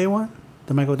Michael Bay one?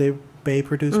 The Michael Bay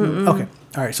produced movie? Okay.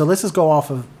 All right. So let's just go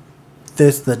off of the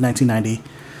 1990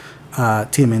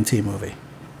 TMNT movie.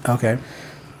 Okay.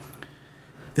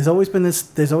 There's always been this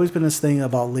thing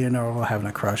about Leonardo having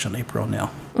a crush on April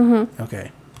O'Neil. Mm-hmm.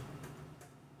 Okay.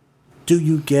 Do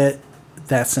you get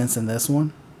that sense in this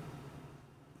one?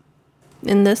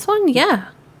 In this one, yeah.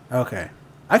 Okay.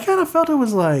 I kind of felt it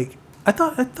was like I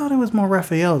thought it was more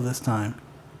Raphael this time.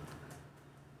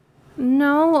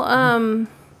 No,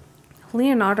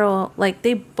 Leonardo, like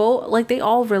they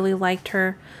all really liked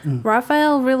her.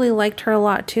 Raphael really liked her a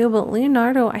lot too, but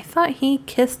Leonardo, I thought he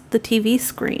kissed the TV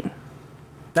screen.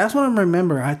 That's what I'm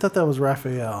remembering. I thought that was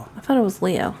Raphael. I thought it was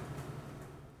Leo.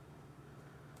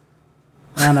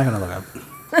 I'm not gonna look up.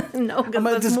 No, because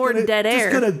that's more dead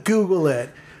air. Just gonna Google it.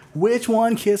 Which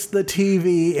one kissed the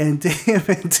TV in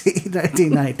TMNT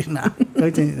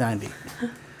 1990?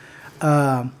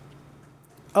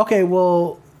 Okay,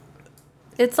 well...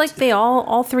 It's like they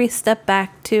all three step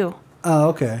back, too. Oh,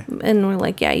 okay. And we're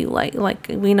like, yeah, you like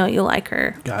we know you like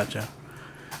her. Gotcha.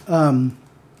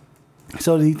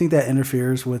 So do you think that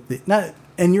interferes with the... Not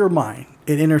in your mind,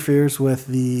 it interferes with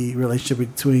the relationship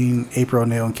between April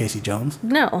O'Neil and Casey Jones?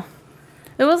 No.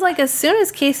 It was like as soon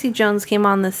as Casey Jones came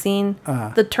on the scene,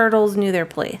 the turtles knew their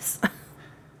place.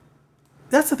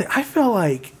 That's the thing. I feel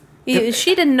like...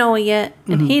 She didn't know it yet,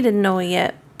 and he didn't know it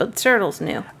yet, but the turtles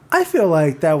knew. I feel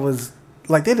like that was...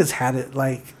 Like, they just had it,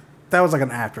 like... That was like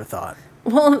an afterthought.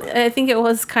 Well, I think it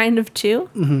was kind of too.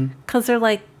 Because they're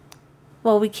like,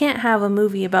 well, we can't have a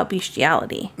movie about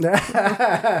bestiality.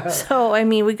 So, I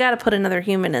mean, we got to put another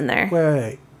human in there.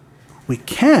 Wait. We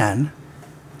can.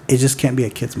 It just can't be a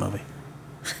kid's movie.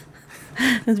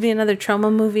 It'd be another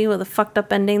trauma movie with a fucked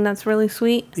up ending that's really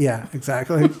sweet. Yeah,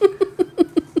 exactly.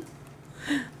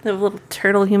 The little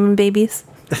turtle human babies.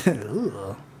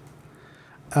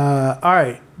 All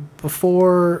right.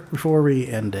 Before we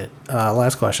end it,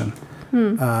 last question.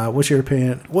 What's your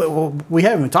opinion? We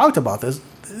haven't even talked about this.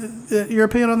 Your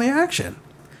opinion on the action?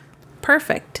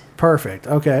 Perfect.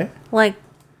 Okay. Like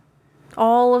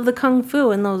all of the kung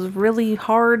fu in those really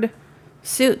hard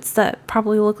suits that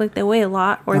probably look like they weigh a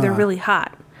lot or they're really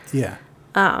hot. Yeah.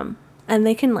 And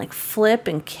they can like flip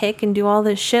and kick and do all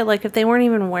this shit like if they weren't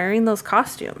even wearing those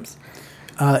costumes.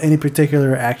 Any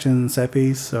particular action set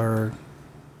piece or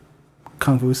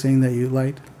kung fu scene that you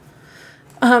liked?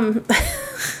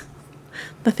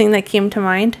 The thing that came to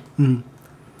mind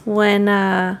when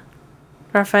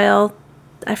Raphael,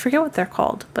 I forget what they're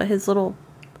called, but his little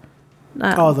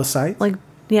the sight? Like,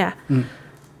 yeah.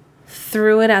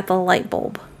 Threw it at the light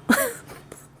bulb.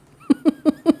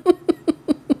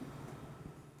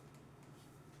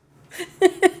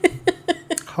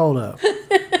 Hold up.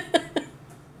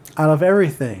 Out of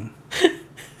everything,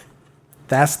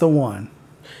 that's the one.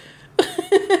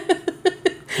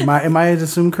 Am I to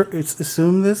assume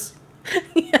this?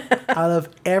 Yeah. Out of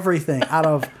everything, out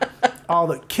of all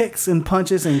the kicks and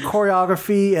punches and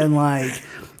choreography and like,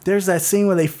 there's that scene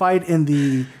where they fight in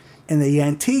the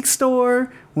antique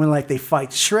store when like they fight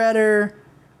Shredder,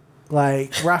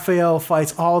 like Raphael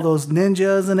fights all those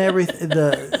ninjas and everything.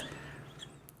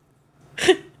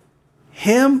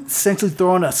 Him essentially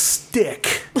throwing a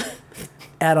stick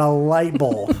at a light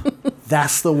bulb.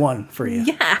 That's the one for you.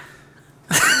 Yeah.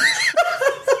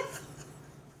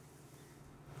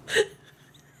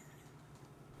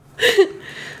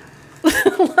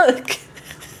 Look,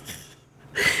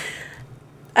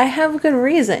 I have a good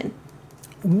reason.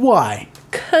 Why?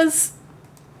 Because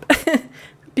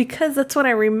that's what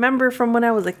I remember from when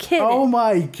I was a kid. Oh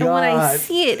my god! And when I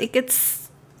see it, it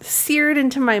gets seared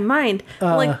into my mind.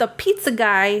 Like the pizza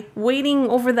guy waiting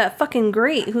over that fucking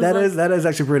grate. That is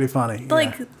actually pretty funny.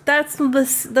 Like that's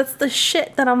the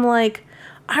shit that I'm like,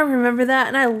 I remember that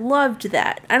and I loved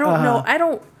that. I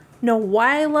don't know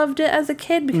why I loved it as a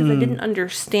kid because I didn't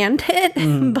understand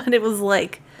it, but it was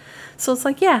like, so it's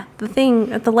like, yeah, the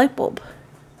thing at the light bulb.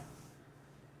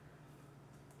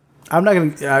 I'm not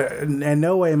gonna. In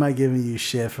no way am I giving you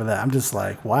shit for that. I'm just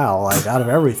like, wow, like out of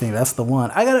everything, that's the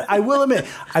one. I will admit,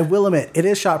 it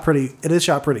is shot pretty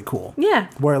cool. Yeah.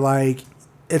 Where like,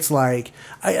 it's like,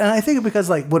 I think because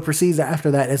like what proceeds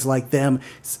after that is like them,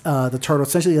 the turtle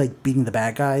essentially like beating the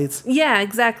bad guys. Yeah,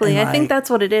 exactly. I think that's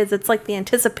what it is. It's like the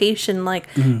anticipation, like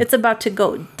it's about to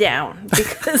go down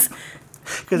because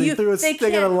he threw a stick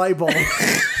at a light bulb.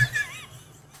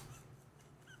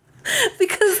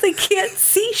 Because they can't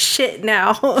see shit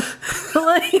now.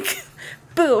 Like,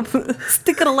 boom,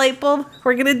 stick in a light bulb,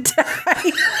 we're gonna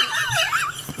die.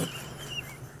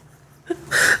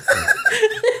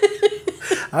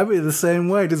 I'd be the same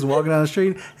way, just walking down the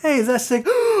street. Hey, is that stick?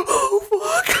 Oh,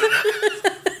 fuck.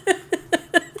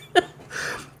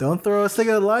 Don't throw a stick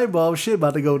at a light bulb. Shit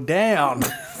about to go down.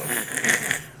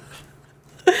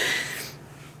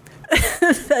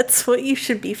 That's what you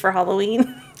should be for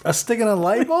Halloween. A stick in a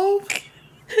light bulb?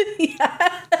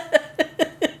 Yeah.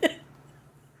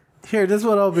 Here, this is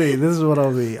what I'll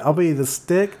be. I'll be the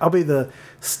stick. I'll be the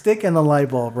stick and the light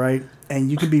bulb, right? And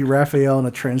you can be Raphael in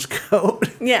a trench coat.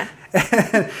 Yeah.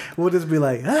 And we'll just be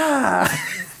like, ah.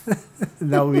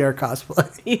 And that would be our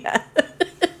cosplay. Yeah.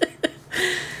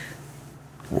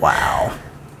 Wow.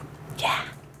 Yeah.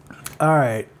 All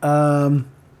right. All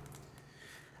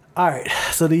right.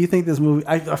 So do you think this movie...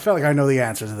 I feel like I know the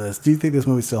answer to this. Do you think this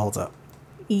movie still holds up?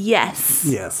 Yes.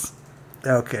 Yes.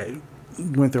 Okay.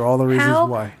 Went through all the reasons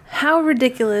why. How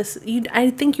ridiculous. I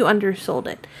think you undersold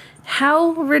it.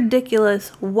 How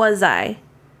ridiculous was I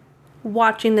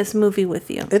watching this movie with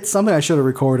you? It's something I should have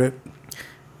recorded.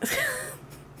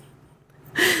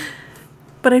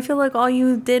 But I feel like all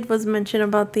you did was mention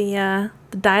about the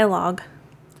dialogue.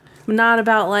 Not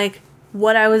about, like,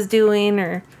 what I was doing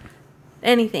or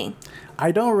anything.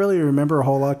 I don't really remember a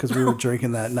whole lot because we were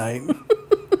drinking that night.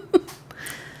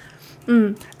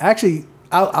 Actually,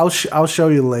 I'll show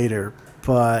you later.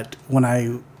 But when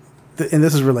and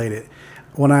this is related,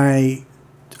 when I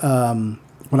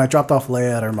dropped off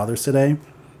Leia at her mother's today,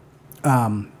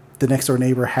 the next door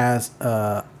neighbor has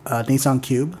a Nissan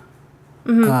Cube.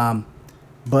 Mm-hmm.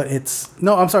 But it's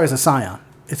a Scion.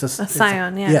 It's a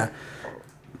Scion, yeah. Yeah,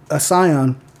 a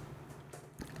Scion.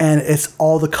 And it's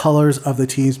all the colors of the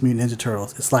Teenage Mutant Ninja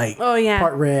Turtles. It's like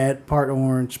part red, part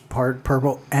orange, part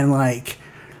purple, and like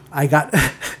I got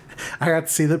to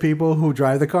see the people who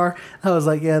drive the car. I was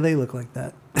like, yeah, they look like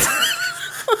that.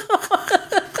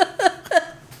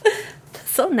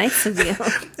 That's so nice of you.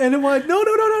 And I'm like, no,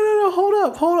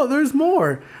 hold up, there's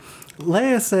more.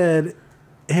 Leia said,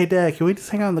 hey, Dad, can we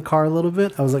just hang out in the car a little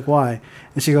bit? I was like, why?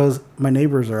 And she goes, my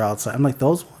neighbors are outside. I'm like,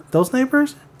 those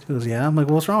neighbors? She goes, yeah. I'm like,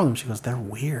 what's wrong with them? She goes, they're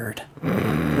weird.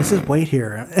 Let's just wait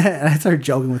here. And I started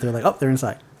joking with her, like, oh, they're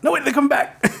inside. No, wait, they come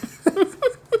back.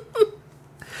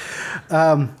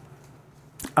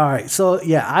 All right, so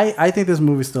yeah, I think this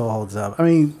movie still holds up. I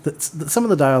mean, some of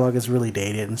the dialogue is really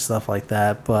dated and stuff like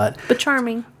that, but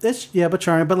charming. But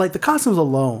charming. But like the costumes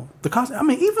alone, I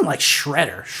mean, even like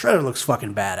Shredder looks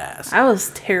fucking badass. I was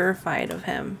terrified of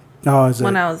him. Oh,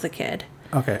 when I was a kid.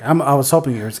 Okay, I was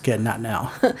hoping you were a kid, not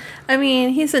now. I mean,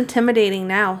 he's intimidating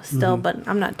now still, but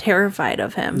I'm not terrified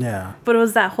of him. Yeah. But it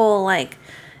was that whole like,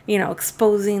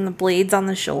 exposing the blades on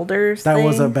the shoulders. That thing.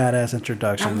 was a badass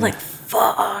introduction. I'm like,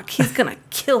 fuck, he's gonna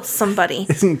kill somebody.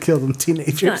 He's gonna kill them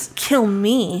teenagers. He's gonna kill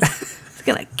me. He's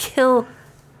gonna kill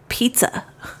pizza.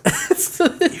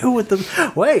 You with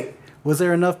the wait. Was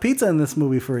there enough pizza in this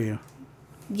movie for you?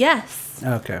 Yes.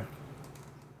 Okay.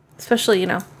 Especially,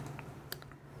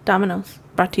 Domino's.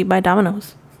 Brought to you by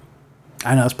Domino's.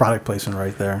 I know, it's product placement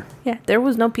right there. Yeah, there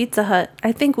was no Pizza Hut.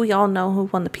 I think we all know who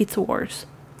won the Pizza Wars.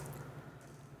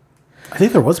 I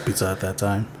think there was pizza at that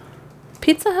time.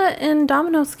 Pizza Hut and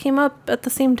Domino's came up at the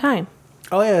same time.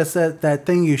 Oh, yeah, it's that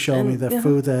thing you showed me, the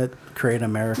food that created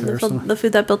America or something. The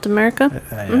food that built America?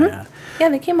 Yeah. Yeah,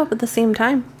 they came up at the same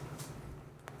time.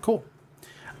 Cool.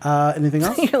 Anything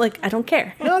else? You're like, I don't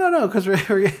care. No, because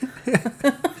we're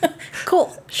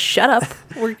Cool. Shut up.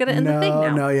 We're going to end the thing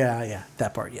now. No, yeah.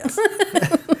 That part, yes.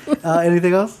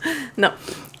 Anything else? No.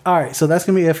 All right, so that's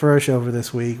going to be it for our show for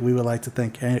this week. We would like to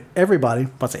thank everybody,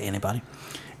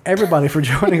 everybody for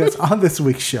joining us on this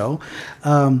week's show.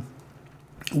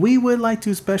 We would like to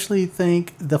especially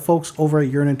thank the folks over at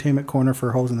Your Entertainment Corner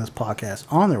for hosting this podcast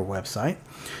on their website.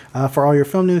 For all your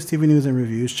film news, TV news, and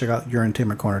reviews, check out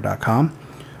yourentertainmentcorner.com.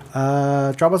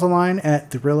 Drop us a line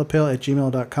at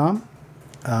thrillappeal@gmail.com.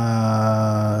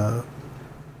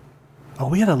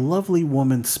 We had a lovely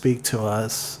woman speak to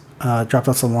us. Dropped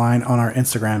us a line on our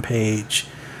Instagram page.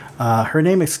 Her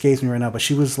name escapes me right now, but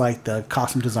she was like the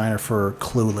costume designer for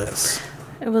Clueless.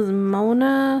 It was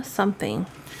Mona something.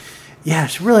 Yeah,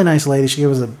 she's a really nice lady. She gave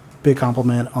us a big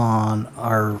compliment on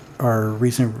our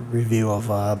recent review of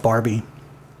Barbie.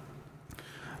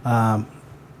 Do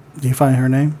you find her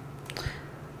name?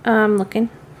 I'm looking.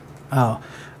 Oh,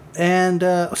 and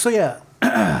so yeah,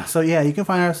 you can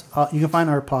find us. You can find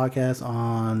our podcast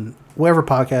on wherever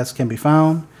podcasts can be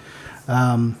found.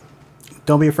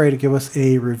 Don't be afraid to give us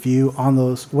a review on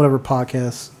those whatever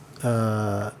podcast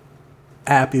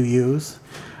app you use.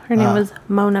 Her name was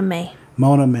Mona May.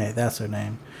 Mona May, that's her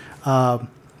name. So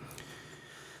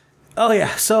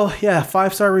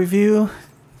 5-star review.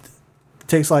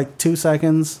 Takes like 2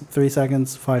 seconds, 3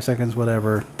 seconds, 5 seconds,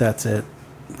 whatever. That's it.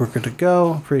 We're good to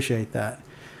go. Appreciate that.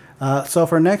 So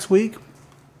for next week,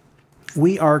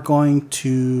 we were going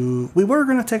to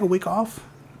take a week off,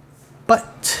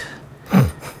 but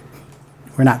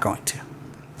we're not going to.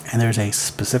 And there's a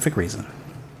specific reason.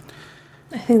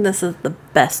 I think this is the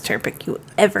best Turpic you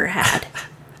ever had.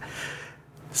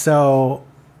 So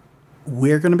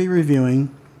we're going to be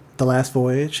reviewing The Last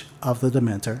Voyage of the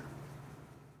Demeter.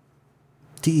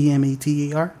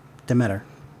 Demeter? Demeter.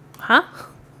 Huh?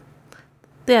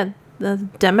 Yeah, the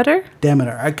Demeter?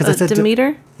 Demeter. Because I said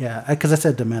Demeter? Yeah, because I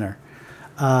said Demeter.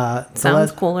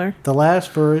 Sounds cooler. The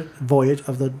Last Voyage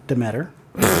of the Demeter.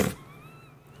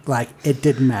 Like, it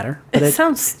didn't matter. But it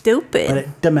sounds stupid. But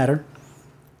it Demeter.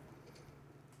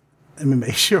 Let me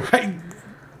make sure I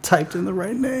typed in the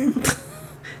right name.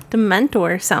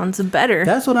 Dementor sounds better.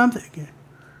 That's what I'm thinking.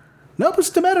 Nope, it's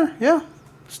Demeter. Yeah,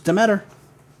 it's Demeter.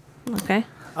 Okay.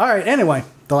 All right, anyway.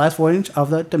 The Last Voyage of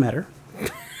the Demeter.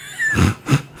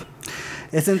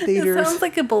 It's in theaters. It sounds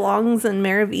like it belongs in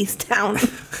Mare of Easttown.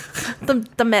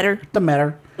 Demeter.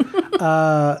 Demeter.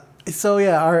 So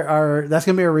yeah, our that's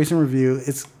gonna be our recent review.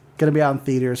 It's gonna be out in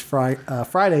theaters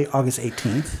Friday, August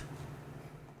 18th.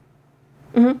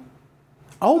 Mm-hmm.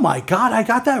 Oh my God, I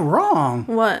got that wrong.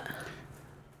 What?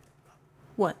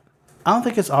 What? I don't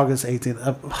think it's August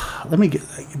 18th. Let me get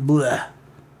blah.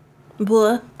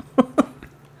 Blah.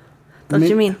 What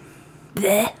you mean?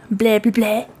 Blah blah blah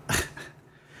blah.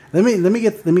 Let me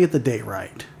get the date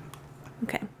right.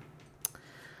 Okay.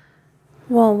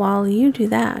 Well, while you do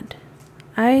that,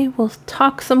 I will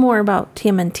talk some more about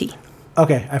TMNT.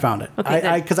 Okay, I found it.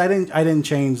 Okay, because I didn't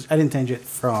change it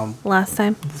from last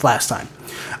time.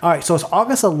 All right, so it's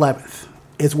August 11th.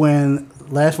 It's when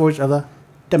Last Voyage of the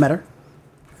Demeter.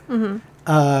 Mm-hmm.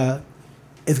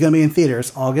 It's going to be in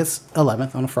theaters August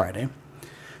 11th on a Friday.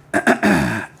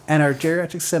 And our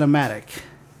geriatric cinematic.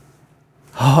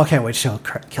 Oh, I can't wait to show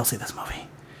Kelsey this movie.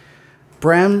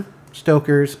 Bram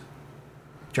Stoker's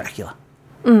Dracula.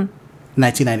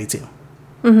 1992.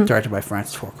 Mm-hmm. Directed by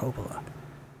Francis Ford Coppola.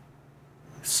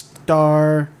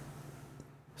 Star-studded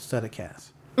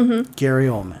cast. Mm-hmm. Gary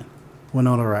Oldman.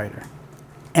 Winona Ryder.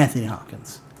 Anthony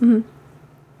Hopkins. Mm-hmm.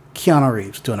 Keanu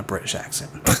Reeves doing a British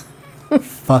accent.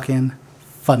 Fucking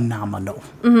phenomenal.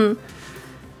 Mm-hmm.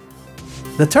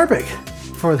 The Turpic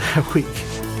for that week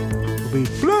will be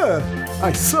Blah,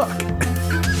 I Suck.